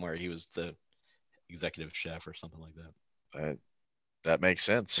there somewhere. He was the executive chef or something like that. That makes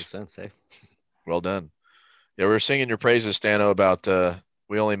sense. Makes sense, hey? Well done. Yeah, we were singing your praises, Stano, about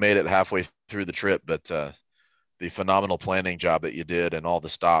we only made it halfway through the trip, but the phenomenal planning job that you did, and all the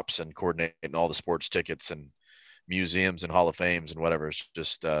stops and coordinating all the sports tickets and museums and Hall of Fames and whatever. It's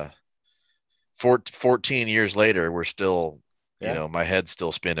just 14 years later, we're still, my head's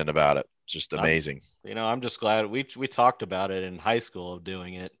still spinning about it. It's just amazing. I'm just glad we talked about it in high school of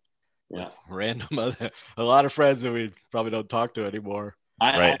doing it. Yeah. A lot of friends that we probably don't talk to anymore.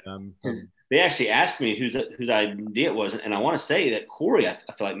 Right. They actually asked me whose idea it was, and I want to say that Corey, I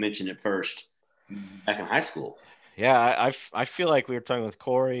feel like, mentioned it first back in high school. Yeah, I feel like we were talking with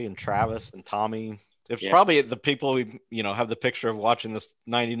Corey and Travis and Tommy. It's probably the people we have the picture of watching this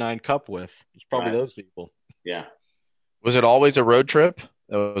 '99 Cup with. It's probably those people. Yeah. Was it always a road trip?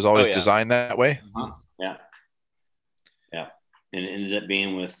 It was always designed that way. Uh-huh. Yeah. Yeah. and it ended up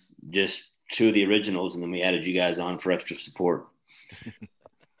being with just two of the originals, and then we added you guys on for extra support.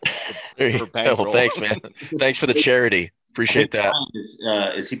 Well, thanks, man. Thanks for the charity. Appreciate that.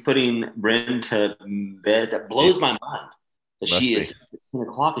 Is he putting Bryn to bed? That blows my mind. That she is 10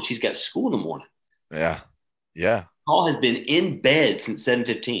 o'clock and she's got school in the morning. Yeah. Paul has been in bed since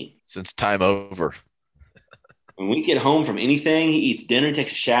 7:15. Since time over. When we get home from anything, he eats dinner,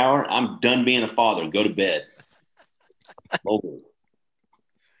 takes a shower. I'm done being a father. Go to bed. Go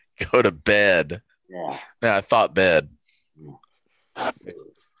to bed. Yeah. I thought bed.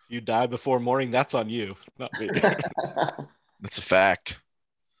 You die before morning, that's on you, not me. That's a fact.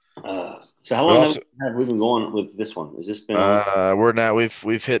 So how long have we been going with this one? Has this been we're now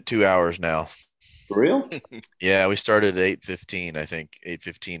we've hit 2 hours now. For real? Yeah, we started at 8:15, I think,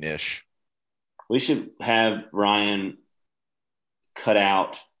 8:15-ish. We should have Ryan cut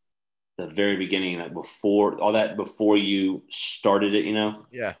out the very beginning, like before you started it,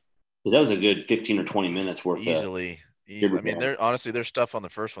 Yeah. Because that was a good 15 or 20 minutes worth. Easily. I mean, there's stuff on the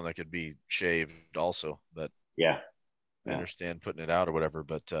first one that could be shaved also, but yeah. I understand putting it out or whatever,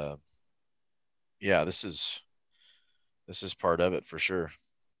 but yeah, this is part of it for sure.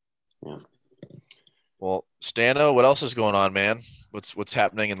 Yeah. Well, Stano, what else is going on, man? What's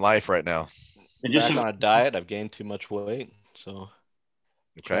happening in life right now? I'm back on a diet. I've gained too much weight, so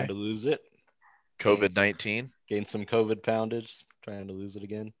trying to lose it. COVID-19. Gained some COVID poundage. Trying to lose it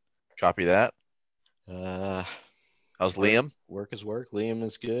again. Copy that. How's Liam? Work is work. Liam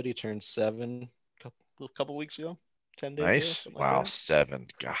is good. He turned 7 a couple weeks ago. 10 days nice. ago. Wow, like 7.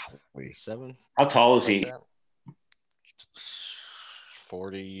 Golly. 7. How tall is he?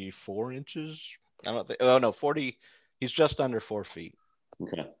 44 inches. I don't think. Oh no, 40. He's just under 4 feet.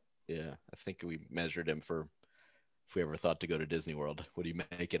 Okay. Yeah, I think we measured him for if we ever thought to go to Disney World. Would he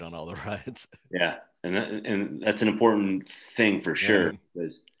make it on all the rides? Yeah, and that's an important thing for sure,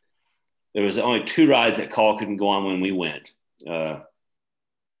 because there was only 2 rides that Call couldn't go on when we went. But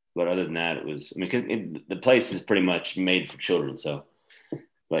other than that, it was. I mean, the place is pretty much made for children. So,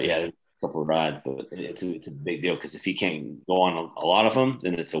 but yeah, there's a couple of rides, but it's a big deal because if he can't go on a lot of them,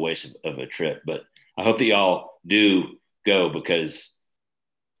 then it's a waste of a trip. But I hope that y'all do go because,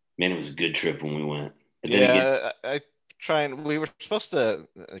 man, it was a good trip when we went. But then again, we were supposed to.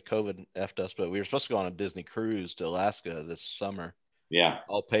 COVID effed us, but we were supposed to go on a Disney cruise to Alaska this summer. Yeah,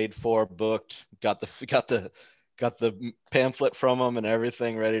 all paid for, booked, got the pamphlet from them and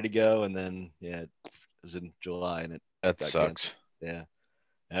everything ready to go, and then it was in July and that sucks. Yeah,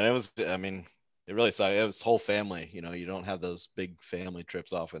 and it was. I mean, it really sucked. It was whole family. You don't have those big family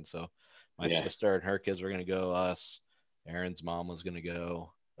trips often. So my sister and her kids were gonna go. Us, Aaron's mom was gonna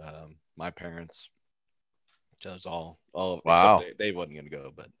go. My parents. So it was all wow. They wasn't gonna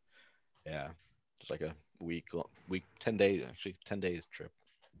go, but yeah, just like a week 10 days actually 10 days trip.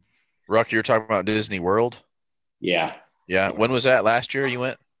 Ruck, you're talking about Disney World? Yeah. When was that? Last year you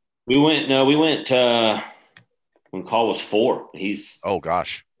went? We went when Call was 4. He's 7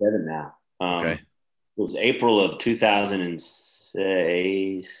 now. Okay. It was April of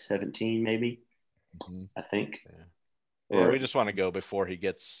 2017 maybe. Mm-hmm. I think. Or we just want to go before he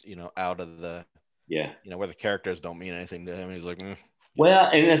gets out of the where the characters don't mean anything to him. He's like well,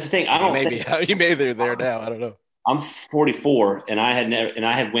 and that's the thing. I don't think he may be there now. I don't know. I'm 44, and I had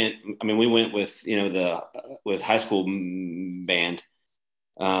went. I mean, we went with with high school band,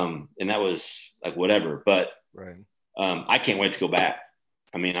 and that was like whatever. But I can't wait to go back.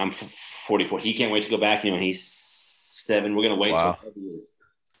 I mean, I'm 44. He can't wait to go back. He's 7. We're gonna wait till he is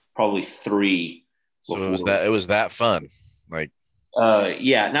probably 3. So it was that fun, like.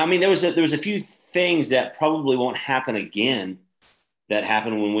 Yeah. Now, I mean, there was a few things that probably won't happen again that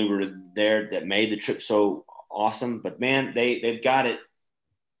happened when we were there that made the trip so awesome. But man, they've got it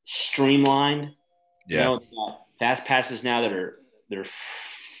streamlined. Yeah. They've got fast passes now that are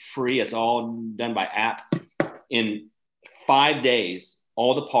free. It's all done by app. In 5 days,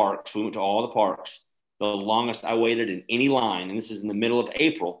 all the parks. We went to all the parks. The longest I waited in any line, and this is in the middle of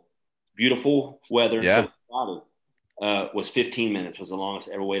April. Beautiful weather. Yeah. Was 15 minutes. Was the longest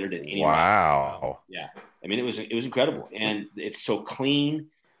I ever waited in any. Wow. Yeah. I mean, it was incredible, and it's so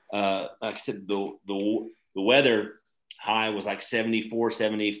clean. Like I said, the weather high was like 74,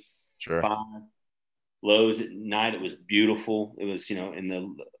 75. Sure. Lows at night, it was beautiful. It was, in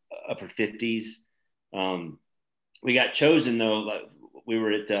the upper 50s. We got chosen though. Like we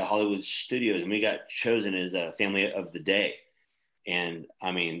were at Hollywood Studios, and we got chosen as a family of the day. And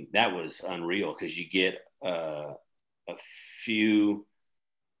I mean, that was unreal because you get a few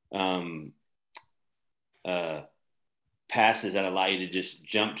passes that allow you to just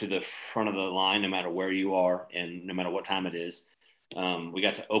jump to the front of the line no matter where you are and no matter what time it is. We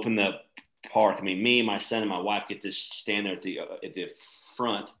got to open the park. I mean, me, my son, and my wife get to stand there at the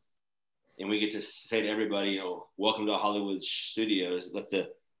front, and we get to say to everybody, welcome to Hollywood Studios. Let the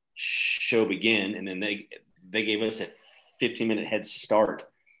show begin. And then they gave us a 15-minute head start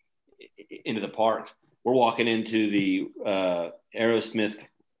into the park. We're walking into the Aerosmith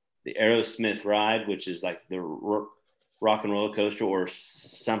ride, which is like the rock and roller coaster or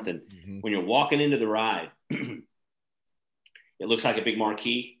something. Mm-hmm. When you're walking into the ride, it looks like a big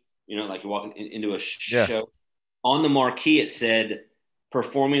marquee, like you're walking into a show. On the marquee, it said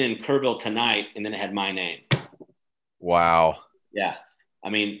performing in Kerrville tonight. And then it had my name. Wow. Yeah. I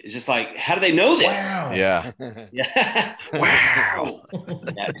mean, it's just like, how do they know this? Wow. Yeah. Yeah. Wow.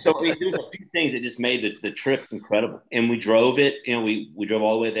 Yeah. So I mean, there was a few things that just made the trip incredible. And we drove it, we drove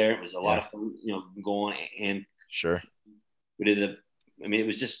all the way there. It was a lot of fun, going, and sure. We did it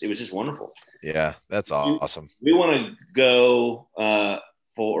was just wonderful. Yeah. That's awesome. We want to go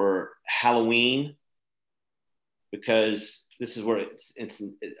for Halloween, because this is where it's I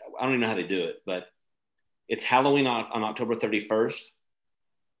don't even know how they do it, but it's Halloween on October 31st.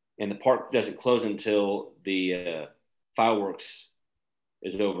 And the park doesn't close until the fireworks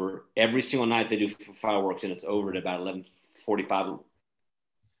is over. Every single night they do fireworks, and it's over at about 11:45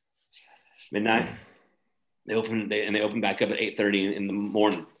 midnight. They open back up at 8:30 in the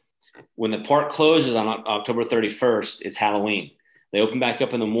morning. When the park closes on October 31st, it's Halloween. They open back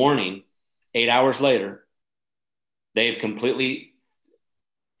up in the morning. 8 hours later, they've completely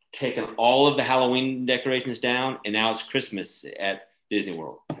taken all of the Halloween decorations down, and now it's Christmas at Disney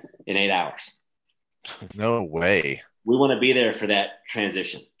World in 8 hours. No way. We want to be there for that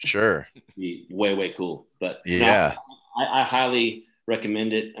transition. Sure. It'd be way, way cool. But yeah, I highly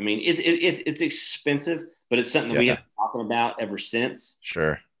recommend it. I mean, it's expensive, but it's something that we have been talking about ever since.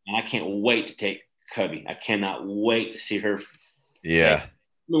 Sure. And I can't wait to take Cubby. I cannot wait to see her. Yeah. I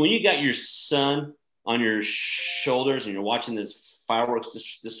mean, when you got your son on your shoulders and you're watching this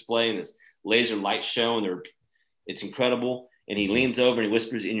fireworks display and this laser light show, and it's incredible. And he leans over and he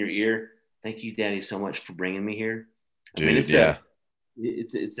whispers in your ear, "Thank you, Daddy, so much for bringing me here." Dude, I mean,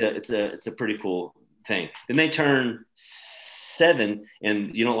 it's a pretty cool thing. Then they turn 7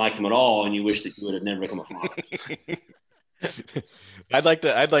 and you don't like them at all, and you wish that you would have never become a father. I'd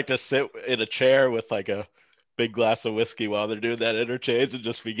like to sit in a chair with like a big glass of whiskey while they're doing that interchange and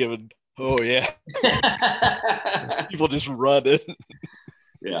just be giving, oh yeah, people just running.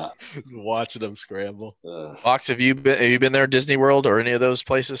 Yeah, just watching them scramble. Fox, have you been there at Disney World or any of those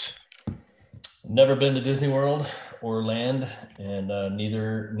places? Never been to Disney World or Land, and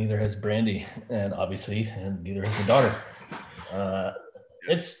neither has Brandy, and neither has the daughter.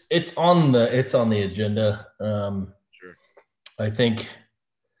 It's on the agenda. Sure.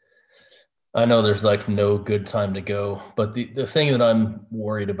 I know there's like no good time to go, but the thing that I'm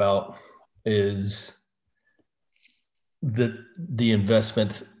worried about is the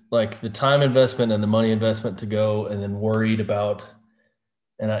investment, like the time investment and the money investment to go, and then worried about,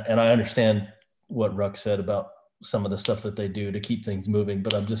 and I understand what Ruck said about some of the stuff that they do to keep things moving,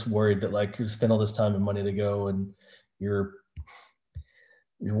 but I'm just worried that like you spend all this time and money to go, and you're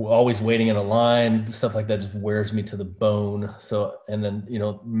always waiting in a line, stuff like that just wears me to the bone. So, and then,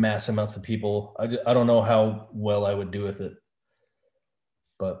 mass amounts of people, I don't know how well I would do with it,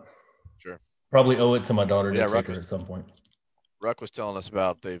 but sure, probably owe it to my daughter to Ruck take her at some point. Ruck was telling us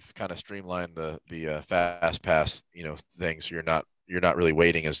about, they've kind of streamlined the fast pass, things. So you're not really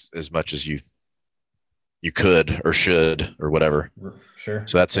waiting as much as you could or should or whatever. Sure.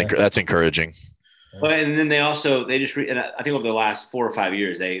 So that's encouraging. Well, and then and I think over the last 4 or 5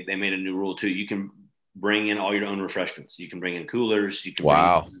 years, they made a new rule too. You can bring in all your own refreshments. You can bring in coolers. You can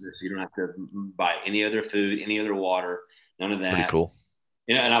you don't have to buy any other food, any other water, none of that. Pretty cool.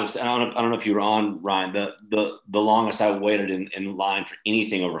 And I don't know if you were on, Ryan. The longest I waited in line for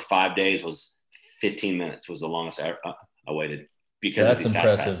anything over 5 days was 15 minutes. Was the longest I waited, because that's of these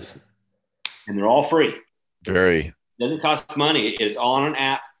impressive. fast passes. And they're all free. Very. It doesn't cost money. It's all on an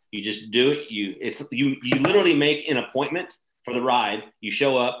app. You just do it. You literally make an appointment for the ride. You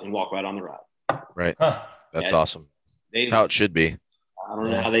show up and walk right on the ride. Right. Huh. That's awesome. How it should be. I don't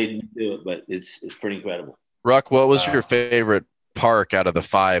know how they do it, but it's pretty incredible. Ruck, what was your favorite park out of the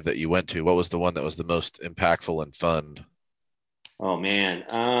 5 that you went to? What was the one that was the most impactful and fun? Oh man.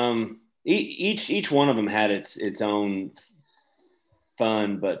 Each one of them had its own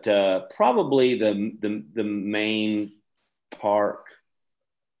fun, but probably the main park,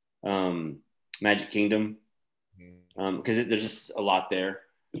 Magic Kingdom, because there's just a lot there.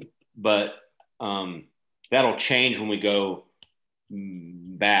 But that'll change when we go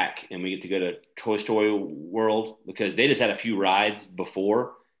back and we get to go to Toy Story World because they just had a few rides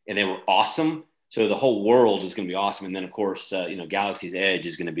before and they were awesome. So the whole world is going to be awesome. And then of course, Galaxy's Edge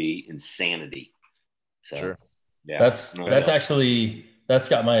is going to be insanity. So Sure. yeah, that's actually, that's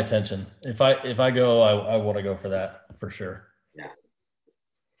got my attention. If I go, I want to go for that for sure.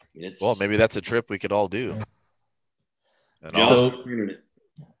 Yeah. Well, maybe that's a trip we could all do. And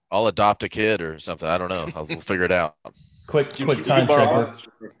I'll adopt a kid or something. I don't know. We'll figure it out. Quick time check.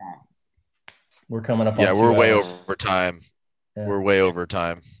 We're coming up on 2 we're way hours. over time. Yeah. We're way over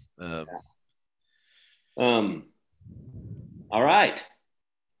time. All right.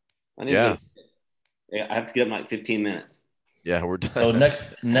 I have to get up in like 15 minutes. Yeah, we're done. So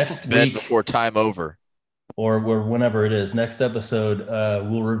next bed week before time over. Or whenever it is, next episode, Tony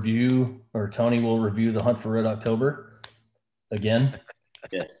will review The Hunt for Red October again.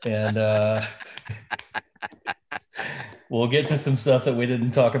 Yes. And we'll get to some stuff that we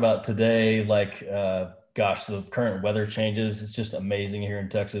didn't talk about today, like, the current weather changes. It's just amazing here in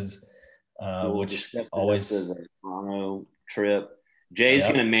Texas, we'll which discuss always the Toronto trip. Jay's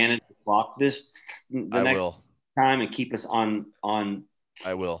going to manage the clock next time and keep us on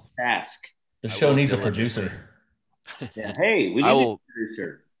I will. task. The show needs a producer. Yeah. Hey, we need a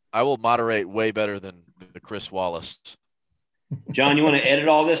producer. I will moderate way better than the Chris Wallace. John, you want to edit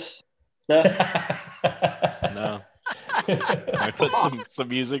all this stuff? No. I put some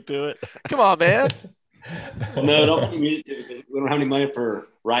music to it. Come on, man. No, don't put music to it because we don't have any money for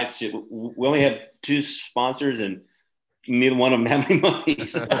rights. We only have 2 sponsors and neither one of them have any money.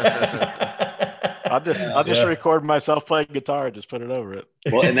 So. I'll just record myself playing guitar and just put it over it.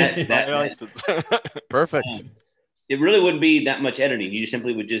 Well, and that perfect. It really wouldn't be that much editing. You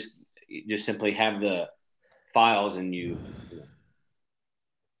simply would just have the files and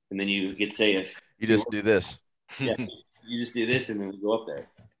then you get to say if you just do this. Yeah, you just do this and then we go up there.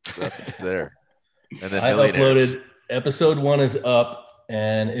 It's there. And then I uploaded episode 1 is up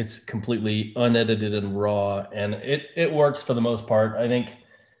and it's completely unedited and raw, and it works for the most part. I think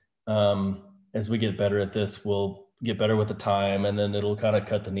as we get better at this, we'll get better with the time, and then it'll kind of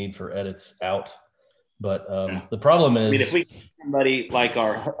cut the need for edits out. But the problem is, if we get somebody like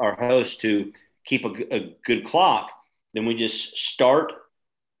our host to keep a good clock, then we just start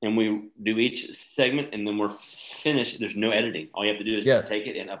and we do each segment and then we're finished. There's no editing. All you have to do is just take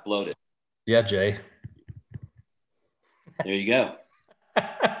it and upload it. Yeah, Jay. There you go.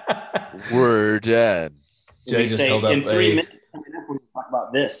 We're done. Jay just held up in 3 minutes, we're going to talk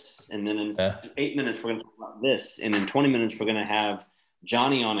about this. And then in 8 minutes, we're going to talk about this. And in 20 minutes, we're going to have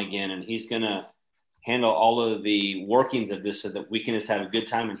Johnny on again. And he's going to handle all of the workings of this so that we can just have a good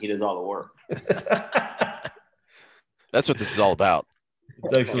time and he does all the work. That's what this is all about.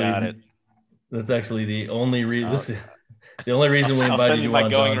 That's actually the only reason. The only reason we invited you on,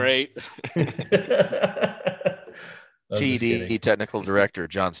 going John. rate. TD technical director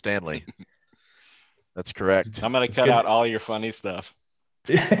John Stanley. That's correct. I'm gonna cut out all your funny stuff.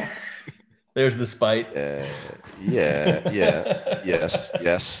 There's the spite. Yes.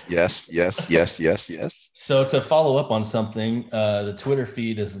 So to follow up on something, the Twitter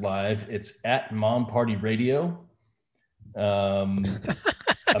feed is live. It's at Mom Party Radio.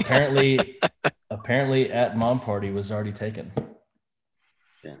 Apparently at Mom Party was already taken.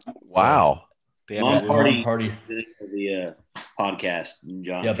 Yeah. Wow. Mom Party. The podcast,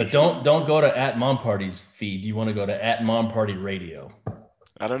 John. Yeah, but don't go to at Mom Party's feed. You want to go to at Mom Party Radio.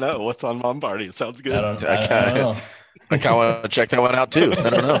 I don't know what's on Mom Party. It sounds good. I don't know. I kind of want to check that one out too. I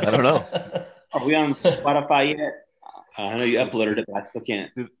don't know. Are we on Spotify yet? I know you uploaded it, but I still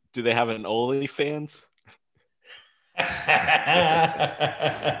can't. Do they have an OnlyFans?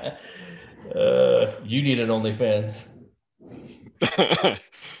 You need an OnlyFans.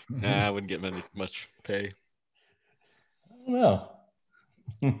 Nah, I wouldn't get much pay. I don't know.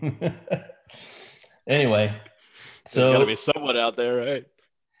 Anyway, so there's got to be someone out there, right?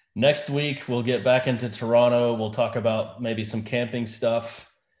 Next week we'll get back into Toronto. We'll talk about maybe some camping stuff.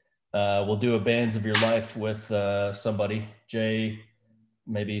 We'll do a Bands of Your Life with somebody, Jay,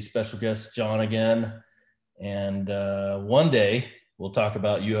 maybe special guest John again. And one day we'll talk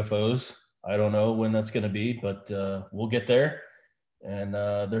about UFOs. I don't know when that's going to be, but we'll get there. And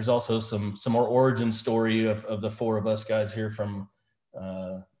there's also some more origin story of the 4 of us guys here from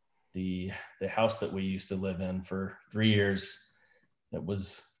the house that we used to live in for 3 years. It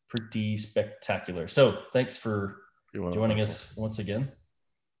was pretty spectacular. So thanks for joining us once again.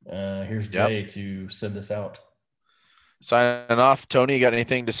 Here's Jay to send us out. Signing off. Tony, you got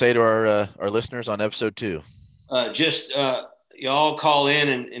anything to say to our listeners on episode 2? Just y'all call in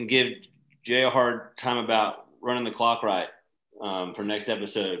and give Jay a hard time about running the clock right. for next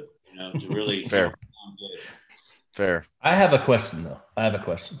episode. To really Fair. Fair. I have a question though.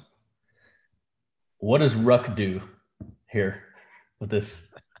 What does Ruck do here with this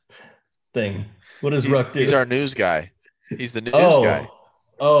thing? What does Ruck do? He's our news guy. He's the news guy.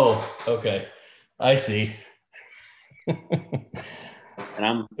 Oh, okay. I see.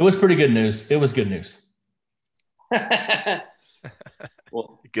 And it was pretty good news. It was good news.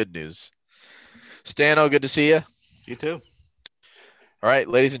 Well, good news. Stano, good to see you. You too. All right,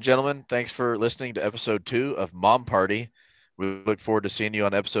 ladies and gentlemen, thanks for listening to episode 2 of Mom Party. We look forward to seeing you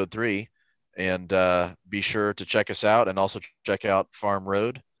on episode 3. And be sure to check us out and also check out Farm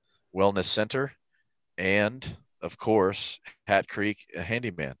Road Wellness Center and, of course, Hat Creek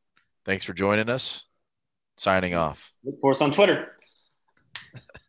Handyman. Thanks for joining us. Signing off. Look for us on Twitter.